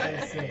Elvish,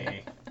 I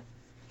say.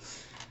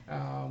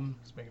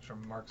 Just making sure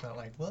Mark's not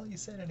like, well, you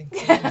said it in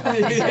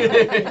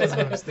He doesn't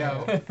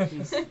understand.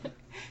 No,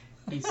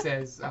 he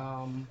says,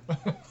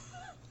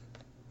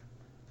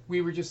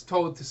 we were just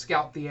told to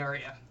scout the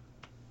area,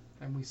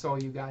 and we saw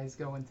you guys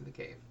go into the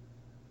cave.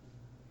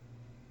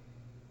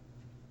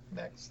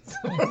 Next.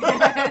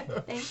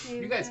 Thank you.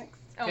 You guys Next.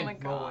 Oh can my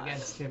roll god.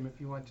 against him if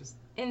you want. Just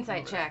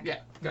Insight check. Yeah,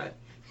 go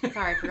ahead.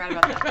 Sorry, I forgot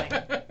about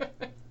that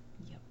thing.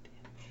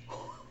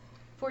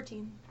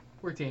 14.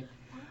 14.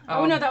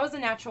 Oh no, that was a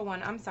natural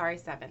one. I'm sorry,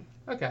 7.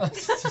 Okay,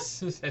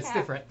 it's Yeah.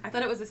 different. I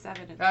thought it was a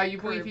 7. It's You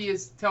believe curved. he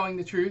is telling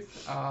the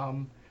truth,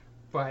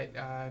 but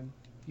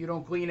you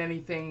don't glean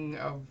anything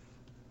of,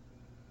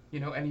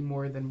 any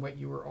more than what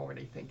you were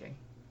already thinking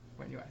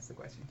when you asked the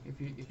question.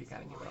 If you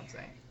kind of get what I'm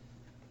saying.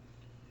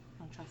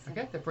 I don't trust him.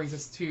 Okay, that brings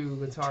us to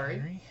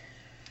Latari.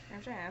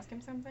 Should I ask him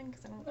something?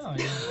 Because I don't Oh,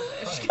 speak yeah.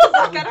 English. 'Cause,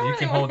 like, I don't You really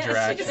can hold wanna- your She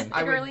action. just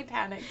I would- literally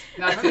panicked.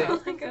 Not Oh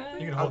to, my god.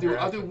 You can I'll hold your do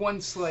action.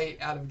 one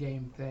slight out of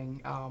game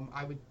thing.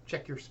 I would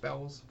check your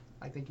spells.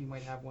 I think you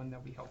might have one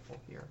that'll be helpful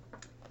here.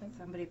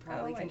 Somebody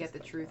probably Oh, I can get just the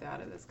looked truth up.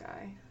 out of this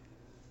guy.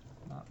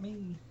 Not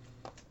me.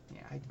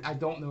 Yeah, I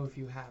don't know if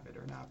you have it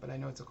or not, but I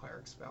know it's a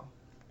cleric spell.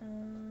 I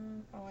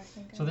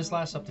think So I this know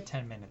lasts what up to it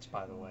 10 minutes,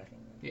 by the way.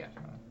 Yeah.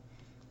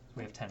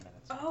 We have 10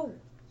 minutes. is. Oh!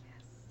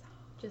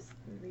 Just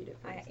read it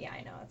first. Yeah, I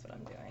know. That's what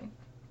I'm doing.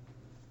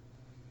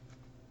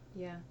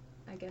 Yeah,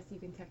 I guess you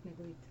can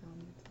technically tell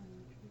me it's telling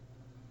the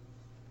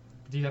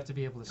truth. Do you have to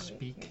be able to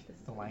speak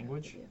the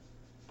language?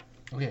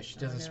 Oh yeah, she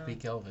doesn't no.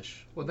 speak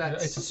Elvish. Well,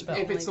 that's It's a spell.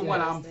 if it's the Only one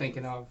those I'm things.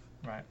 thinking of.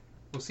 Right.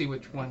 We'll see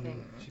which one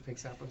she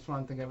picks up. Which one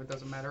I'm thinking of, it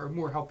doesn't matter. Or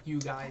more help you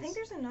guys. I think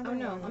there's another Oh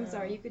no, one. I'm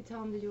sorry. though. You could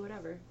tell him to do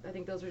whatever. I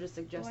think those were just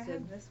Oh, I suggested.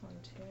 have this one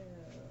too.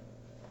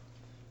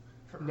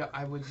 No,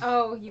 I would.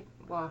 Oh, you.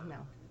 Well, no.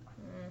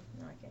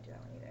 No, I can't do that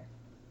one either.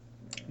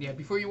 Yeah,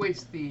 before you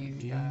waste the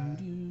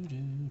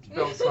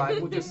spell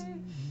slide,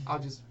 I'll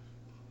just.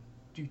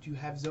 Do you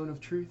have Zone of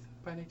Truth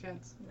by any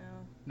chance? No.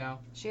 No.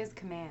 She has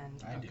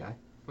command. I do. Okay.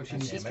 What she And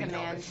needs She is Damn it.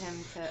 commands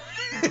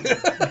Elvish. him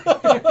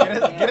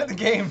Get at the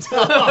game,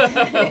 Tom.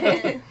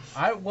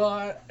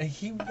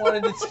 He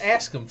wanted to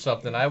ask him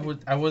something. I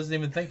wasn't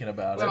even thinking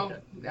about Well,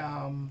 it.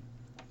 yeah,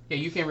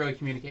 you can't really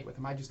communicate with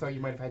him. I just thought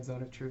you might have had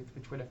Zone of Truth,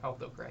 which would have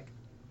helped O'Craig.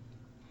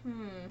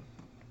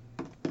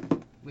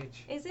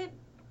 Which Is it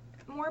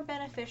more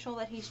beneficial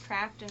that he's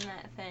trapped in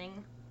that thing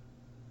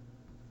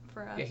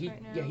for us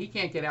right now? he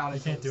can't get out You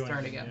until can't his do turn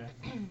anything. again.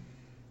 Yeah.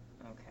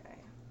 Okay.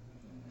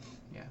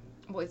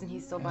 Well, isn't he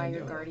still And by then your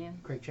do it. guardian?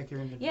 Craig, check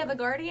your inventory. Yeah, the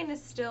guardian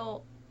is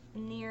still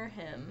near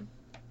him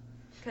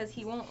because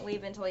he won't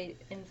leave until he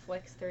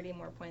inflicts 30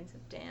 more points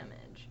of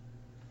damage.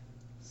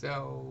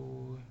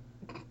 So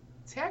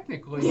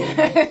technically,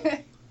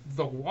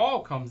 the wall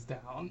comes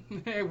down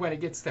when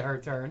it gets to her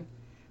turn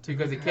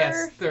because it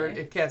casts Perfect.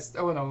 It casts.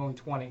 Oh no, only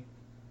 20.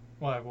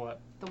 Why? What?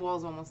 The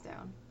wall's almost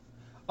down,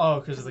 Oh,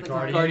 because of the The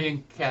guardian.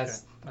 Guardian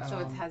casts. so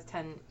it has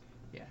 10.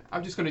 Yeah,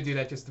 I'm just gonna do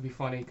that just to be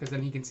funny because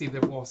then he can see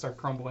the wall start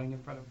crumbling in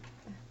front of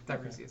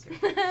Tiresias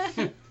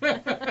here.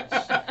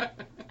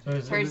 So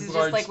is Terry it, is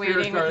large just like spirit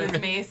waiting with his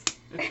guardian. mace.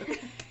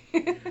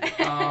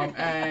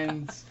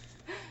 And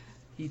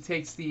he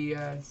takes the.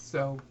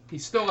 So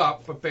he's still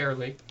up, but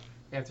barely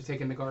after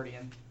taking the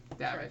Guardian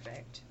damage.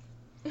 Perfect.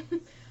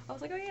 I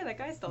was like, oh yeah, that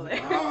guy's still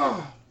there.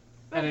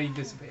 And then he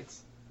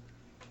dissipates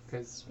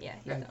because Yeah,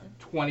 he's done.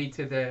 20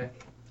 to the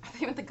I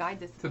think with the guy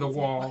dissipates to the it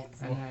wall,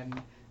 once. and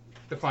then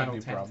the final be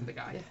a 10 to problem. the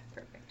guy. Yeah.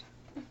 Perfect.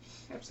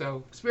 Yep,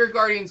 so Spirit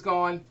Guardian's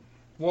gone.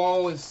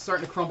 Wall is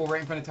starting to crumble right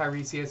in front of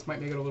Tiresias.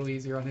 Might make it a little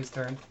easier on his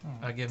turn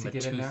I'll give to him a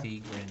get in there. toothy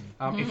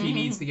grin. if he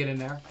needs to get in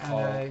there.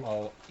 And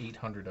All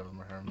 800 of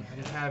them are him. I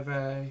just have.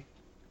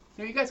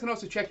 You guys can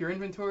also check your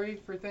inventory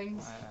for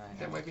things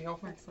that might be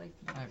helpful. That's like.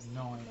 I have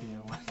no idea.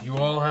 What, You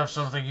all have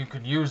something you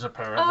can use,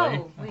 apparently.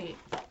 Oh wait,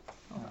 I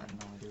have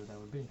no idea what that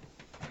would be.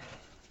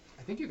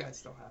 I think you guys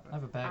still have I it.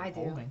 have a bag I of do.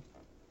 holding.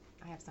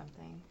 I have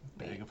something.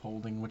 Bag of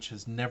holding, which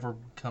has never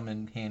come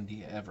in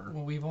handy ever.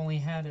 Well, we've only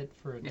had it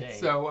for a Yeah, day.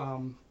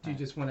 so, do you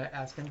just want to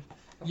ask him?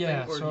 something,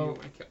 Yeah, Or do you so-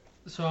 want to kill?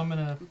 So I'm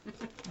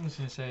just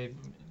gonna say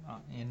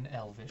in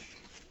Elvish.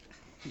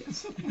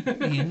 Yes.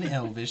 In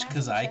Elvish,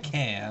 because I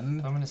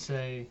can. I'm gonna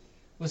say,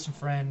 listen,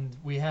 friend,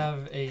 we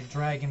have a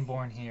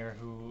dragonborn here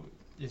who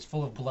is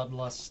full of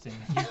bloodlust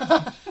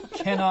and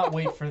he cannot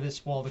wait for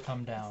this wall to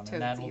come down,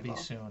 and that will be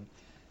Totes evil. soon.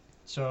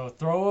 So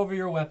throw over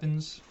your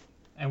weapons,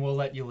 and we'll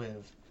let you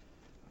live.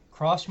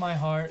 Cross my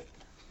heart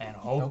and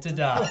hope to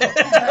die.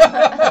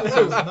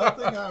 There's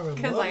nothing I would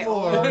 'Cause I love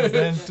more always-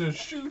 than to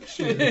shoot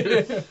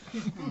you.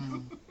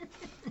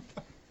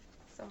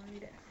 Sorry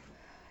to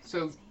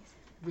So,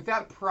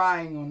 without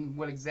prying on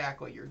what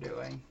exactly you're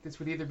doing, this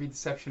would either be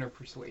deception or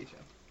persuasion.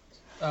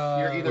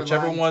 You're either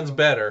Whichever lying one's to him.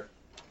 better.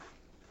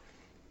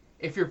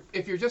 If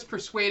you're just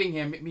persuading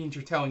him, it means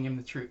you're telling him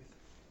the truth.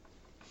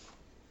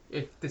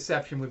 If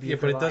deception would be. Yeah,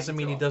 if but you're it doesn't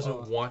lying mean he to him.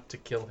 doesn't want to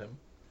kill him.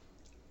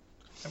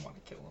 I want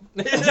to kill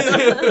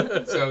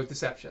him. So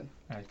deception.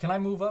 Alright, can I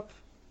move up?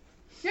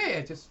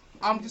 Yeah.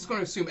 I'm just going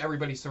to assume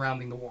everybody's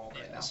surrounding the wall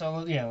right now.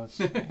 So yeah, let's.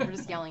 We're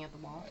just yelling at the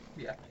wall.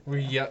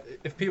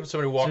 If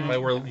somebody walking So by,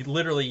 you- we're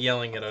literally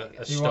yelling at a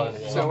Do you stone want,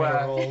 wall. you So, want me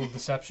to uh, roll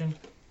deception?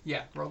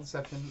 Yeah, roll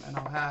deception, and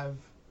I'll have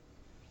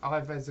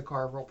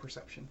Zakar roll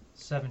perception.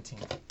 17.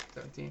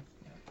 17.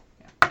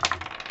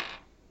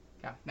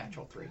 Yeah,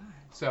 natural 3.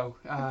 So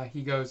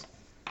he goes,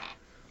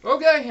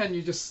 okay, and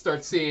you just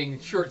start seeing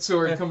short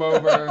sword come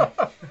over,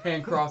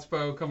 hand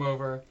crossbow come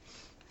over.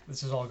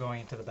 This is all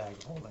going into the bag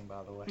of holding,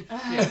 by the way.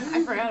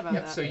 I forgot about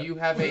Yep. that. So you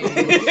have Like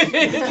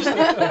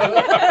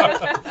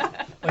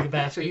a so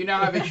basket. you now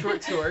have a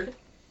short sword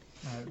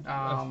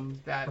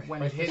Alright, that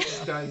when it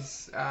hits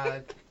does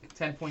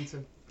 10 points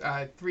of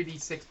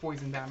 3d6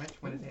 poison damage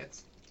when it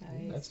hits.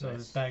 Nice. That's so nice.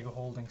 this bag of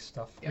holding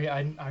stuff. Yep.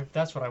 Yeah,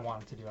 that's what I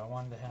wanted to do. I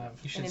wanted to have.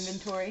 You should An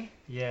inventory.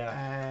 Yeah.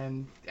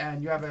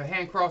 And you have a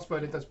hand crossbow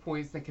that does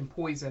poison that can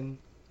poison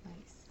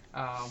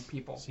Nice.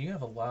 people. So you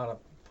have a lot of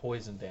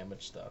poison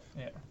damage stuff.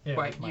 Yeah. Yeah.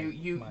 But with my-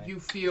 my- you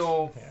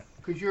feel Yeah.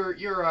 because you're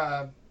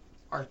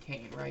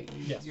arcane, right?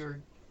 Yes. You're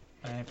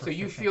I am so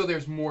you proficient. feel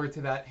there's more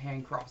to that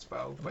hand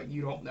crossbow, but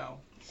you don't know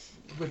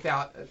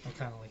without I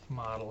kind of like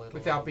model it. a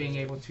without little being bit.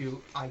 able to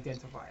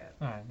identify it.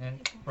 All right,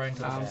 and right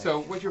into the bag.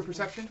 So what's your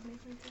perception?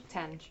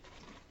 10.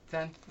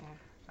 10.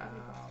 Yeah.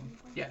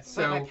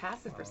 But my So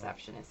passive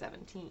perception is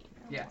 17.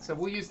 yeah. So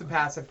we'll use the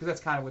passive because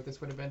that's kind of what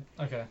this would have been.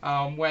 Okay.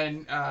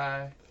 When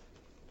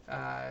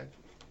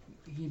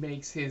he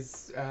makes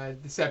his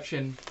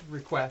deception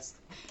request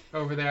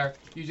over there,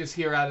 you just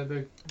hear out of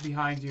the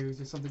behind you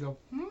just something go,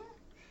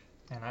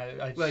 And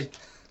I like,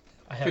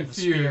 I have the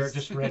spear confused.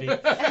 just ready.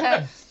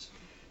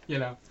 you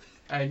know,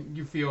 and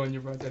you feel in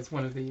your butt that's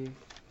one of the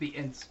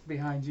ints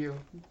behind you,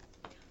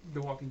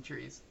 the walking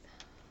trees,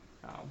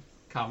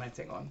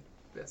 commenting on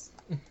this.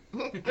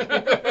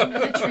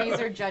 The trees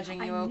are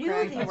judging you, I knew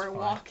Craig. they were fine.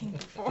 walking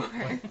before.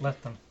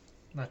 Let them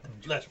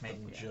judge me.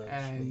 Judge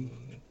And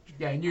me.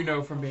 yeah, and you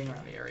know from being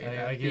around the area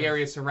that I the give-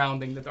 area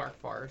surrounding the dark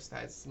forest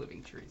has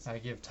living trees. I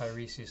give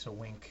Tiresias a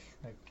wink.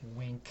 Like,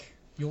 wink.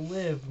 You'll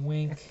live,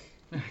 wink.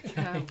 Oh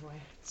Okay. boy.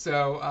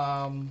 So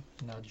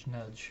Nudge,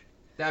 nudge.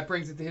 that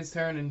brings it to his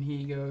turn, and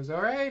he goes,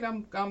 "All right,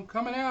 I'm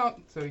coming out."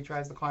 So he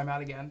tries to climb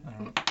out again.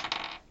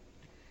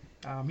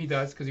 He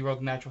does because he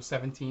rolled a natural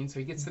 17, so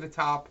he gets to the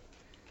top.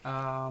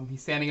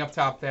 He's standing up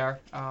top there.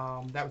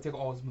 That would take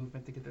all his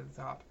movement to get to the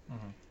top.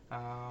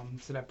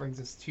 So that brings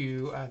us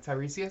to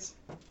Tiresias.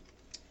 All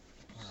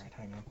right,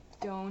 hang on.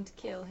 Don't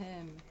kill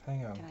him.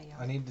 Hang on. Can I yell?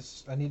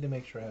 I need to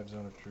make sure I have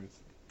Zone of Truth.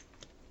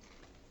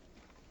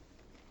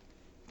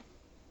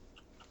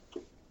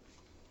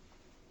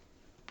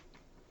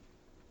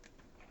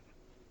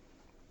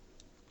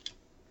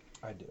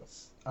 I do.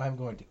 I'm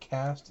going to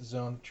cast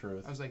Zone of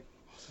Truth. I was like,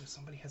 oh, so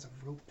somebody has a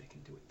rope they can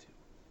do it too.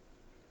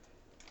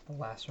 The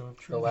lasso of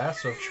The truth.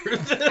 Lasso of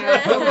Truth.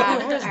 I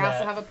is also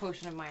that? have a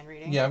potion of mind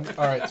reading. Yeah,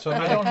 all right. So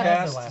I'm I going don't to have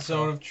the cast lasso.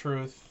 Zone of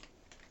Truth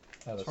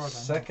at As a far as I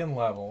know. second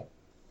level,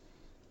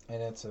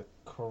 and it's a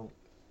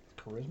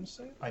charisma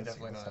save. I That's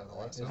definitely don't have the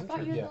lasso. Is I it? thought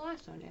you had Yeah. the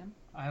last one, Dan.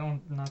 I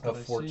don't. Not that Of I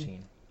see.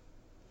 14.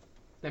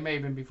 That may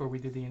have been before we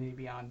did D&D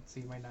Beyond, so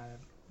you might not have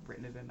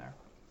written it in there.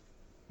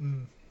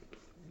 Mm.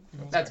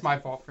 That's my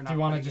fault for not. Do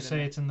you want to putting just it in say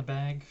there. it's in the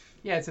bag?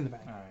 Yeah, it's in the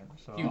bag. All right.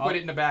 So You put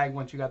it in the bag.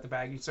 Once you got the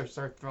bag, you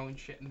start throwing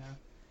shit in there.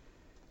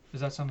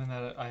 Is that something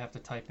that I have to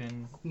type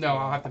in? No,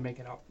 I'll have to make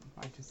it up.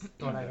 I just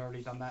thought I'd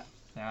already done that.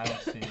 Yeah, I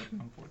don't see it.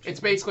 Unfortunately. It's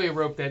basically a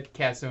rope that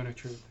casts Zone of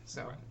Truth,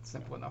 so it's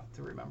simple enough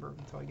to remember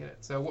until I get it.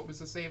 So what was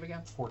the save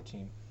again?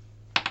 14.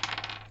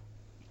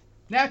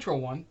 Natural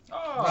one,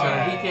 Oh. so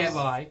he can't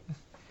lie.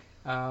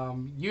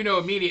 You know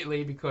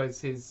immediately because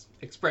his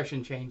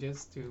expression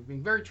changes to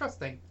being very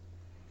trusting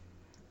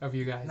of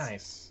you guys.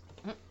 Nice.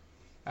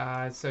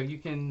 So you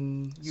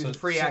can use So- a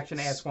free so- action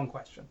to ask one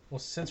question. Well,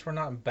 since we're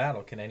not in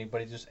battle, can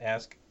anybody just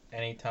ask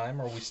any time,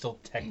 or are we still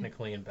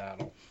technically in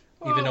battle,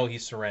 even Well- though he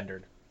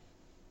surrendered?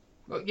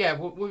 Well, yeah,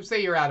 we'll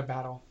say you're out of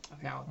battle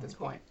now at this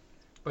point.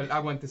 But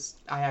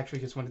I actually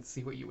just wanted to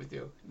see what you would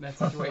do in that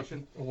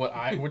situation. What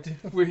I would do?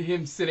 With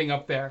him sitting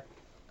up there.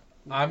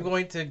 I'm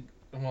going to.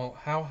 Well,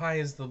 how high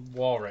is the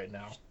wall right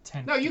now?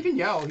 10 No, you feet. can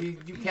yell. You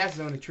cast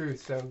Zone of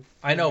Truth, so.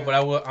 I know, you're but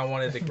I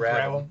wanted to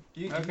grab him,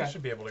 You Okay.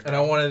 should be able to and grab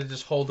I him. wanted to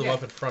just hold him Yeah.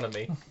 up in front of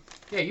me.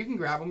 Yeah, you can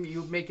grab him.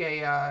 You make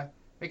a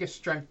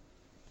strength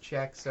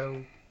check,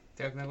 so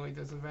technically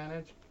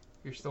disadvantage.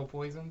 You're still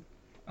poisoned.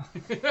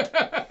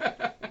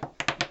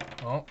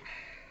 Oh.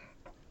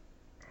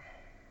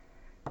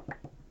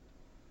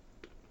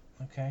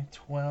 Okay,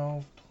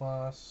 12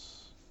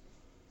 plus.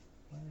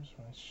 Where's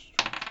my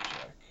strength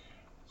check?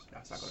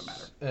 That's not gonna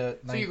matter. So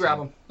 19. you grab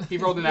him. He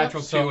rolled a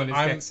natural 2 So on his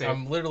dex save.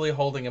 I'm literally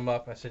holding him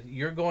up. I said,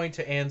 "You're going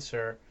to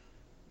answer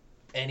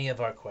any of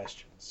our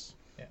questions."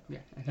 Yeah, he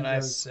And I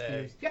goes,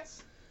 say-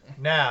 yes.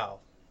 Now,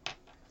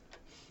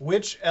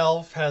 which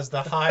elf has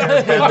the higher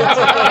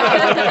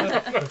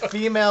ability? The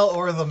female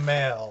or the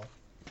male?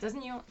 Did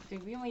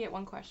we only get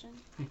one question?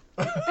 No.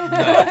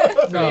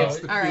 It's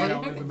the All right.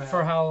 female or the male.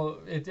 For how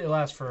it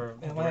lasts for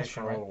It a lasts duration,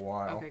 for a right? little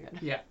while. Okay,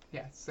 good. Yeah,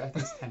 I think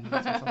it's 10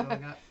 minutes or something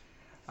like that.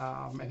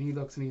 And he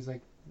looks and he's like,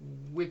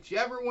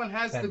 whichever one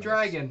has 10 the minutes.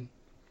 dragon.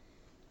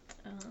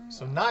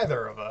 So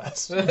neither of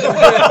us.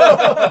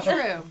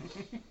 True.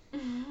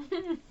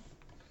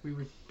 We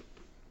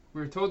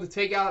were told to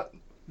take out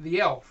the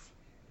elf.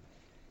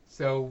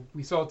 So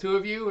we saw 2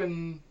 of you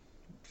and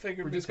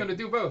Figured we're we just could- gonna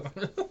do both.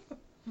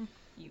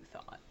 You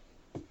thought.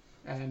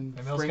 And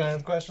And those bring- kind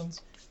of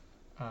questions?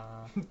 Uh,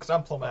 Because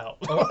I'm plumb out.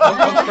 Uncle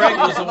Craig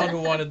was the one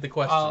who wanted the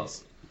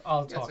questions.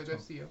 I'll yes, talk it to him.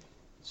 goes to you.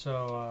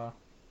 So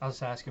I'll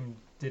just ask him.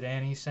 Did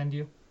Annie send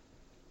you?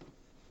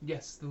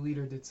 Yes, the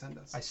leader did send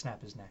us. I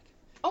snap his neck.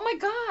 Oh my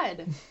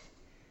god!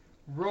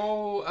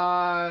 Roll,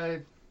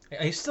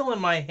 He's still in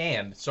my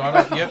hand, so I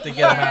don't. You have to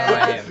get him out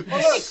of my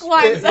hand. He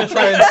climbs up.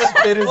 Try and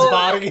spit his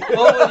body.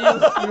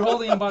 You're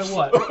holding him by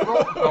what?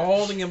 I'm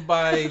holding him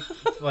by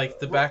like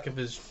the back of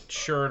his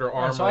shirt or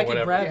arm so or I can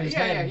whatever. grab his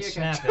head and you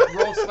snap can. it.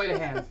 Roll sleight of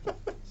hand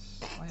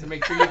to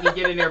make sure you can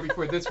get in there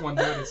before this one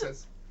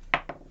notices.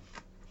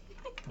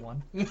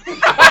 1. You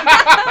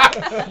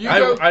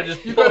I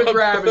just you go to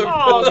grab it and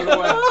pulls it away.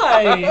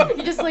 Why?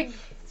 He just like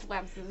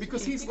slaps his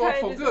Because cheek. he's You kinda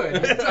lawful just-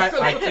 good.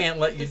 I can't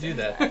let you do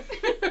that.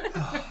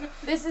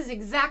 This is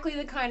exactly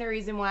the kind of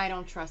reason why I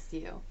don't trust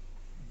you.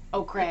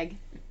 Oh, Craig.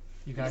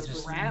 You guys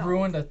just Round.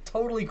 ruined a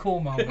totally cool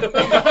moment.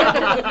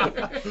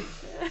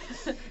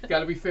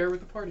 Gotta be fair with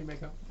the party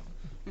makeup.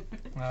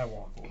 I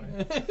walk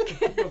away.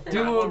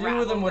 Do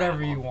with them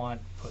whatever you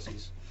want,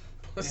 pussies.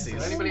 So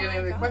Pussies. anybody got any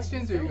other God,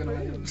 questions, or so are you gonna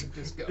let rude. him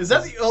just go? Is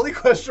that the only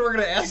question we're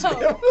going to ask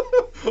him?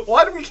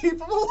 Why do we keep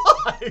him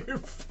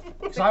alive?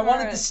 So I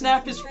wanted to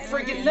snap his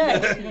friggin'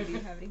 neck. Do you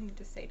have anything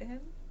to say to him?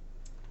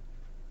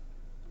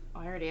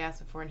 I already asked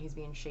before, and he's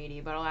being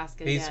shady, but I'll ask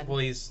it He's again. well,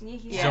 he's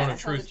Yeah. zone I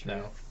of tell the truth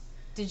now.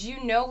 Did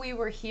you know we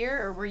were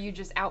here, or were you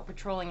just out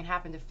patrolling and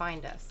happened to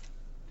find us?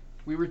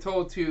 We were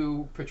told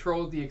to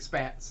patrol the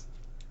expanse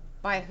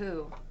By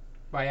who?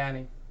 by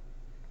Annie.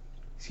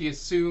 She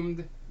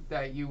assumed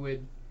that you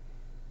would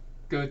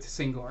go to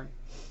Singorn.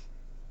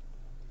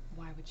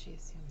 Why would she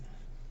assume that?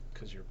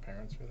 Because your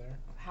parents were there.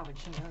 How would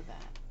she know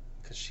that?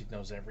 Because she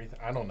knows everything.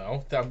 I don't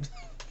know.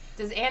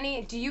 Does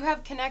Annie, do you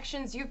have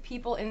connections? Do you have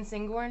people in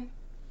Singorn?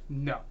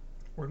 No.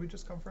 Where did we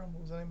just come from?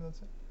 What was the name of that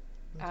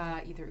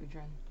city? Ether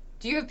Udren.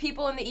 Do you have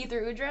people in the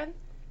Ether Udren?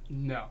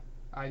 No.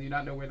 I do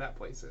not know where that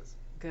place is.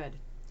 Good.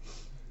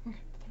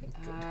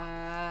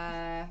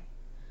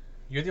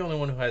 You're the only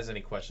one who has any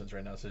questions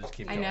right now, so just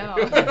keep I going. know.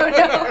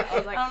 I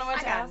was like, I don't know what I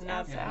to got ask.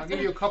 nothing. Yeah, I'll give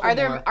you a couple Are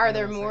there more. are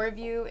there and then more we'll of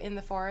you in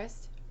the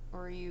forest,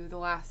 or are you the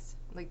last,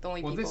 like the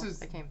only Well, people this is-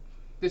 that came? say.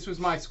 This was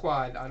my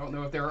squad. I don't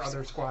know if there are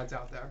other squads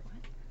out there.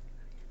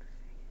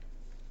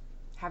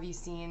 Have you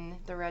seen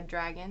the Red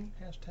Dragon?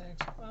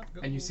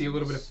 And you see a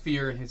little bit of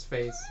fear in his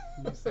face.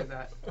 You said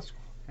that.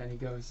 And he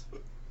goes,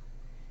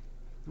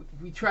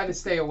 we try to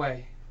stay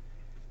away.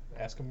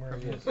 Ask him where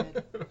he is.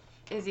 Good.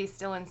 Is he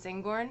still in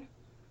Singorn?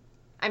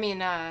 I mean,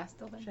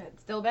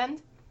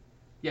 Stillbend?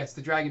 Yes,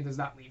 the dragon does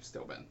not leave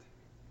Stillbend.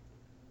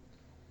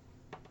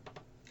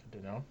 Good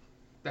to know.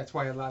 That's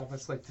why a lot of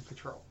us like to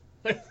patrol.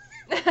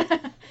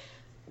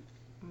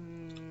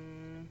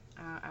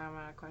 I'm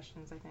out of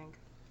questions, I think.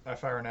 I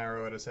fire an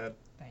arrow at his head.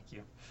 Thank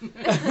you.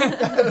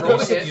 Roll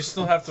the hit. You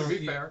still have to. To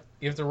be fair.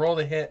 You have to roll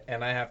the hit,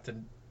 and I have to.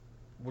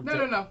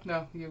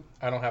 No. You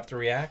I don't have to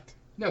react.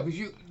 no, because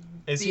you.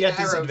 Is the he at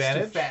arrow's too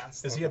disadvantage?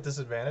 fast. Is he at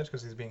disadvantage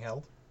because he's being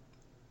held?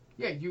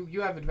 Yeah,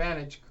 you have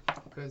advantage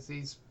because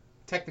he's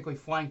technically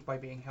flanked by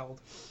being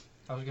held.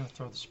 I was gonna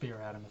throw the spear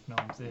at him if no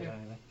one did Yeah.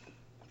 anything.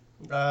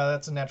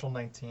 That's a natural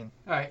 19.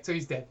 All right, so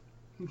he's dead.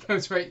 He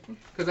goes right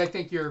because I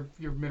think your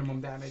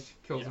minimum damage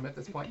kills him at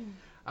this point.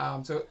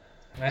 So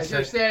And I as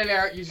you're said, standing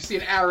there, you just see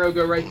an arrow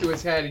go right through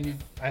his head,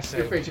 and I your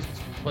said, face just.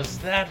 was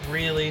that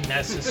really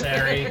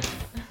necessary?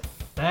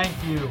 Thank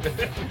you.